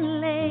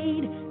and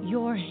laid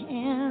your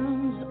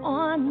hands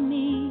on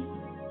me,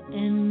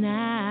 and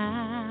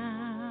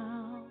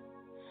now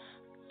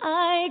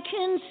I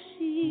can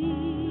see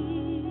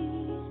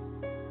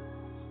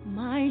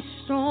my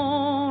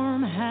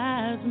storm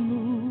has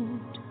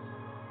moved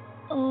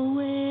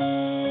away.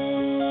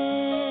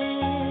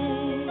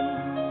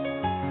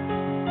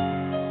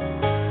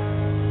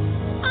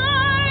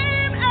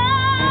 I'm at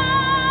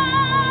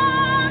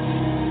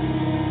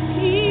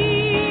peace,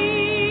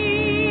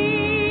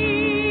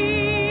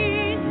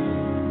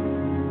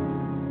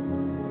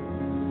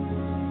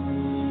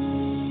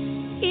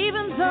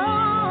 even though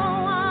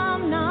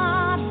I'm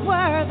not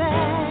worthy.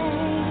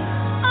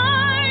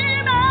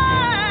 I'm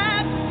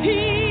at peace,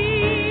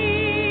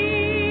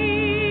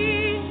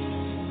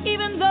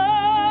 even though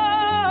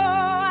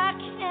I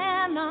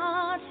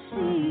cannot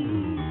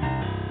see.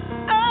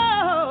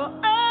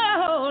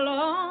 Oh,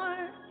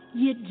 Lord,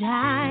 you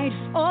died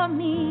for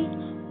me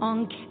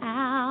on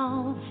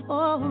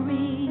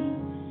Calvary,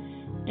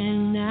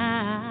 and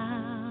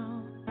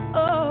now,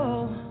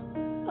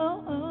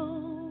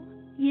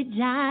 you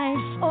died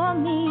for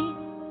me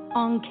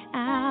on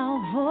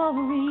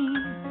Calvary,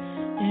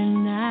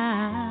 and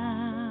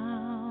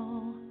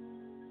now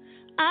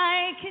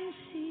I can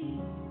see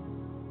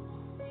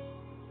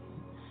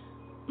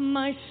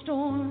my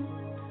storm.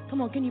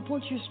 Come on, can you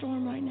point your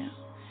storm right now?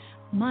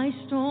 My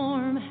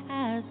storm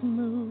has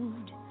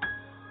moved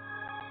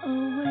away.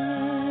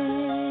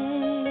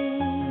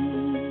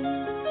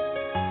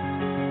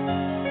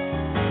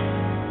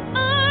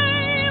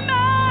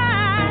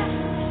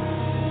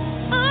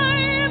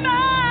 I'm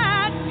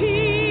at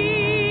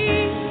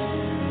peace.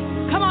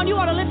 Come on, you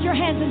ought to lift your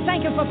hands and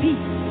thank Him for peace.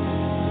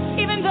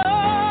 Even though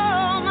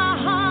my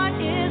heart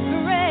is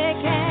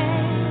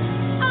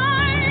breaking,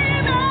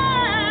 I'm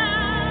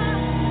at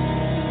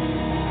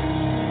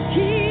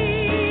peace.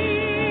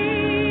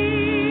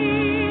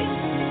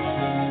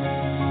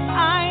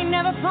 I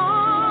never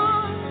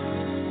thought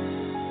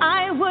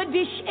I would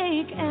be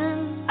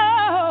shaken.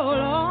 Oh,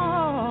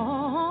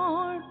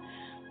 Lord.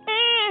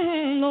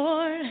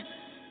 Lord,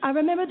 I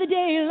remember the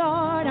day,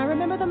 Lord. I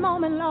remember the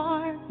moment,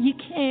 Lord. You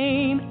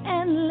came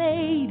and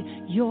laid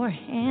your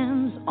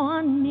hands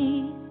on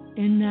me,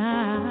 and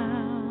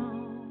now,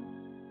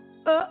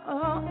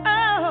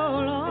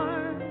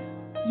 Lord,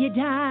 you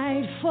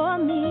died for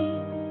me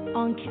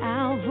on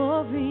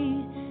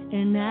Calvary,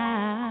 and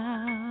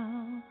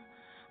now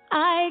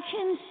I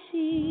can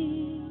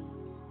see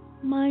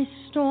my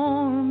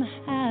storm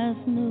has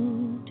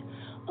moved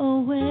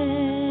away.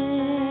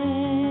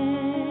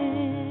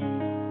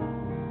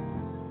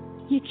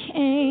 You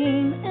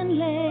came and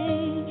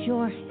laid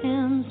your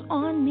hands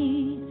on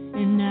me,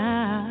 and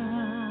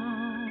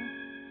now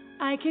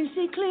I can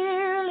see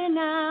clearly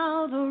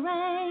now the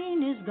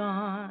rain is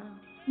gone.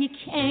 You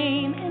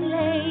came and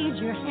laid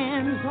your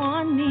hands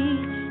on me,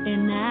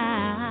 and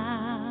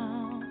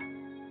now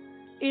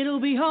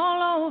it'll be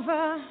all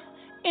over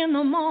in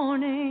the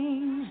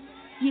morning.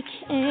 You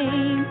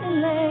came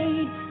and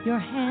laid your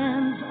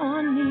hands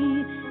on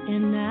me,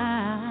 and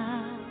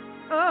now,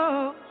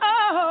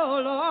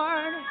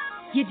 Lord,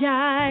 you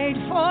died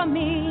for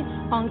me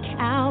on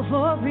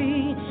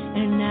Calvary,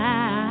 and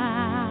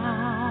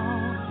now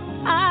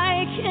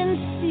I can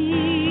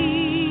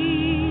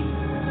see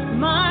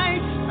my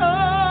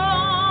storm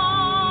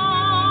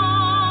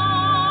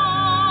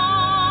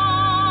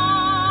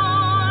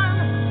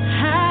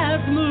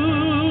has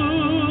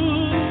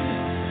moved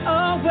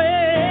away.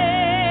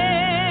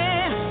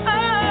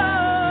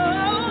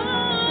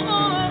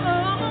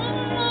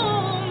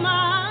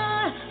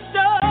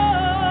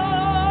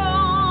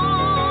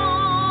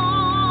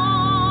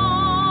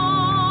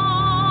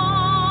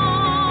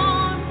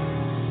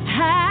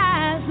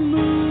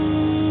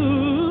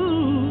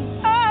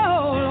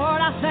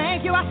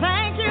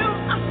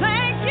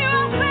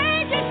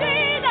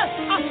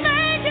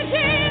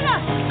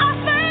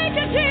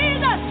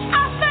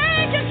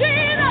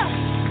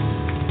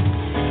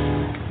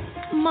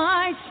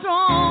 My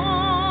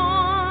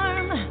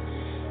storm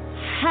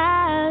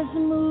has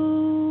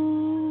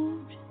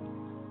moved.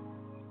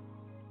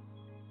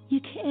 You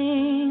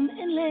came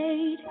and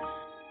laid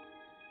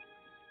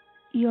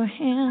your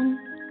hand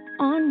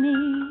on me,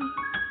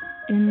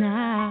 and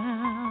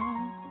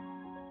now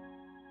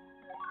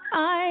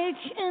I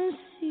can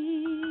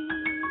see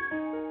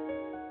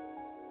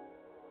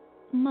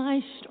my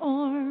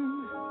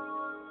storm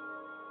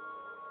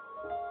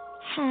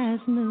has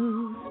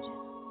moved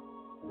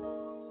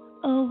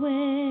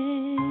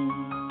away.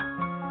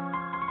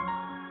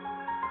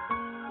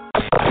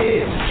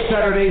 It's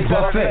Saturday's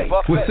Buffet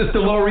with Sister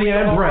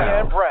Lorriane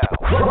Brown.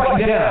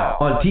 Right now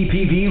on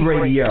TPV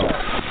Radio.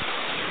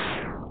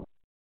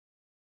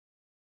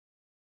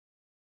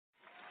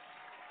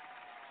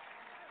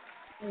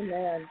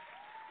 Amen.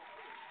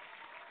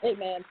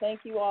 Amen.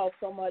 Thank you all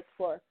so much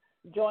for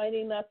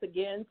joining us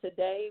again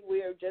today.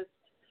 We are just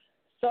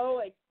so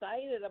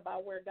excited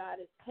about where God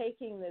is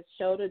taking this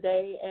show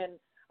today. And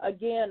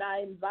again,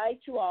 I invite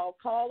you all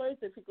callers,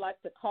 if you'd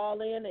like to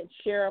call in and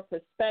share a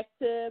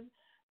perspective,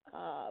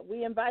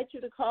 we invite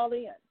you to call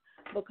in,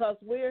 because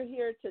we're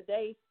here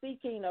today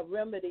seeking a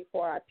remedy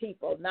for our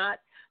people, not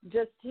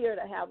just here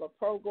to have a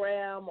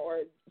program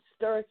or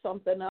stir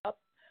something up.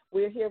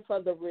 We're here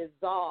for the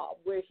resolve.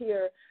 We're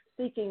here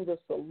seeking the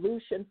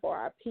solution for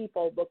our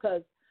people,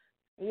 because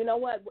you know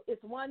what?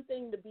 It's one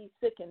thing to be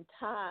sick and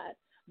tired,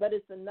 but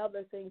it's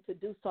another thing to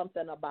do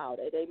something about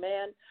it.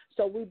 Amen?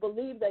 So we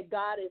believe that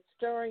God is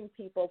stirring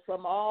people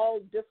from all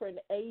different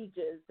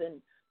ages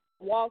and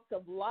walks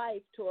of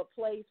life to a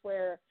place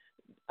where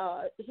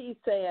he's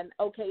saying,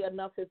 okay,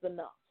 enough is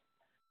enough.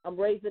 I'm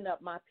raising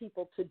up my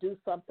people to do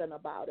something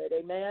about it.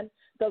 Amen?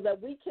 So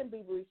that we can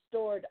be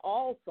restored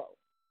also.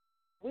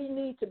 We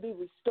need to be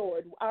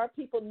restored. Our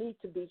people need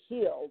to be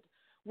healed.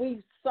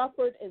 We've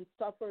suffered and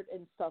suffered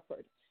and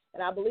suffered.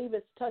 And I believe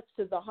it's touched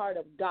to the heart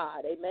of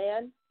God.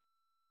 Amen?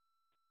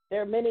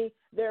 There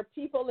are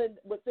people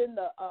within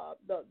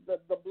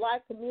the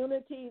black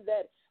community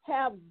that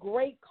have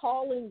great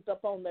callings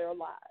upon their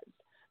lives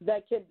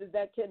that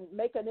can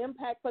make an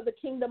impact for the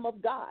kingdom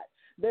of God.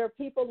 There are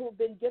people who've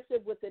been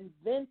gifted with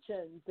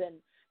inventions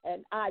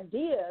and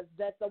ideas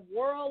that the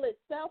world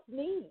itself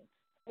needs.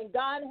 And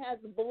God has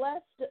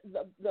blessed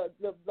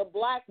the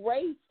black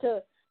race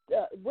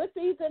with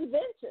these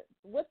inventions,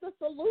 with the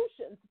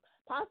solutions,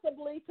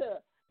 possibly to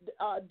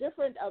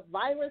different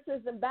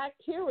viruses and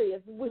bacteria.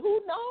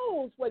 Who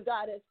knows what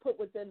God has put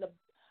within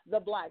the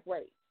black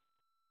race?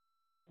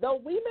 Though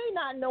we may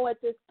not know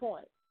at this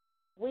point,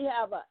 we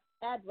have an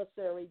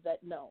adversary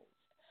that knows.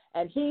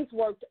 And he's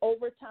worked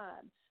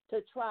overtime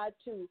to try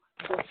to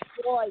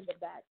destroy the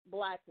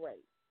black race.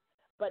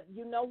 But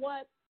you know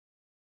what?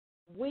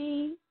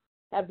 We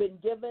have been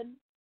given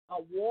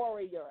a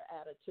warrior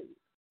attitude.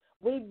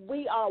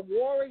 We are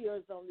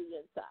warriors on the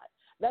inside.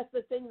 That's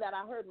the thing that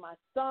I heard my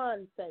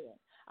son saying.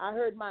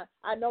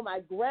 I know my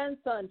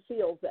grandson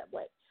feels that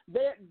way.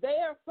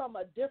 They're from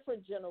a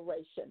different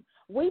generation.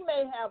 We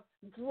may have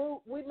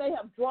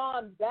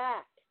drawn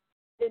back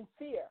in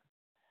fear,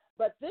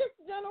 but this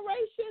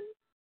generation,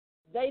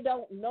 they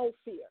don't know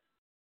fear.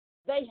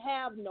 They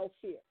have no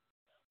fear.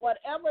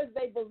 Whatever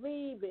they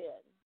believe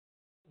in,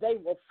 they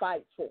will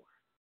fight for.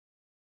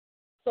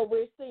 So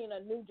we're seeing a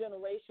new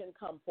generation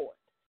come forth.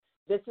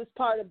 This is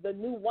part of the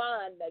new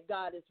wine that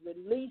God is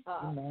releasing.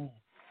 Amen.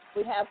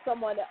 We have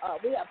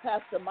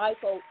Pastor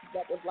Michael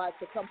that would like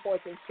to come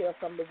forth and share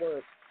from the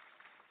word.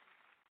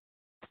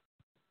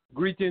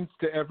 Greetings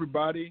to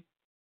everybody,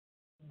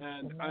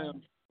 and I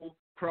am so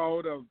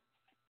proud of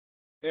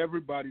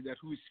everybody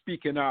who's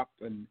speaking up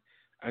and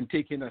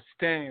taking a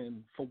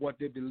stand for what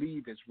they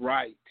believe is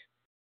right,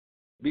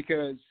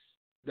 because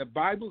the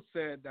Bible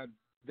said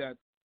that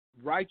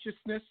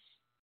righteousness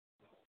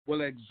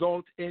will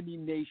exalt any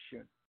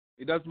nation.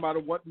 It doesn't matter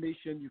what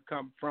nation you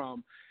come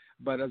from,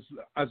 but as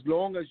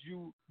long as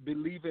you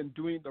believe in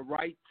doing the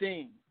right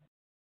thing.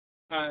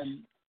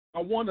 And I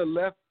want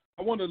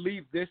to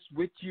leave this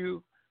with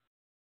you.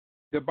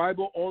 The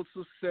Bible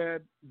also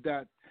said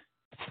that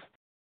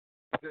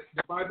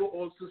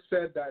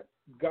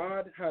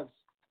God has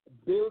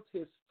built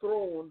his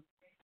throne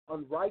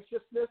on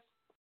righteousness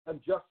and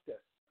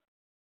justice.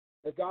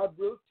 That God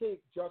will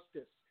take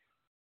justice.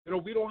 You know,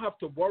 we don't have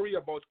to worry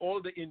about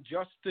all the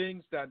unjust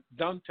things that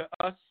done to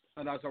us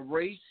and as a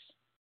race.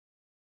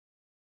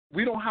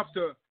 We don't have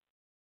to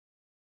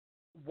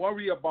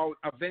worry about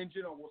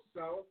avenging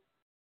ourselves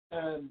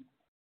and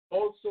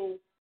also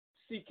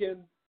seeking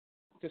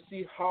to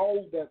see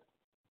how that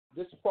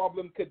this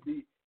problem could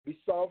be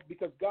solved,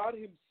 because God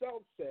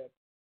himself said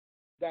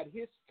that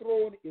his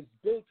throne is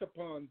built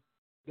upon,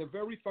 the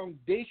very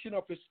foundation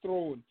of his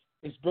throne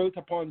is built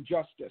upon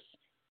justice.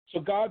 So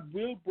God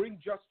will bring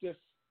justice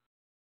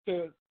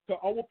to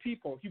our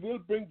people. He will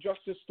bring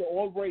justice to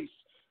all race.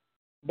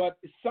 But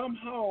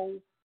somehow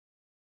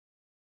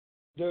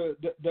the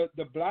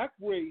black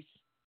race,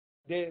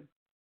 they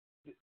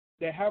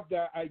have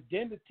their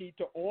identity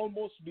to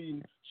almost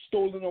being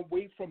stolen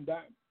away from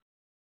them.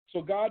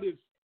 So God is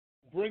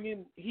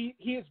bringing, he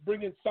is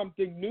bringing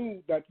something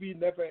new that we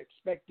never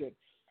expected.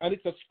 And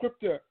it's a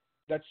scripture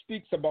that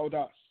speaks about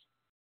us.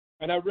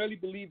 And I really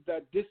believe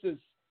that this is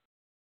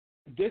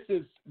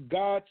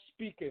God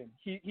speaking.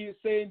 He is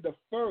saying the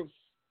first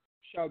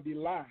shall be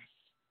last,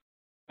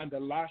 and the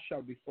last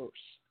shall be first.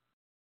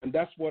 And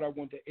that's what I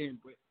want to end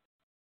with.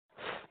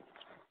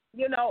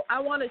 You know, I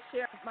want to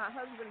share, my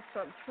husband's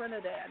from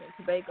Trinidad and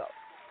Tobago.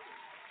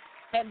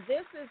 And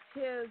this is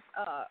his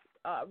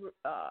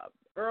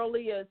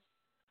earliest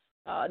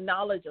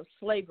knowledge of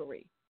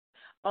slavery.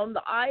 On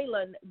the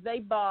island, they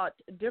bought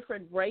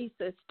different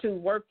races to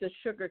work the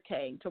sugar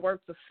cane, to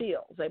work the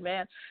fields.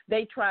 Amen.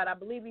 They tried, I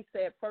believe he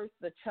said first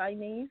the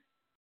Chinese,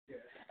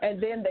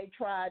 and then they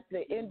tried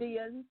the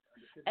Indians,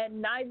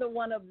 and neither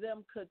one of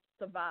them could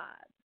survive.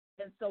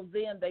 And so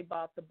then they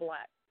bought the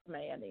black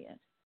man in.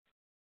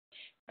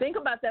 Think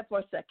about that for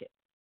a second.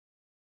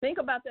 Think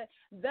about that.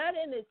 That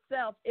in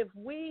itself, if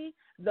we,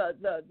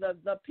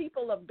 the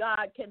people of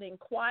God, can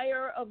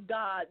inquire of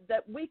God,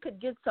 that we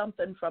could get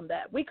something from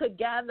that. We could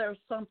gather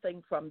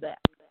something from that.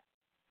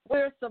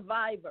 We're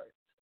survivors.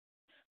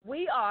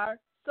 We are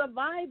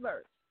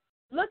survivors.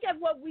 Look at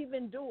what we've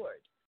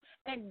endured.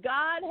 And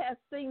God has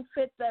seen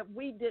fit that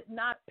we did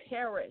not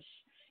perish,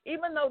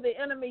 even though the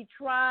enemy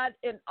tried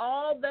in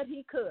all that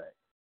he could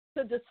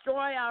to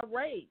destroy our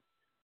race.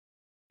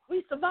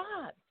 We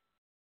survived.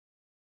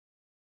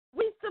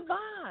 We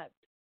survived.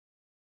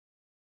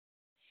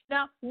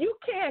 Now, you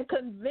can't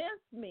convince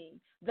me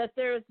that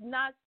there's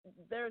not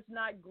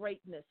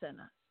greatness in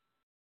us.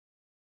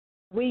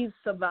 We've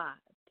survived.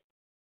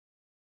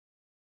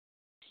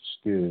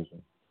 Excuse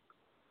me.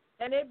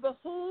 And it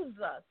behooves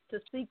us to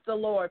seek the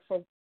Lord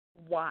for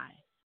why.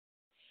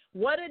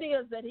 What it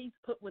is that he's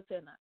put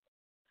within us.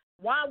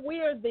 Why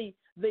we're the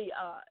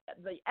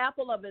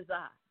apple of his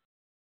eye.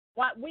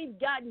 Why we've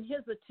gotten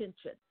his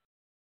attention.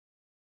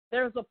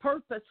 There's a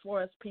purpose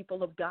for us,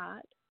 people of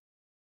God.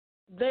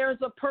 There's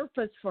a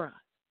purpose for us.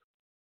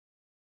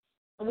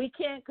 And we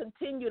can't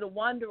continue to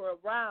wander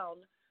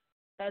around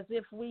as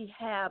if we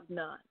have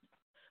none.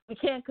 We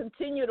can't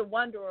continue to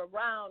wander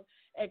around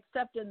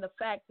accepting the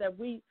fact that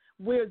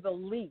we're the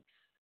least.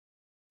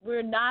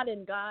 We're not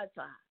in God's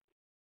eye.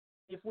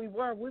 If we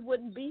were, we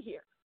wouldn't be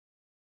here.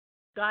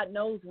 God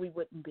knows we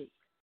wouldn't be.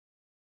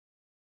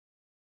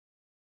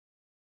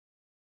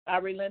 I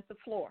relent the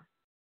floor.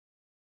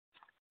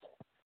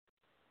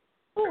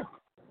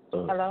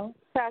 Hello,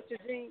 Pastor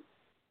Jean.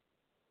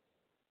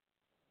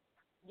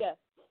 Yes,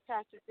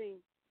 Pastor Jean.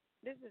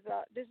 This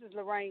is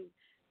Lorraine.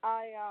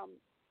 I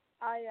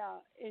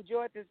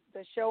enjoyed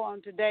the show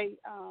on today.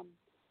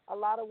 A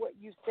lot of what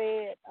you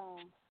said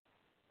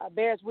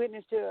bears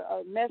witness to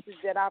a message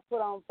that I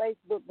put on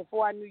Facebook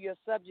before I knew your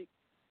subject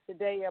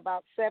today,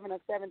 about 7 or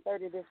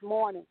 7:30 this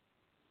morning.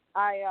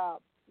 I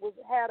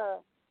had a,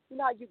 you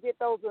know how you get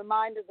those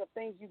reminders of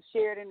things you've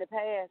shared in the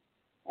past,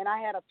 and I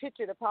had a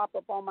picture to pop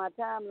up on my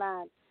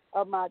timeline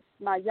of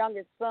my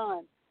youngest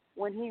son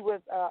when he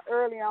was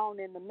early on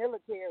in the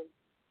military,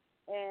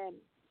 and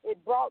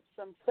it brought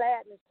some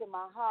sadness to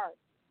my heart.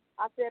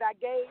 I said I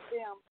gave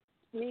them,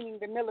 meaning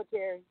the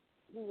military,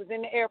 he was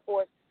in the Air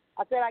Force,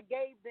 I said I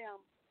gave them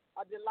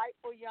a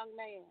delightful young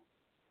man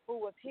who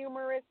was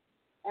humorous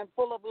and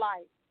full of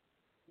life.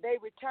 They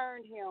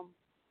returned him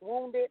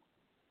wounded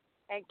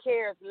and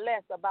cares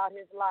less about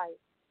his life.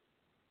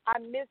 I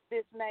miss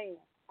this man.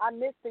 I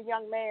miss the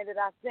young man that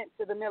I sent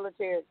to the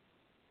military.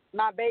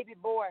 My baby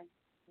boy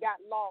got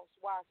lost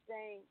while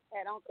staying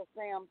at Uncle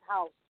Sam's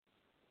house.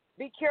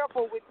 Be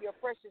careful with your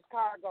precious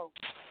cargo.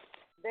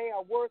 They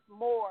are worth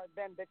more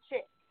than the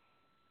check.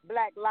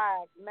 Black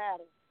lives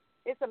matter.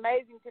 It's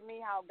amazing to me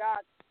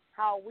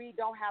how we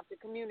don't have to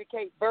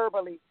communicate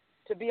verbally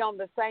to be on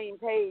the same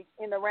page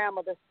in the realm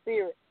of the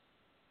spirit.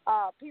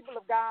 People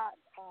of God,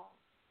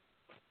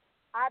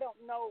 I don't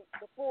know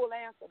the full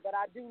answer, but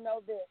I do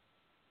know this.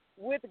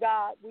 With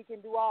God, we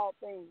can do all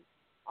things.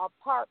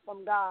 Apart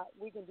from God,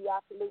 we can do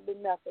absolutely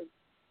nothing.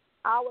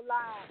 Our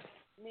lives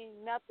mean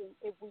nothing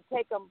if we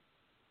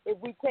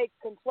take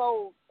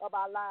control of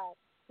our lives.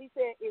 He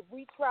said if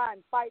we try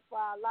and fight for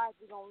our lives,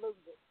 we're going to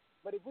lose it.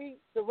 But if we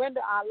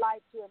surrender our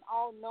life to an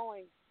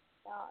all-knowing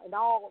and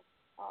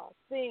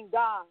all-seeing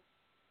God,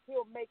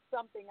 he'll make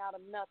something out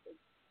of nothing.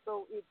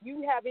 So if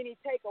you have any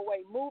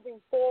takeaway moving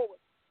forward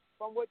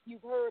from what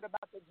you've heard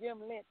about the Jim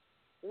Lynch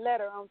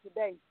letter on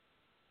today,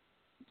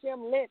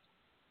 Jim Lynch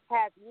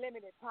has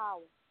limited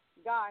power.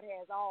 God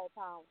has all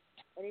power.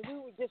 And if we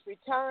would just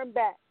return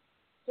back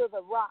to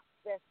the rock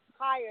that's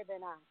higher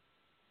than I,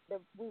 that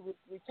we would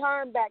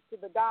return back to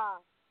the God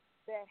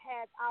that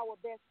has our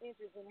best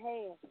interests in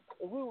hand,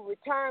 if we would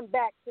return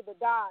back to the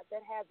God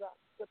that has a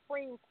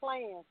supreme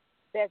plan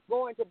that's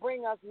going to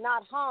bring us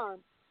not harm,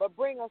 but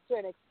bring us to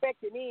an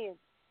expected end,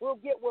 we'll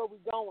get where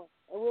we're going,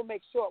 and we'll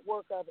make short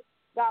work of it.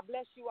 God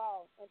bless you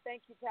all, and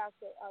thank you,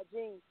 Pastor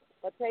Jean,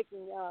 for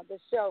taking the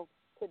show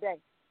today.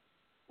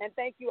 And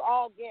thank you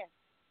all guests,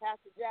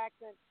 Pastor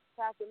Jackson,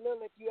 Pastor Lil,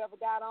 if you ever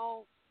got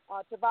on,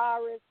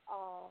 Tavares,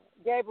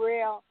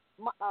 Gabriel,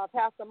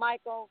 Pastor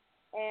Michael,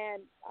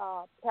 and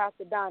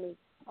Pastor Donnie.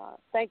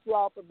 Thank you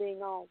all for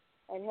being on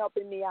and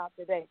helping me out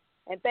today.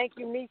 And thank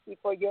you, Nisi,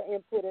 for your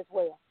input as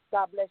well.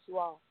 God bless you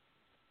all.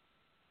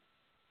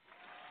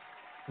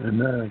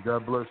 Amen.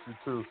 God bless you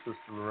too,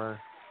 Sister Lorraine.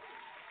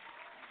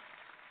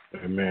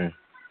 Amen.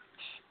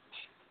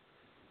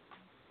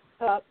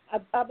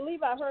 I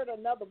believe I heard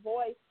another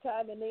voice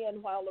chiming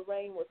in while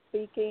Lorraine was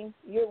speaking.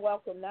 You're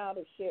welcome now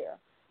to share.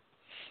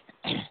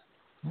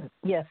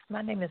 Yes,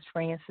 my name is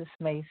Frances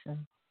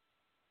Mason.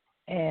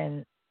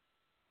 And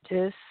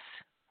this,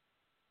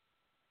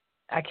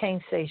 I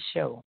can't say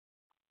show.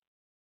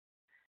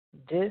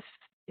 This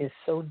is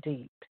so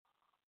deep.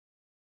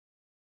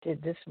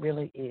 This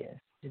really is.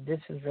 This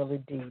is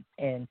really deep.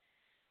 And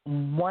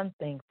one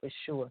thing for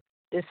sure,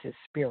 this is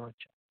spiritual.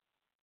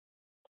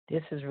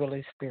 This is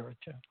really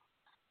spiritual.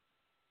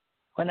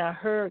 When I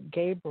heard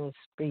Gabriel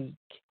speak,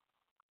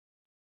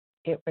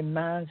 it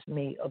reminds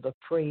me of the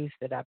phrase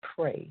that I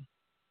pray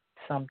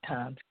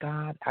sometimes.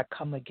 God, I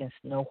come against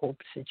no hope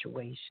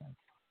situations.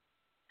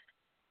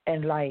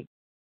 And like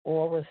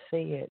Aura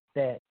said,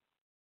 that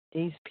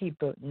these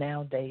people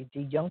nowadays,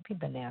 the young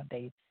people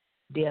nowadays,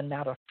 they are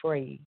not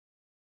afraid.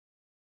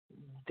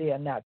 They are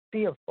not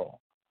fearful.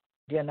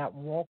 They're not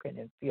walking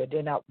in fear.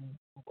 They're not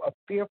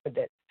fearful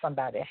that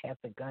somebody has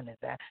a gun in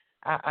that.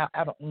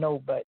 I don't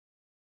know, but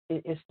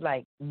it's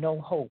like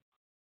no hope.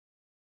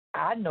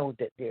 I know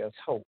that there's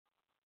hope.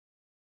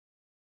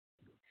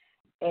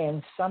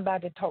 And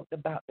somebody talked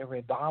about the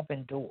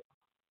revolving door.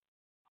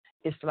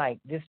 It's like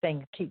this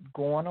thing keeps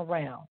going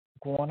around,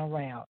 going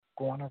around,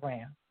 going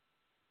around.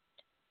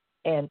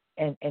 And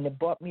it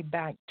brought me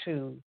back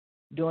to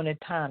during the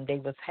time they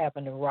was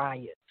having the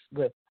riots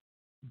with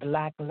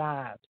Black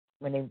Lives,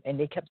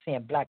 they kept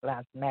saying Black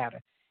Lives Matter.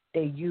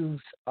 They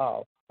used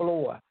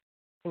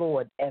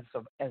Floyd as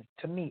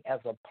to me as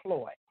a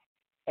ploy.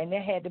 And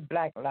they had the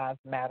Black Lives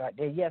Matter out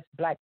there. Yes,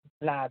 Black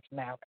Lives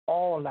Matter,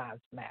 all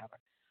lives matter.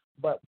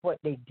 But what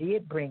they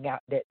did bring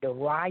out, that the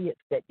riots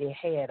that they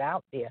had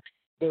out there,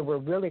 they were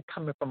really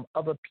coming from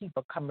other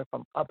people, coming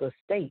from other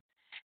states,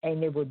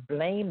 and they were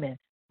blaming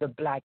the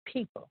black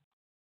people.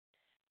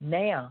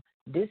 Now,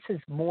 this is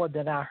more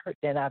than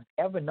I've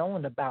ever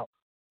known about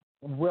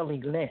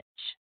Willie Lynch.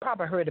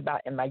 Probably heard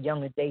about in my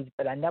younger days,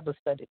 but I never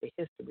studied the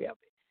history of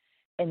it.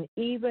 And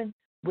even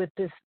with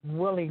this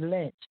Willie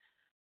Lynch,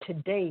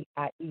 today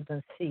I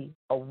even see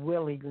a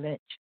Willie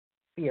Lynch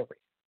spirit.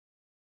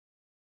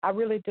 I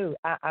really do.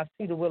 I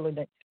see the Willie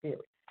Lynch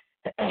spirit.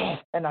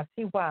 And I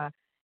see why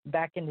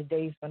back in the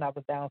days when I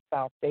was down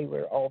south, they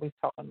were always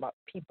talking about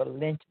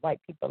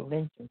white people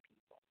lynching people.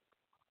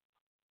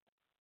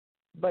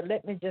 But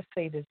let me just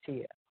say this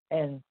here,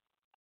 and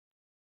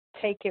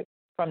take it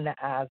from the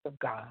eyes of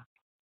God,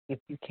 if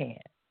you can.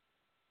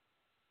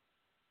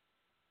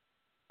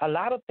 A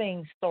lot of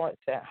things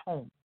starts at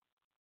home.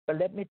 But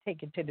let me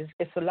take it to this.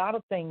 It's a lot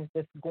of things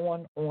that's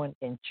going on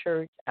in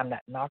church. I'm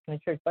not knocking the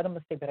church, but I'm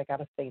going to say what I got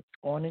to say. It's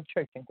going in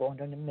church and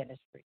going on in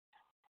ministry.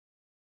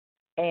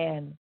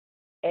 And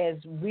as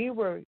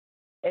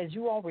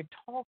you all were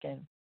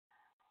talking,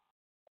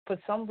 for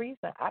some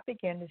reason, I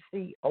began to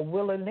see a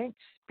Willie Lynch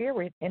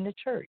spirit in the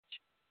church.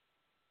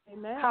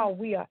 Amen. How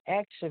we are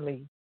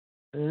actually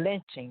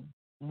lynching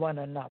one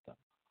another.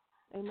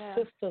 Amen.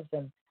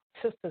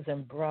 Sisters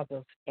and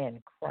brothers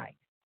in Christ.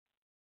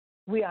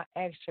 We are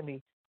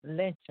actually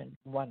lynching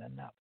one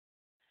another.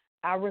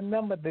 I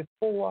remember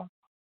before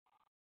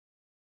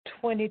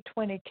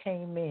 2020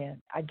 came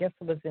in, I guess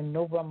it was in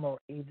November or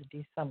either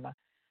December,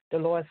 the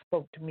Lord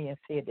spoke to me and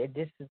said that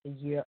this is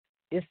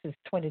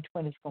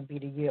 2020 is going to be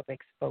the year of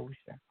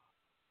exposure.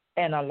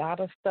 And a lot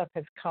of stuff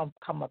has come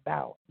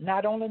about,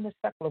 not only in the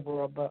secular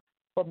world, but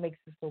what makes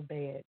it so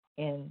bad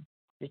in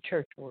the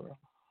church world.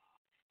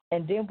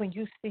 And then when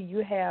you see,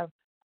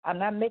 I'm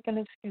not making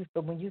an excuse,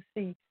 but when you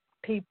see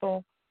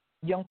people,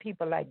 young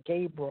people like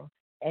Gabriel,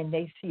 and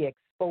they see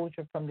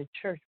exposure from the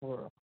church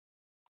world,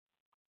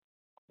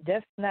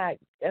 that's not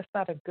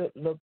a good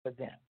look for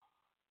them.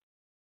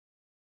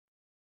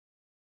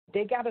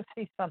 They got to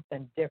see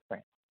something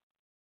different.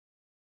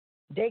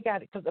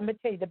 Because let me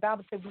tell you, the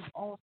Bible says we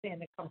all sin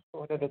and come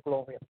short of the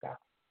glory of God.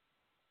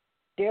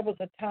 There was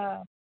a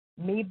time,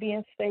 me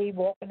being saved,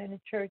 walking in the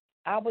church,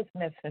 I was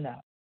messing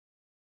up.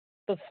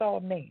 So saw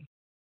me.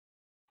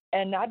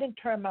 And I didn't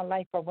turn my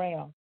life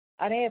around.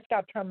 I didn't ask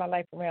God to turn my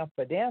life around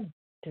for them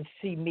to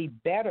see me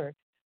better,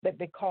 but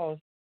because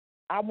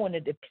I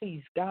wanted to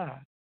please God.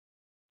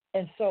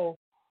 And so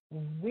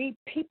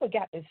people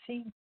got to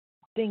see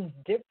things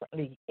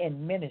differently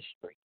in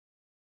ministry.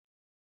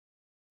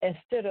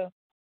 Instead of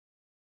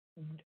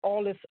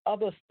all this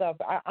other stuff,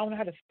 I don't know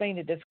how to explain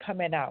it, that's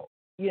coming out,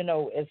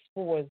 as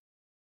far as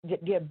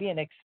they're being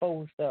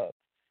exposed of.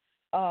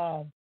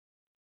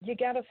 You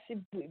got to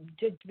see,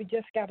 we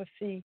just got to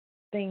see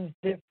things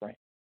different.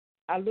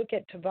 I look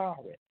at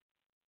Tavares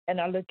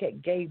and I look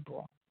at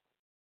Gabriel.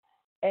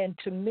 And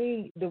to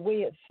me, the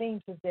way it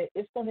seems is that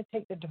it's going to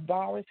take the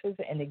Tavareses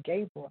and the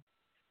Gabriel.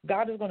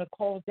 God is going to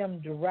cause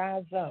them to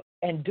rise up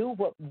and do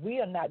what we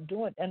are not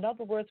doing. In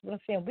other words, what I'm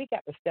saying, we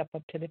got to step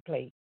up to the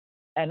plate.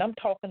 And I'm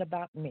talking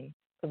about me,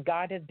 because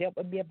God has dealt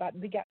with me about,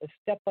 we got to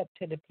step up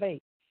to the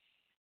plate.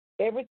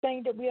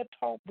 Everything that we are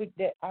taught with,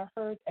 that I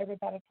heard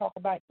everybody talk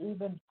about,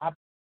 even I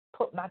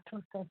put my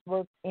 2 cents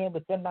worth in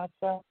within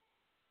myself,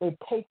 it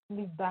takes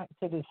me back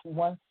to this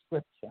one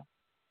scripture,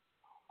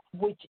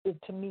 which is,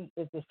 to me,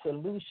 is the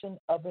solution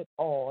of it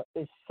all,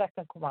 is 2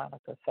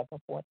 Chronicles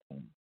 7:14.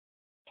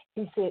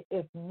 He said,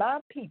 if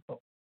my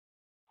people,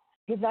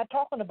 he's not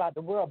talking about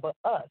the world, but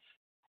us,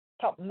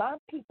 my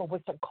people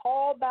which are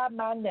called by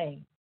my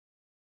name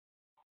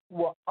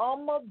will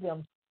humble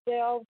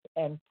themselves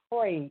and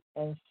pray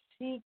and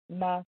seek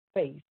my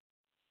face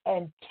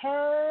and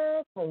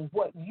turn from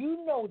what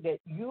you know that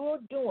you're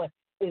doing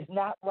is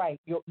not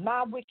right,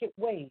 my wicked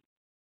ways.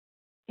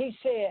 He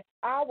said,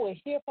 I will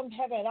hear from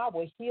heaven and I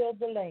will heal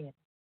the land.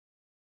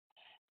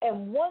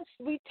 And once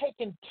we take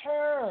and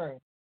turn,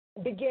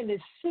 begin to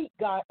seek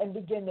God and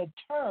begin to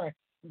turn,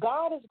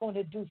 God is going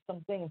to do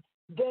some things.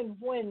 Then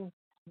when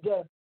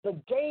the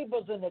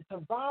Gables and the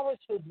Tavares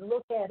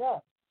look at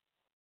us,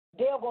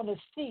 they're going to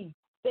see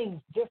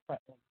things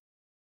differently.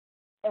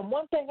 And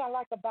one thing I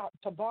like about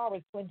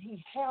Tavares, when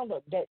he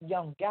handled that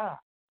young guy,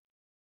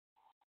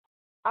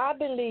 I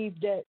believe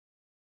that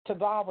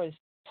Tavares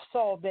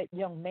saw that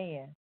young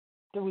man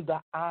through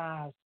the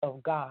eyes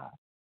of God.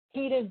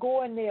 He didn't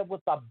go in there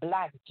with a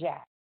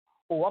blackjack,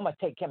 oh, I'm going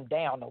to take him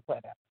down or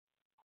whatever.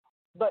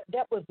 But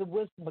that was the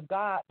wisdom of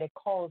God that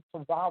caused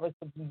Tavares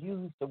to be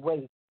used the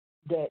way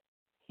that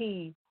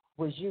he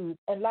was used.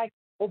 And like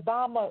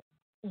Obama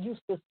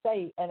used to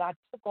say, and I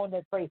took on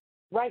that phrase,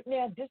 right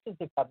now, this is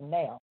the cup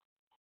now.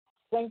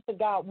 Thanks to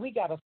God, we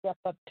got to step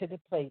up to the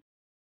plate.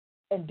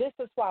 And this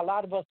is why a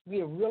lot of us,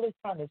 we are really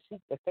trying to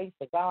seek the face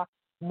of God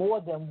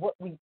more than what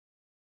we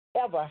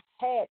ever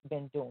had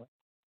been doing.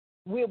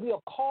 We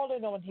are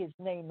calling on his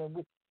name,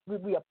 and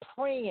we are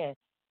praying.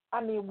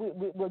 I mean,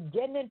 we're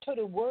getting into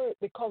the word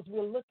because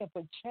we're looking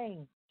for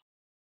change.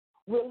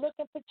 We're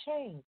looking for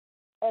change.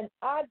 And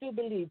I do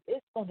believe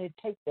it's going to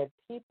take the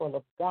people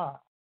of God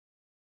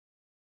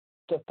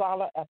to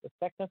follow after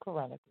 2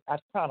 Chronicles, I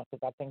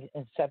think,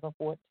 in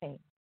 7:14.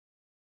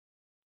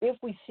 If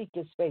we seek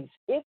his face,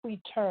 if we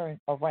turn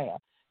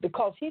around,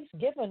 because he's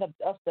given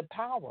us the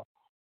power.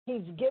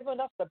 He's given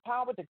us the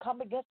power to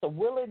come against the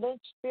Willie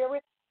Lynch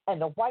spirit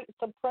and the white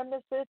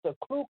supremacists, the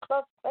Ku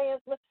Klux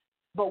Klansmen.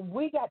 But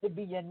we got to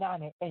be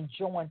united and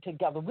join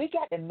together. We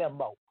got the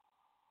memo.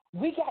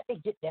 We got to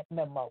get that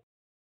memo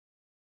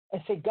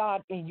and say,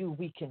 God, in you,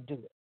 we can do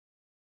it.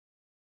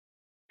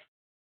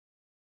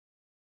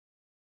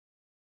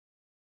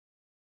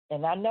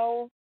 And I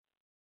know,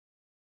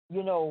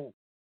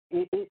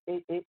 it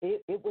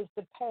was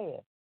the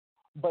past,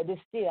 but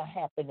it's still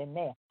happening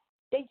now.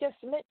 They just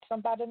met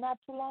somebody not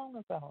too long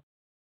ago.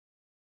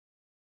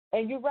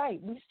 And you're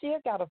right, we still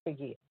got to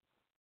forgive.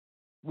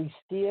 We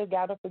still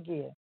got to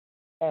forgive.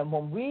 And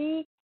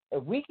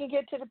if we can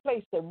get to the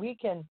place that we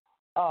can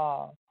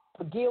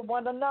forgive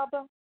one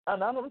another,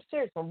 and I'm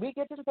serious, when we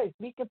get to the place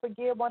we can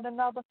forgive one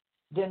another,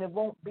 then it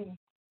won't be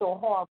so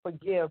hard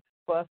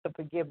for us to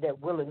forgive that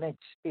Willie Lynch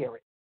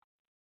spirit.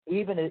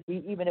 Even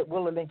that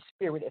Willie Lynch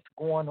spirit that's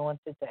going on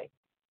today.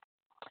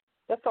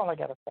 That's all I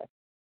got to say.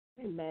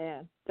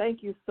 Amen.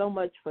 Thank you so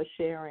much for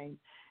sharing.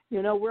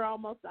 We're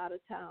almost out of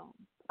time,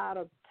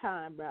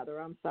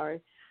 I'm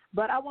sorry.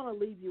 But I want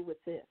to leave you with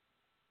this,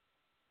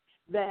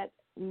 that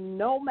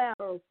no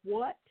matter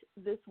what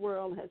this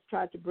world has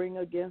tried to bring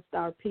against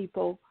our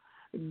people,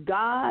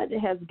 God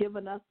has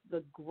given us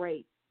the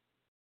grace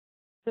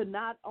to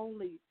not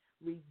only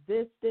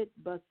resist it,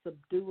 but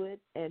subdue it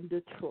and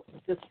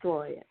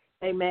destroy it.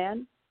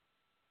 Amen?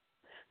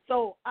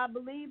 So I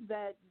believe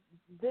that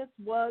this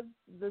was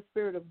the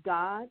Spirit of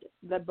God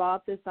that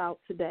brought this out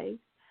today.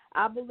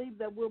 I believe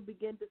that we'll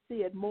begin to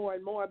see it more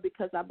and more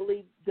because I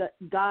believe that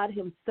God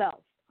himself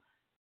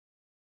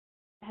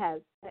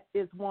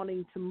is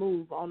wanting to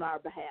move on our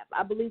behalf.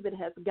 I believe it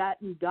has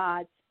gotten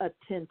God's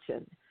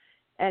attention,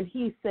 and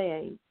he's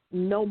saying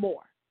no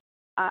more.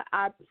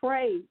 I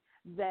pray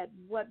that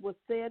what was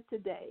said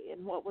today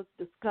and what was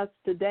discussed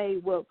today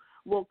will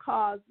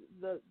cause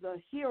the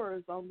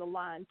hearers on the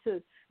line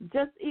to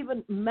just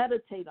even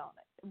meditate on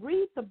it.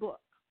 Read the book.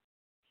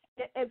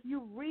 If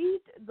you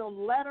read the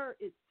letter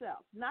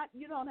itself,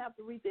 you don't have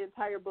to read the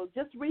entire book,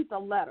 just read the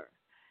letter.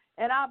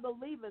 And I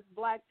believe as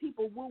Black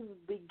people, we will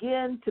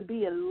begin to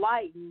be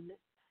enlightened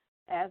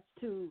as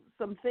to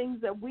some things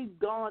that we've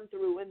gone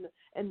through,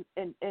 and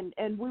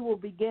we will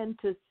begin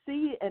to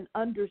see and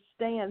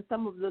understand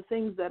some of the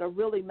things that are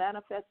really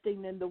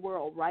manifesting in the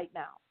world right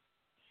now.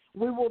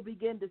 We will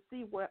begin to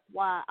see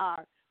why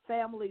our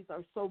families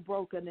are so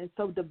broken and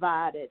so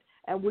divided,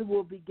 and we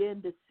will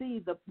begin to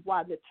see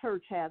why the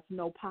church has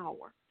no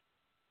power.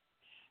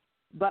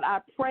 But I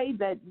pray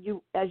that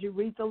you, as you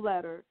read the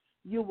letter,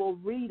 you will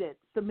read it,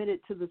 submit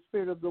it to the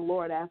Spirit of the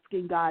Lord,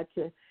 asking God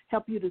to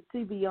help you to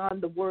see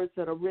beyond the words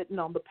that are written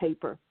on the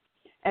paper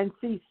and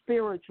see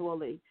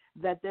spiritually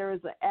that there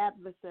is an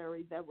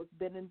adversary that was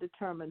been and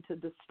determined to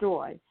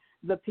destroy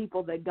the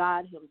people that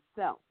God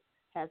himself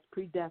has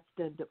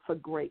predestined for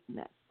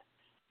greatness.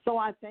 So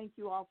I thank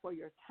you all for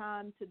your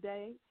time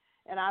today,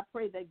 and I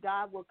pray that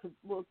God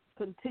will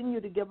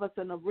continue to give us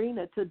an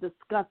arena to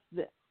discuss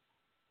this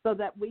so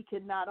that we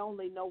can not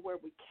only know where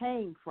we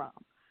came from,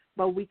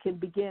 but we can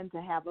begin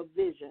to have a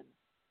vision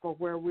for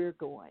where we're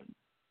going.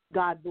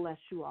 God bless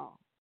you all.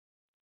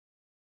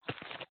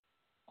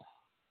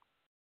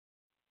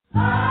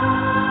 This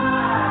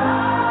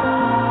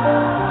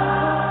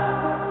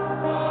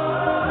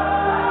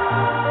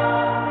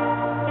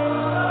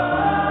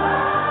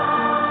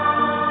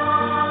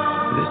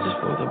is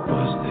for the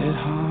busted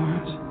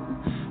hearts.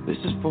 This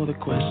is for the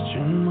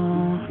question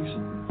marks.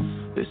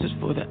 This is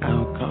for the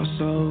outcast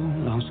soul,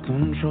 lost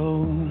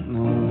control,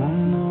 no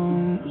one knows.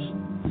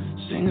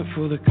 Sing it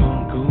for the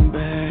can't go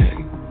back.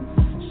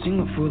 Sing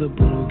it for the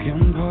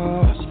broken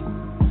past.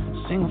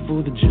 Sing it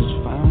for the just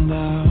found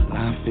out.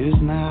 Life is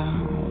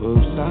now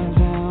upside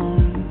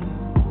down.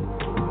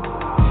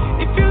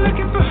 If you're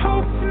looking for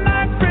hope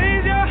tonight,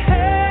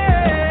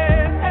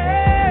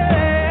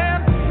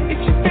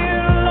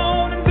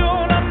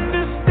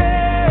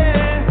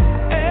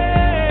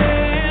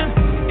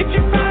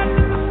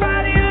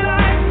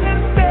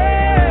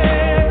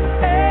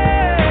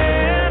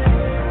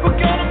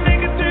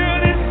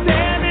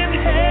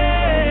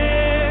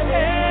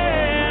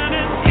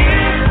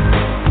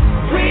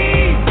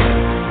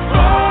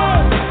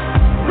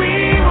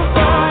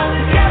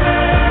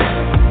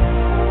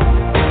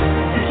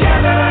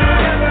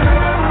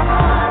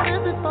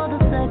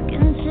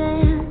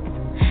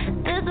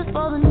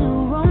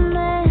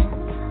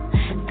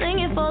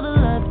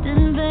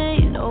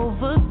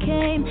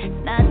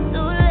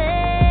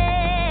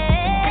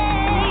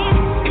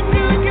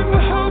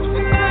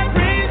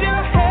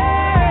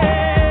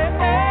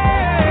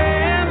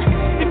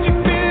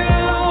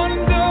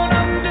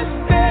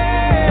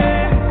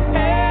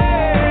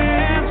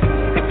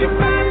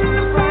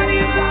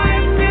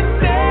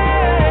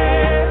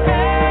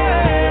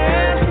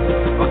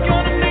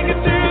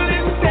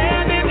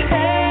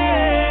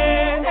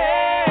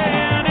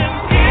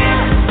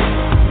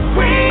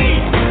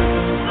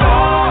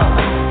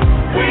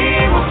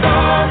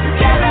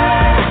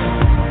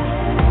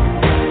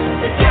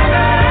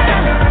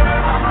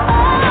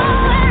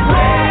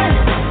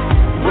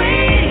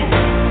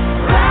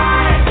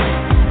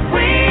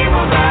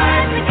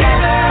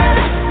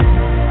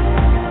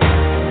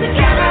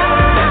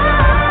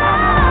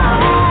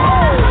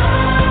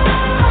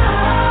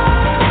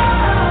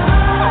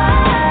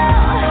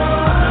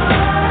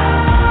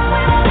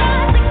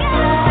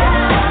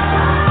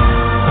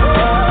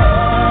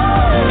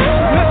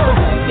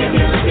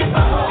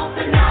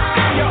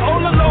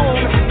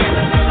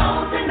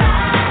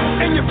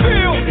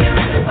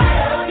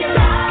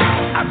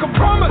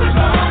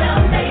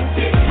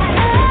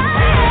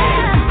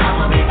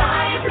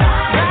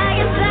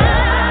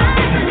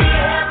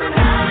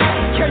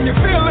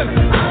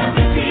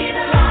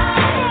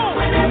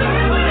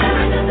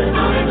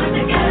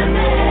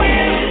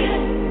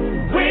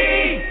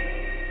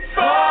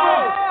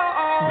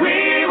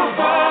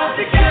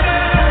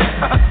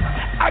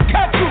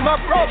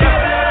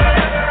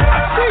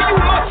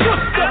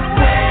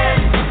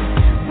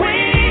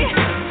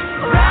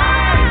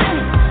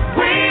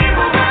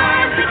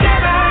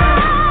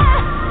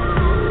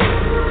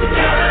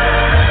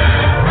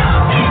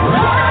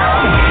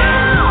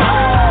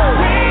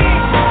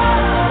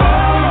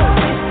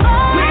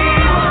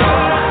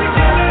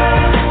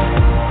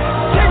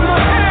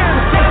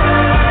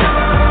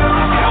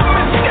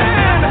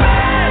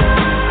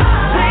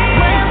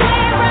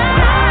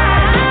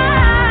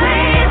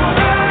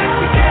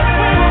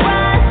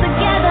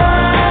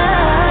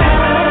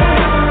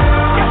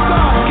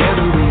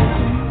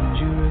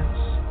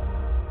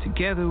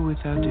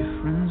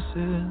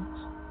 promises.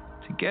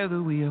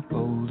 Together we are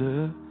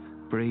bolder,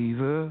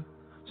 braver,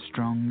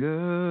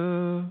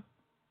 stronger.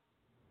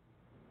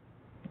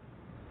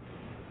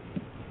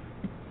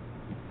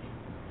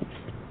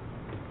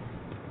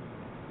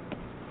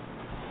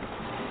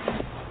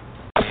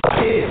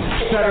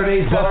 It's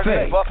Saturday's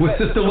Buffet with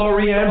Sister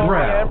Lorriane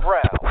Brown.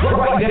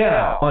 Right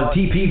now on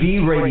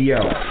TPV Radio.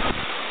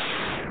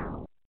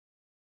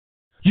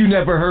 You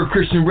never heard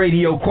Christian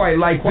radio quite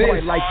like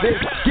this.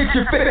 Get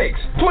your fix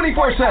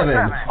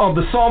 24/7 on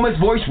the Psalmist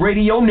Voice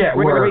Radio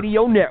Network.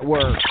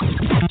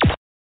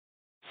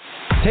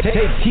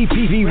 Take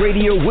TPV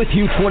Radio with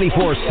you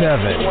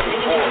 24/7.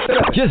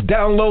 Just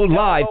download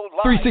Live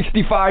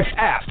 365's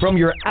app from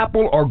your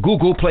Apple or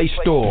Google Play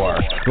Store.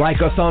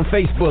 Like us on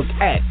Facebook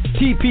at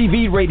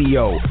TPV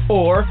Radio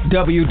or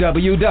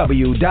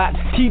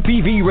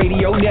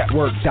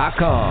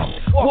www.tpvradionetwork.com.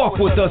 Walk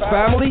with us,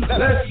 family.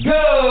 Let's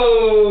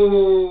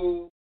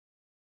go!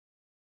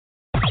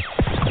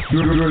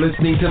 You're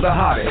listening to the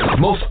hottest,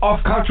 most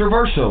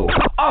off-controversial,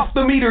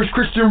 off-the-meters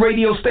Christian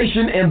radio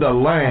station in the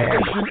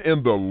land.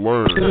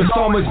 The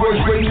Psalmist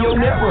Voice Radio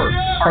Network.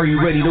 Are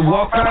you ready to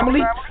walk,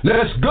 family?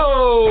 Let's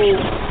go!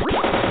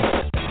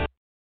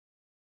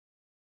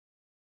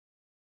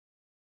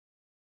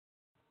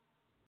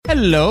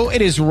 Hello,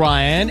 it is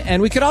Ryan,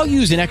 and we could all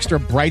use an extra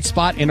bright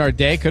spot in our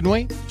day, couldn't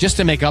we? Just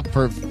to make up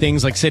for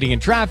things like sitting in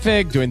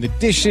traffic, doing the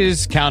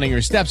dishes, counting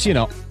your steps, you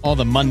know, all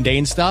the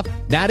mundane stuff.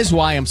 That is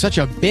why I'm such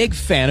a big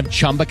fan of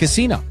Chumba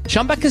Casino.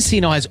 Chumba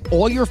Casino has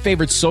all your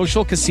favorite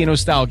social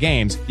casino-style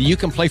games that you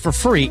can play for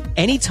free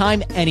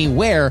anytime,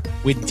 anywhere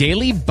with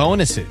daily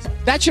bonuses.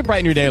 That should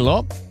brighten your day a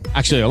little.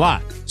 Actually, a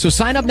lot. So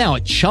sign up now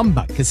at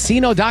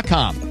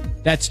ChumbaCasino.com.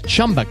 That's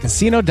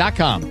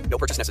ChumbaCasino.com. No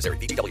purchase necessary.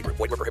 VGW Group.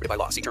 Void where prohibited by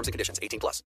law. See terms and conditions. 18+.